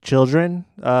Children.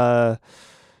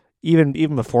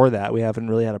 Even before that, we haven't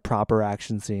really had a proper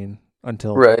action scene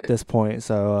until Right. this point.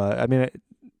 So I mean,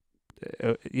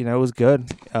 it was good.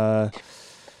 I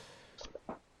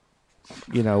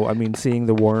mean, seeing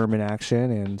the worm in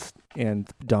action and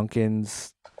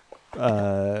Duncan's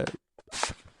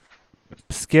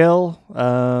skill.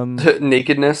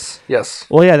 Nakedness. Yes.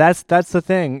 Well, yeah, that's the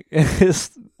thing.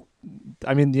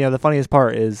 I mean, the funniest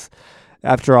part is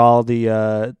after all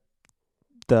the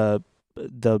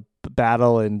the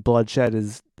battle and bloodshed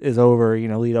is over,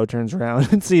 Leto turns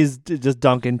around and sees just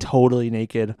Duncan totally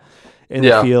naked in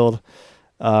the field.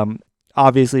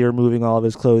 Obviously removing all of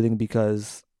his clothing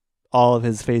because all of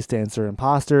his face dancer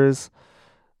imposters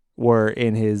were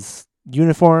in his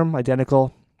uniform,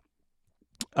 identical.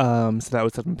 So that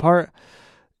would set him apart.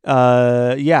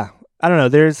 Yeah, I don't know.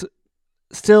 There's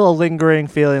still a lingering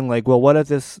feeling like, well, what if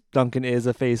this Duncan is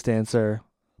a face dancer?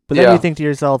 But then you think to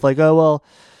yourself, like, oh, well,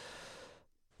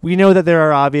 we know that there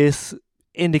are obvious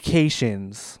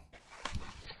indications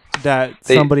that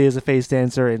somebody is a face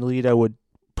dancer, and Leto would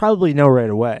probably know right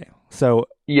away. So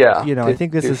I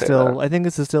think this is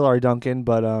still our Duncan,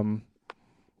 but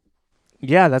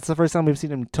that's the first time we've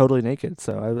seen him totally naked.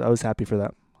 So I was happy for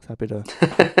that. I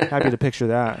was happy to picture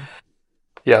that.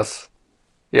 Yes.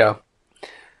 Yeah.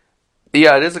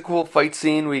 Yeah, it is a cool fight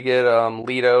scene. We get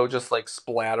Leto just like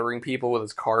splattering people with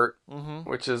his cart,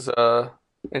 which is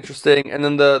interesting. And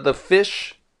then the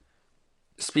fish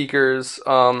speakers,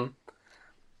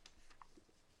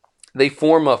 they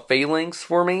form a phalanx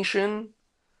formation,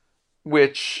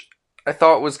 which I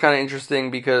thought was kind of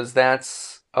interesting because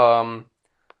that's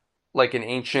like an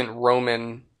ancient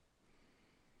Roman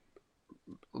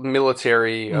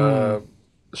military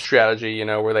strategy,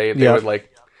 where they would like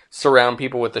surround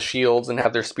people with the shields and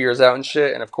have their spears out and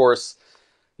shit. And of course,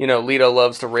 Leto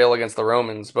loves to rail against the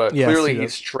Romans, but clearly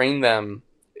he's trained them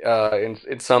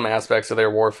in some aspects of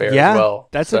their warfare as well.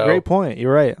 That's a great point.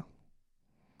 You're right.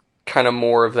 Kind of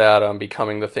more of that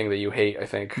becoming the thing that you hate, I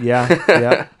think.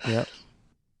 Yeah.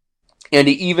 And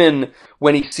even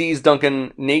when he sees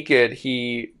Duncan naked,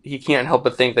 he can't help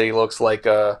but think that he looks like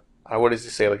what does he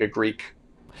say, like a Greek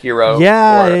hero?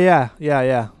 Yeah.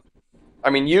 I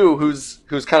mean, who's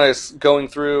kind of going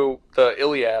through the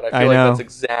Iliad, I feel like that's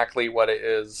exactly what it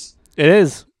is. It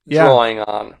is. Yeah. Drawing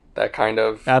on that kind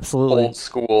of absolutely old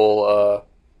school,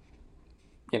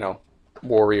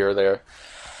 warrior there.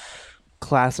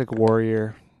 Classic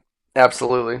warrior.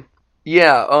 Absolutely.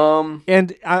 Yeah.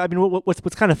 And I mean, what's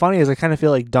kind of funny is I kind of feel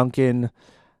like Duncan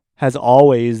has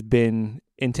always been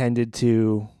intended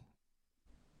to,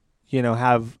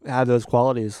 have those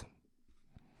qualities.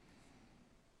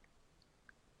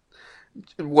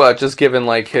 What, just given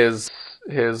like his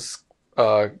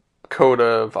code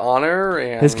of honor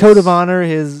and his code of honor,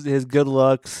 his good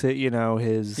looks,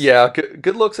 his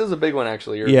good looks is a big one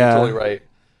actually. You're totally right.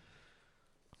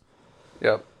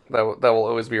 Yep, that will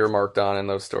always be remarked on in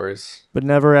those stories, but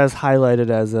never as highlighted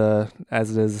as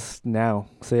it is now.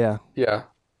 So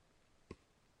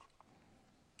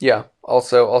yeah.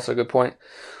 Also a good point.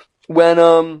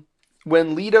 When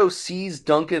Leto sees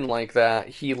Duncan like that,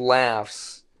 he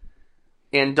laughs.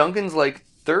 And Duncan's like,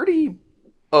 30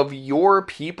 of your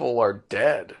people are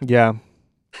dead. Yeah.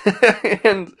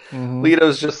 And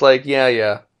Leto's just like,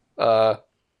 yeah.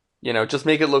 Just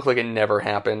make it look like it never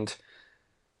happened.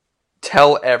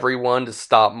 Tell everyone to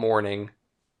stop mourning.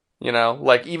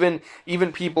 Like even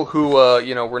people who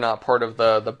were not part of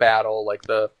the battle, like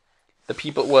the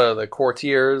people, the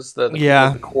courtiers, the people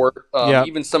of the court,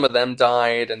 even some of them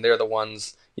died, and they're the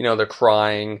ones, they're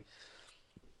crying.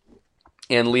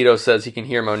 And Leto says he can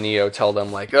hear Moneo tell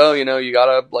them, like, oh, you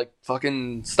gotta, like,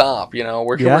 fucking stop,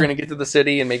 we're gonna get to the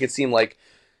city and make it seem like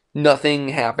nothing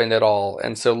happened at all.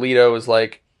 And so Leto is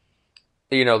like,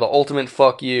 the ultimate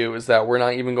fuck you is that we're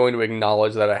not even going to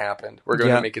acknowledge that it happened. We're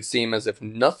going to make it seem as if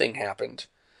nothing happened.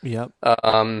 Yep.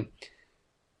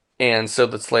 And so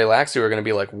the Slaylaxu are going to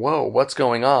be like, whoa, what's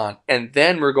going on? And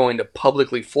then we're going to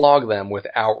publicly flog them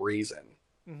without reason.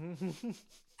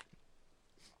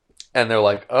 And they're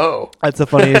like, "Oh, that's the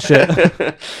funniest shit."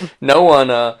 No one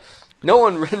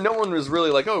was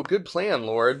really like, "Oh, good plan,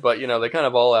 Lord." But they kind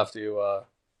of all have to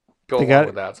go along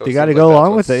with that. So they got to go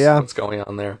along with it. Yeah, what's going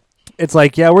on there? It's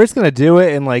like, we're just gonna do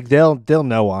it, and like they'll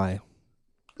know why.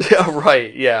 Yeah,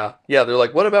 right. Yeah. They're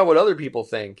like, "What about what other people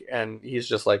think?" And he's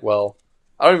just like, "Well,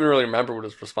 I don't even really remember what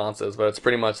his response is, but it's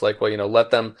pretty much like, well, let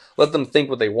them think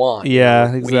what they want."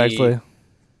 Yeah, exactly.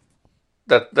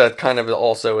 That kind of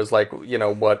also is like,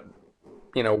 what.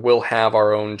 We'll have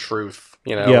our own truth,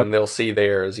 and they'll see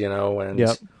theirs, and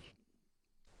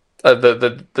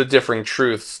the differing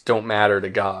truths don't matter to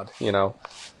God,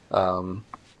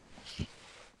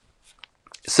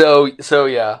 So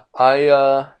yeah,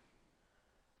 I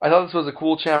thought this was a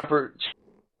cool chapter,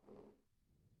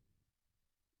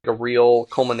 a real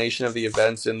culmination of the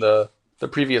events in the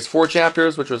previous 4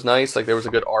 chapters, which was nice. Like there was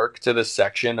a good arc to this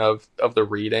section of the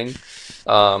reading,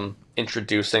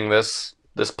 introducing this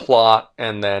plot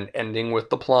and then ending with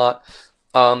the plot.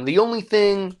 The only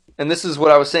thing, and this is what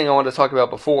I was saying I wanted to talk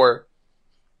about before,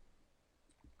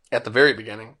 at the very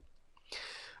beginning,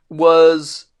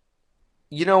 was,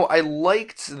 I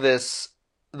liked this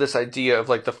idea of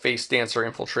like the face dancer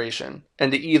infiltration,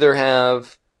 and to either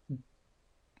have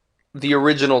the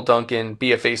original Duncan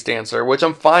be a face dancer, which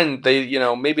I'm fine. They,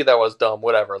 maybe that was dumb,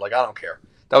 whatever. Like, I don't care.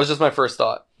 That was just my first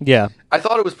thought. Yeah. I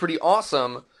thought it was pretty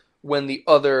awesome when the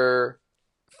other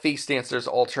face dancers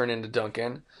all turn into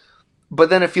Duncan, but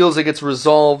then it feels like it's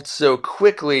resolved so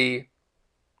quickly.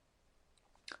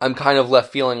 I'm kind of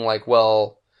left feeling like,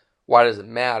 well, why does it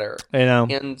matter? I know.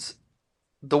 And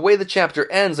the way the chapter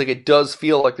ends, like it does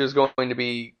feel like there's going to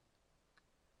be,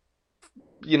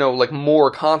 like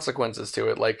more consequences to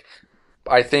it. Like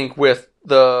I think with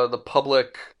the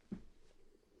public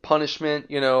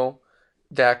punishment,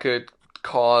 that could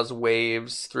cause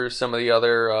waves through some of the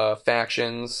other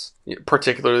factions,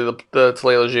 particularly the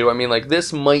Tleilaxu. I mean, like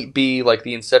this might be like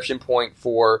the inception point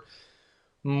for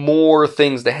more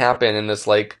things to happen in this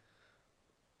like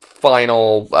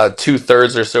final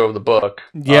 2/3 or so of the book.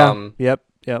 Yeah. Yep.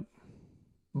 Yep.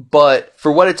 But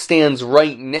for what it stands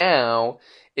right now,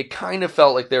 it kind of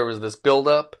felt like there was this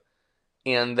buildup,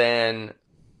 and then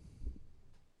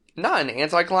not an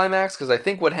anticlimax because I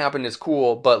think what happened is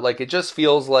cool, but like it just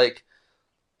feels like,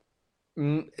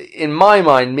 in my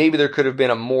mind, maybe there could have been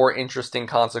a more interesting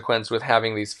consequence with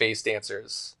having these face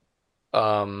dancers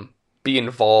be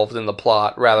involved in the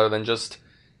plot rather than just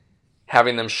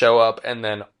having them show up and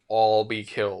then all be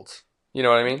killed. You know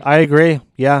what I mean? I agree.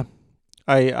 Yeah.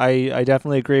 I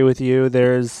definitely agree with you.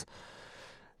 That's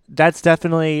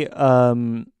definitely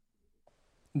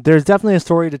there's definitely a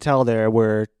story to tell there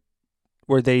where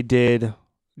they did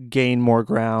gain more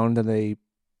ground and they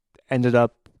ended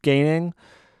up gaining,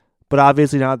 but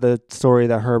obviously not the story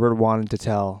that Herbert wanted to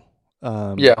tell.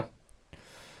 Yeah.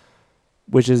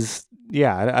 Which is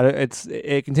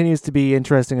it continues to be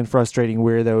interesting and frustrating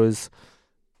where those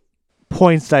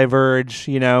points diverge.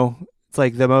 It's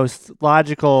like the most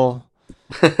logical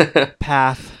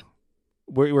path.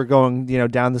 We're going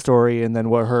down the story, and then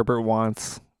what Herbert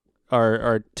wants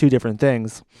are two different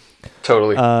things.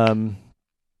 Totally.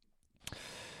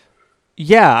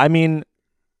 Yeah, I mean,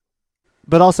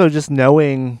 but also just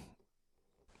knowing,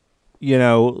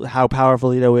 how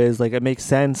powerful Leto is, like it makes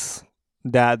sense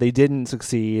that they didn't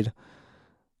succeed.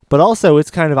 But also,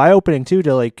 it's kind of eye opening too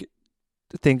to like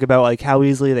think about like how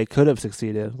easily they could have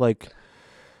succeeded. Like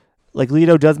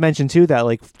Leto does mention too that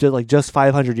like just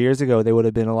 500 years ago they would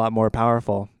have been a lot more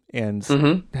powerful and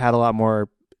had a lot more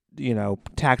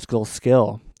tactical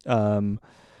skill, and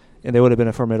they would have been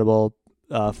a formidable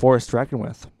force to reckon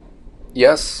with.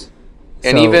 Yes,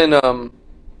 and So, even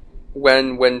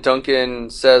when Duncan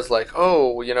says like,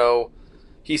 oh,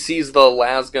 he sees the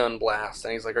lasgun blast,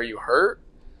 and he's like, "Are you hurt?"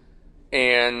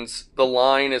 And the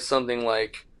line is something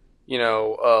like,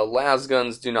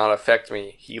 lasguns do not affect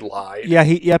me. He lied. yeah,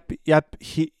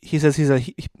 he says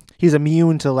he's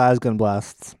immune to lasgun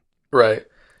blasts. Right.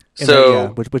 And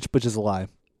So which is a lie.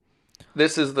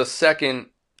 this is the second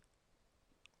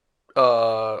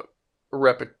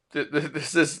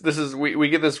this is we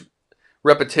get this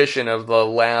repetition of the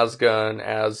lasgun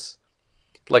as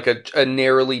like a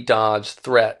narrowly dodged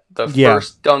threat. The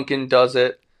first Duncan does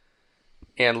it,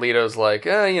 and Leto's like,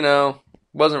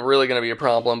 wasn't really going to be a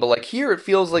problem. But like here, it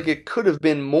feels like it could have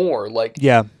been more. Like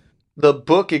the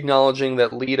book acknowledging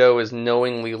that Leto is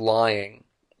knowingly lying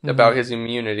about his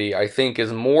immunity, I think,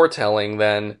 is more telling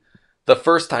than the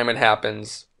first time it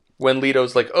happens when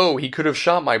Leto's like, oh, he could have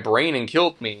shot my brain and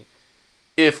killed me.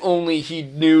 If only he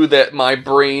knew that my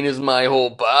brain is my whole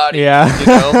body. Yeah.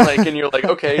 And you're like,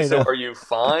 okay, so are you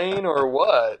fine or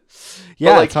what?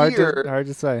 Yeah, like, it's hard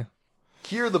to say.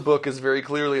 Here the book is very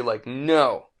clearly like,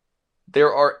 no,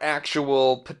 there are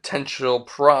actual potential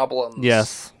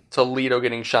problems to Leto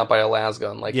getting shot by a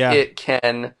lasgun. Like, it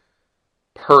can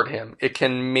hurt him. It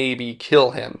can maybe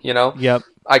kill him, Yep.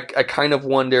 I kind of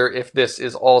wonder if this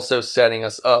is also setting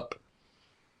us up,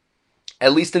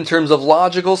 at least in terms of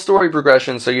logical story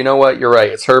progression. So you know what? You're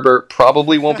right. It's Herbert.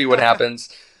 Probably won't be what happens.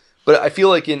 But I feel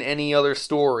like in any other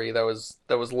story that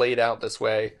was laid out this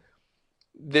way,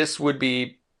 this would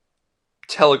be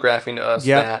telegraphing to us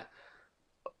that,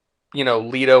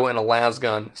 Leto and a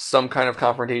lasgun, some kind of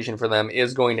confrontation for them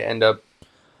is going to end up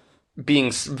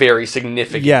being very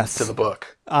significant to the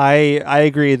book. I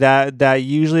agree that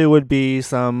usually would be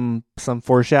some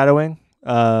foreshadowing.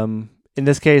 In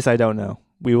this case, I don't know.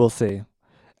 We will see.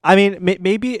 I mean,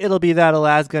 maybe it'll be that a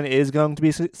lasgun is going to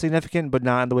be significant, but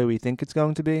not in the way we think it's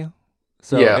going to be.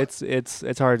 So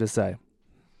it's hard to say.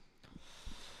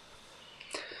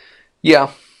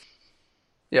 Yeah.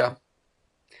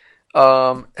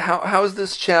 How is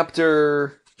this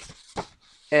chapter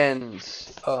And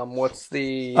what's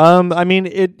the I mean,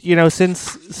 it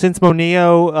since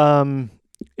Moneo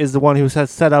is the one who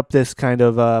has set up this kind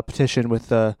of petition with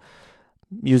the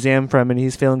museum from, and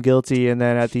he's feeling guilty, and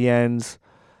then at the end,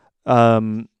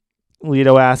 um,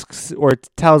 Leto asks or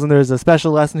tells him there's a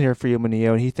special lesson here for you,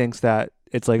 Moneo, and he thinks that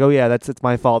it's like, oh yeah, it's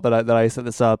my fault that I set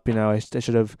this up. I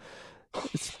should have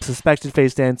suspected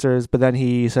face dancers, but then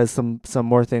he says some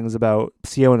more things about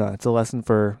Siona. It's a lesson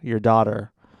for your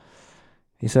daughter.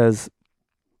 He says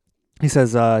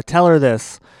tell her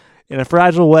this. In a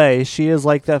fragile way, she is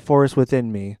like that force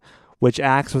within me, which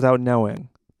acts without knowing.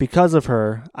 Because of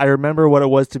her, I remember what it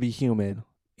was to be human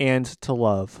and to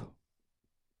love.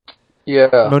 yeah.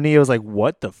 Moneo was like,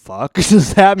 what the fuck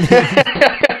does that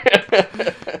mean?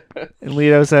 And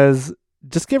Leto says,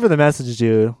 just give her the message,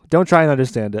 dude. Don't try and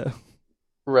understand it.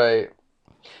 Right.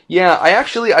 Yeah,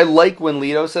 I like when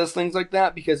Leto says things like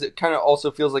that because it kind of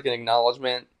also feels like an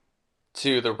acknowledgement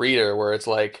to the reader where it's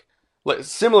like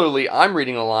similarly I'm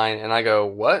reading a line and I go,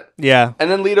 "What?" Yeah. And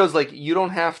then Leto's like, "You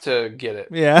don't have to get it.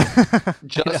 Yeah.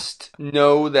 Just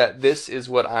know that this is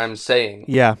what I'm saying."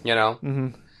 Yeah. You know? Mm-hmm.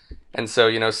 And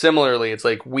so, similarly, it's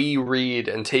like we read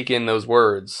and take in those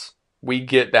words. We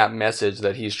get that message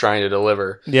that he's trying to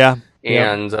deliver. Yeah.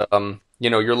 And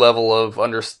your level of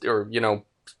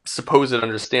supposed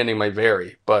understanding might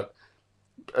vary, but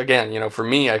again, for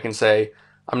me, I can say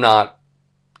I'm not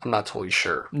totally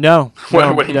sure No.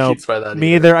 what he No. means by that.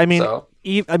 Me either. I mean,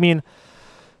 I mean,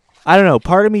 I don't know.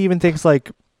 Part of me even thinks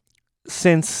like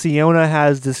since Siona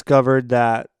has discovered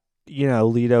that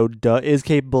Leto is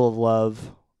capable of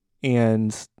love,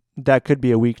 and that could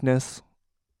be a weakness.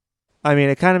 I mean,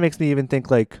 it kind of makes me even think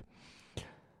like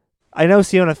I know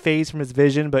Siona fades from his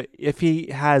vision, but if he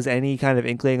has any kind of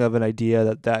inkling of an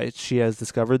idea that she has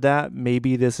discovered that,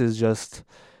 maybe this is just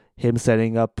him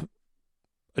setting up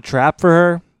a trap for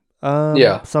her,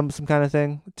 Yeah, some kind of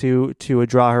thing to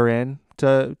draw her in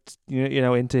to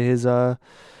into his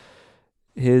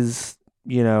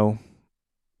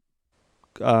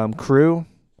crew.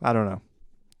 I don't know,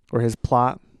 or his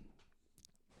plot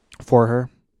for her.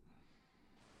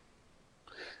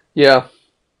 yeah,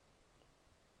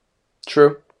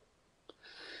 true.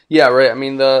 Yeah, right. I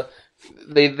mean,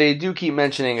 they do keep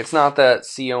mentioning it's not that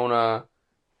Siona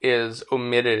is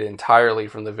omitted entirely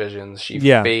from the visions. She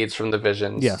Yeah. fades from the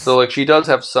visions. Yes. So like she does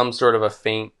have some sort of a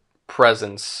faint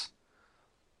presence.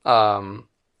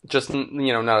 Just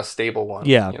not a stable one.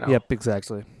 Yeah. Yep.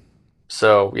 Exactly.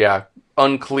 So yeah,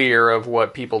 unclear of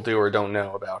what people do or don't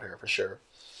know about her for sure.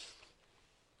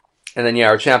 And then yeah,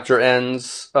 our chapter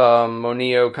ends.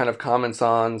 Moneo kind of comments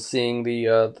on seeing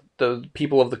the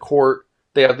people of the court.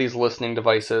 They have these listening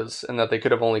devices, and that they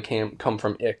could have only come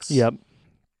from Ix. Yep.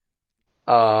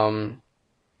 And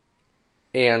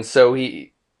so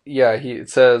he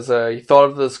says he thought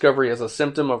of the discovery as a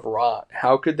symptom of rot.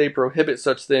 How could they prohibit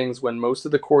such things when most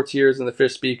of the courtiers and the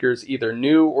fish speakers either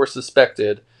knew or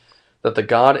suspected that the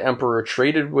god emperor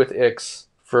traded with Ix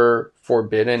for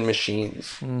forbidden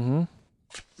machines? Mm-hmm.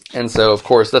 And so, of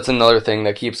course, that's another thing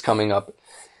that keeps coming up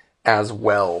as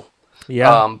well.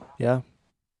 Yeah. Yeah.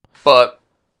 But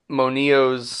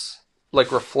Moneo's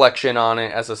reflection on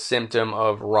it as a symptom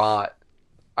of rot,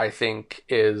 I think,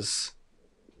 is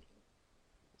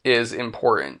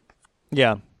important.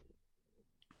 Yeah.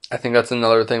 I think that's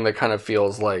another thing that kind of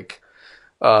feels like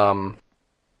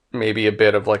maybe a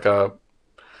bit of like a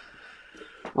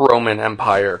Roman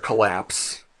Empire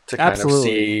collapse to kind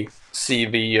Absolutely. of see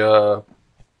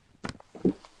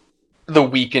the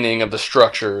weakening of the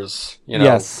structures,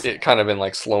 Yes. it kind of in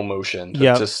like slow motion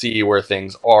Yep. to see where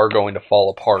things are going to fall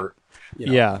apart.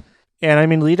 Yeah. And I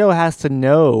mean, Leto has to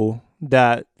know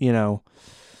that,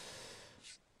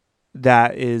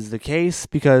 that is the case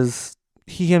because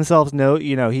he himself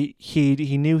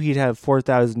he knew he'd have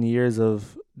 4,000 years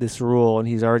of this rule and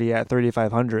he's already at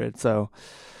 3,500. So,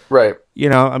 Right.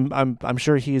 I'm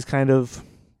sure he's kind of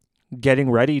getting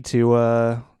ready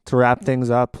to wrap things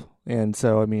up. And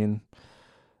so, I mean,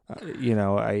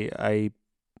 I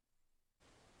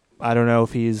don't know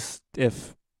if he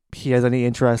has any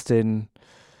interest in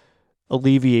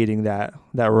alleviating that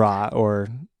rot or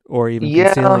even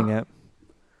concealing it.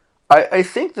 I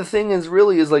think the thing is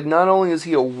like not only is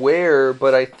he aware,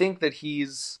 but I think that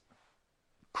he's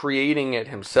creating it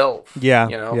himself. Yeah.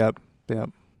 Yep. Yep.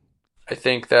 I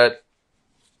think that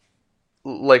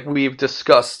like we've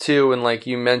discussed too, and like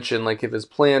you mentioned, like if his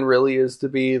plan really is to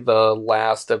be the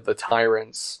last of the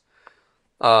tyrants,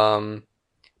 and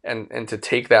to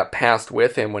take that past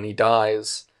with him when he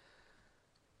dies,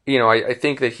 I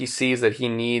think that he sees that he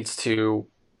needs to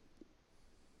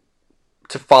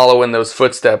follow in those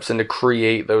footsteps and to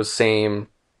create those same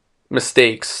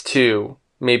mistakes too,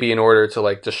 maybe in order to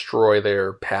like destroy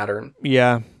their pattern.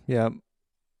 Yeah, yeah.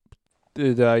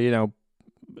 The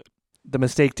the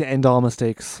mistake to end all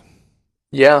mistakes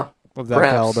Yeah, of that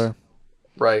perhaps. caliber.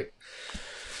 Right.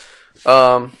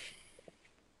 Um.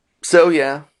 So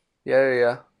yeah,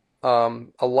 yeah.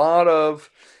 A lot of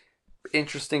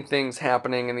interesting things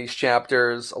happening in these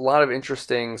chapters. A lot of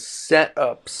interesting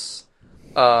setups.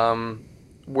 Um,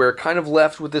 we're kind of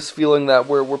left with this feeling that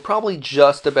we're probably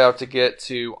just about to get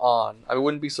to on. I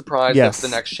wouldn't be surprised if the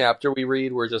Yes. next chapter we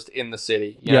read we're just in the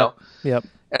city, you Yep. know. Yep.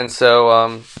 And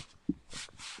so,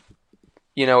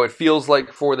 it feels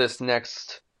like for this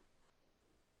next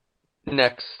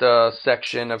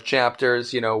section of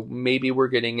chapters, maybe we're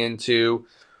getting into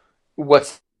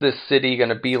what's this city going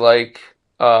to be like.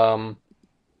 What's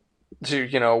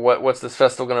this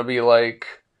festival going to be like?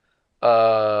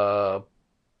 Uh,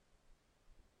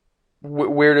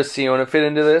 where does Siona fit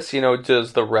into this?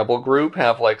 Does the rebel group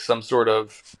have like some sort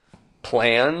of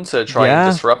plan to try and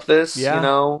Yeah. disrupt this? Yeah.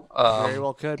 Very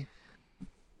well could.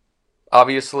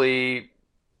 Obviously,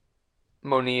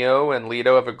 Monio and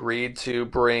Leto have agreed to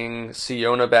bring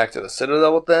Siona back to the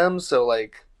Citadel with them, so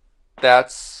like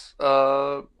that's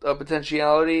a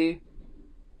potentiality.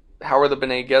 How are the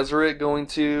Bene Gesserit going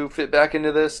to fit back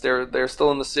into this? They're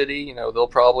still in the city. They'll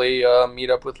probably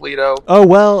meet up with Leto. Oh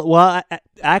well.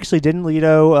 Actually, didn't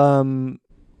Leto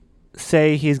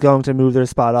say he's going to move their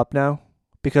spot up now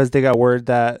because they got word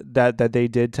that they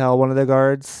did tell one of the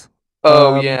guards.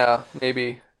 Oh Um, yeah,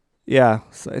 maybe. yeah,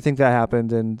 so I think that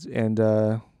happened, and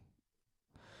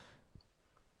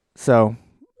so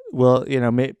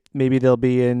maybe they'll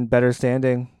be in better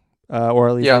standing, or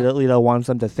at least Yeah, Leto wants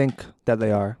them to think that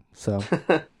they are. So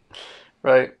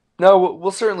right. No,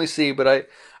 we'll certainly see. But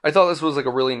I thought this was like a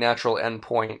really natural end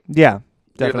point yeah,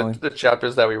 through definitely. the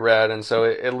chapters that we read, and so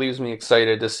it leaves me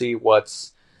excited to see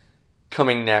what's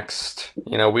coming next.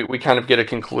 We kind of get a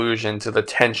conclusion to the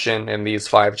tension in these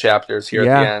 5 chapters here at the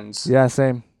Yeah, ends, yeah,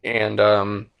 same. and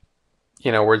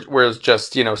we're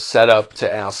just set up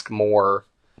to ask more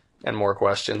and more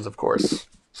questions, of course.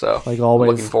 So Like I'm looking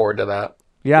always. forward to that.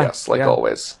 Yeah, Yes, like yeah.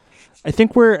 always. I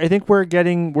think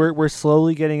we're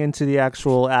slowly getting into the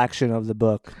actual action of the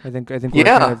book. I think we're kind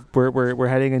Yeah, of we're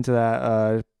heading into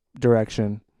that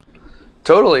direction.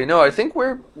 totally. No, I think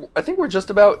we're just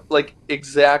about like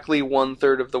exactly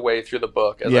 1/3 of the way through the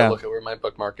book as I Yeah. look at where my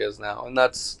bookmark is now, and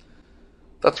that's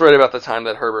right about the time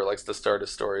that Herbert likes to start his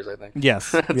stories. I think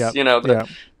Yes. it's Yep. Yeah.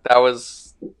 that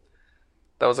was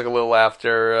that was like a little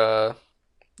after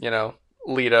you know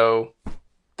Leto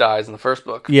dies in the first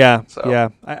book. Yeah. So Yeah.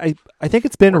 I think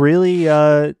it's been we're really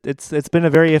it's been a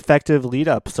very effective lead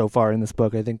up so far in this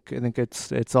book. I think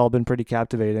it's all been pretty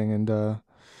captivating and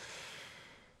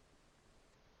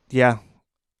yeah,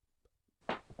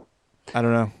 I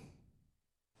don't know.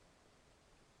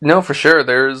 no, for sure.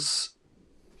 There's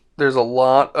a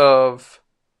lot of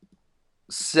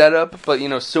setup, but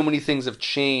so many things have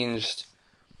changed.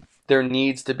 There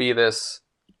needs to be this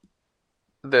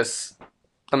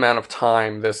amount of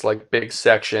time, this like big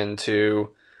section to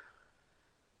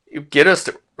get us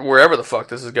to wherever the fuck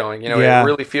this is going. It Yeah,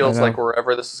 really I feels like know.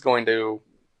 wherever this is going to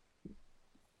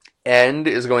end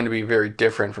is going to be very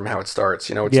different from how it starts.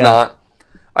 It's Yeah. not.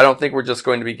 I don't think we're just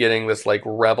going to be getting this like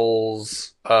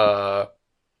rebels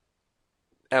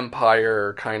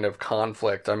empire kind of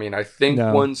conflict. I mean, I think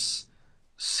No. once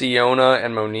Siona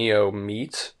and Monio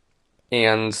meet,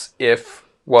 and if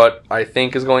what I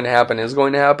think is going to happen is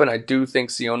going to happen, I do think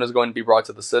Siona is going to be brought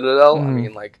to the Citadel. I Mm.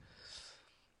 mean, like,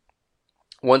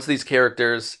 once these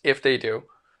characters, if they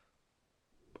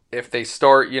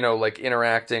start, like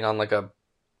interacting on like a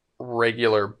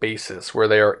regular basis where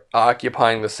they are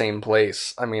occupying the same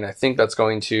place, I mean, I think that's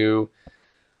going to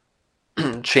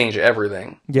change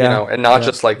everything, Yeah. and not Yeah.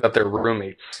 just like that they're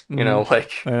roommates, Mhm.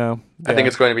 like I know. I think Yeah.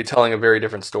 it's going to be telling a very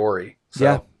different story.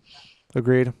 Yeah. So,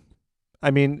 Agreed.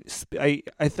 I mean, I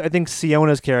think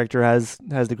Siona's character has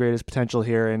the greatest potential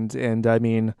here, and I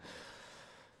mean,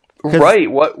 because right,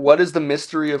 what is the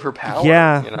mystery of her power?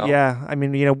 yeah, yeah. I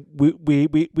mean,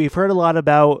 we've heard a lot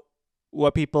about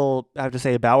what people have to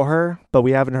say about her, but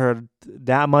we haven't heard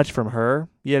that much from her.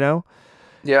 Yeah,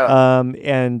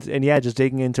 And yeah, just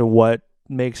digging into what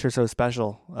makes her so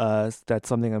special. That's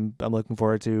something I'm looking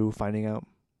forward to finding out.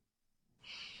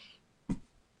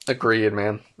 agreed,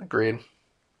 man, agreed.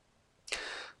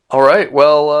 All right,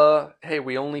 well, hey,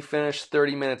 we only finished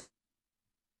 30 minutes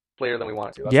later than we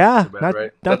wanted to. That's not Yeah, too bad, not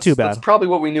right? not too That's bad. probably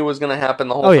what we knew was going to happen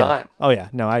the Oh whole yeah, time. oh yeah.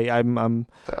 No, I'm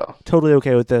So, totally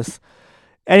okay with this.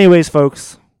 Anyways,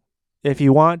 folks, if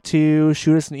you want to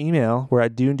shoot us an email, we're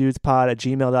at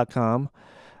dunedudespod@gmail.com.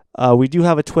 We do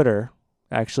have a Twitter,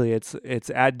 Actually, it's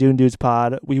at Dune Dudes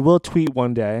Pod. We will tweet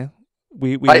one day.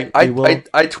 We will.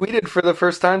 I tweeted for the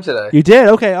first time today. You did?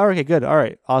 Okay. All right. Good. All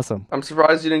right. Awesome. I'm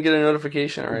surprised you didn't get a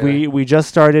notification or anything. We just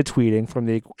started tweeting from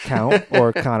the account,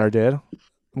 or Connor did.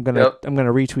 I'm gonna Yep.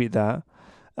 retweet that.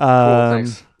 Cool,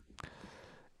 thanks.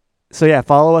 So yeah,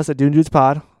 follow us at Dune Dudes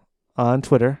Pod on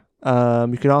Twitter.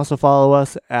 You can also follow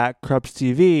us at Krups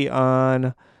TV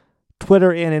on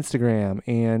Twitter and Instagram.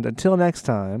 And until next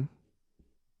time.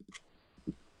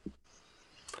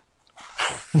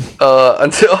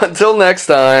 Until next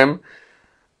time.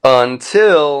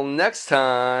 Until next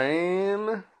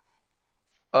time.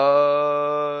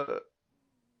 Until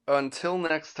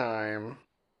next time.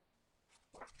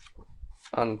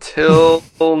 Until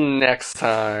next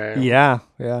time. Yeah.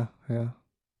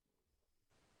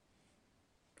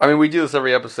 I mean, we do this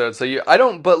every episode, so I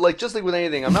don't, but like, just like with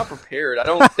anything, I'm not prepared. I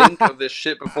don't think of this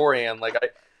shit beforehand. Like,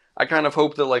 I kind of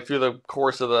hope that like through the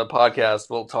course of the podcast,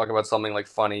 we'll talk about something like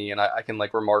funny, and I can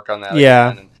like remark on that.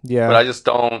 Yeah. Again. But I just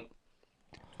don't.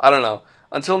 I don't know.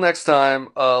 Until next time,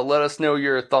 let us know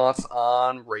your thoughts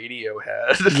on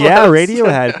Radiohead. Yeah,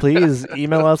 Radiohead. Please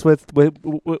email us with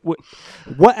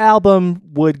what album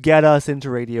would get us into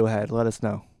Radiohead. Let us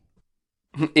know.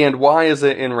 And why is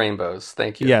it in rainbows?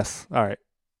 Thank you. Yes. All right.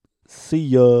 See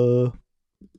ya.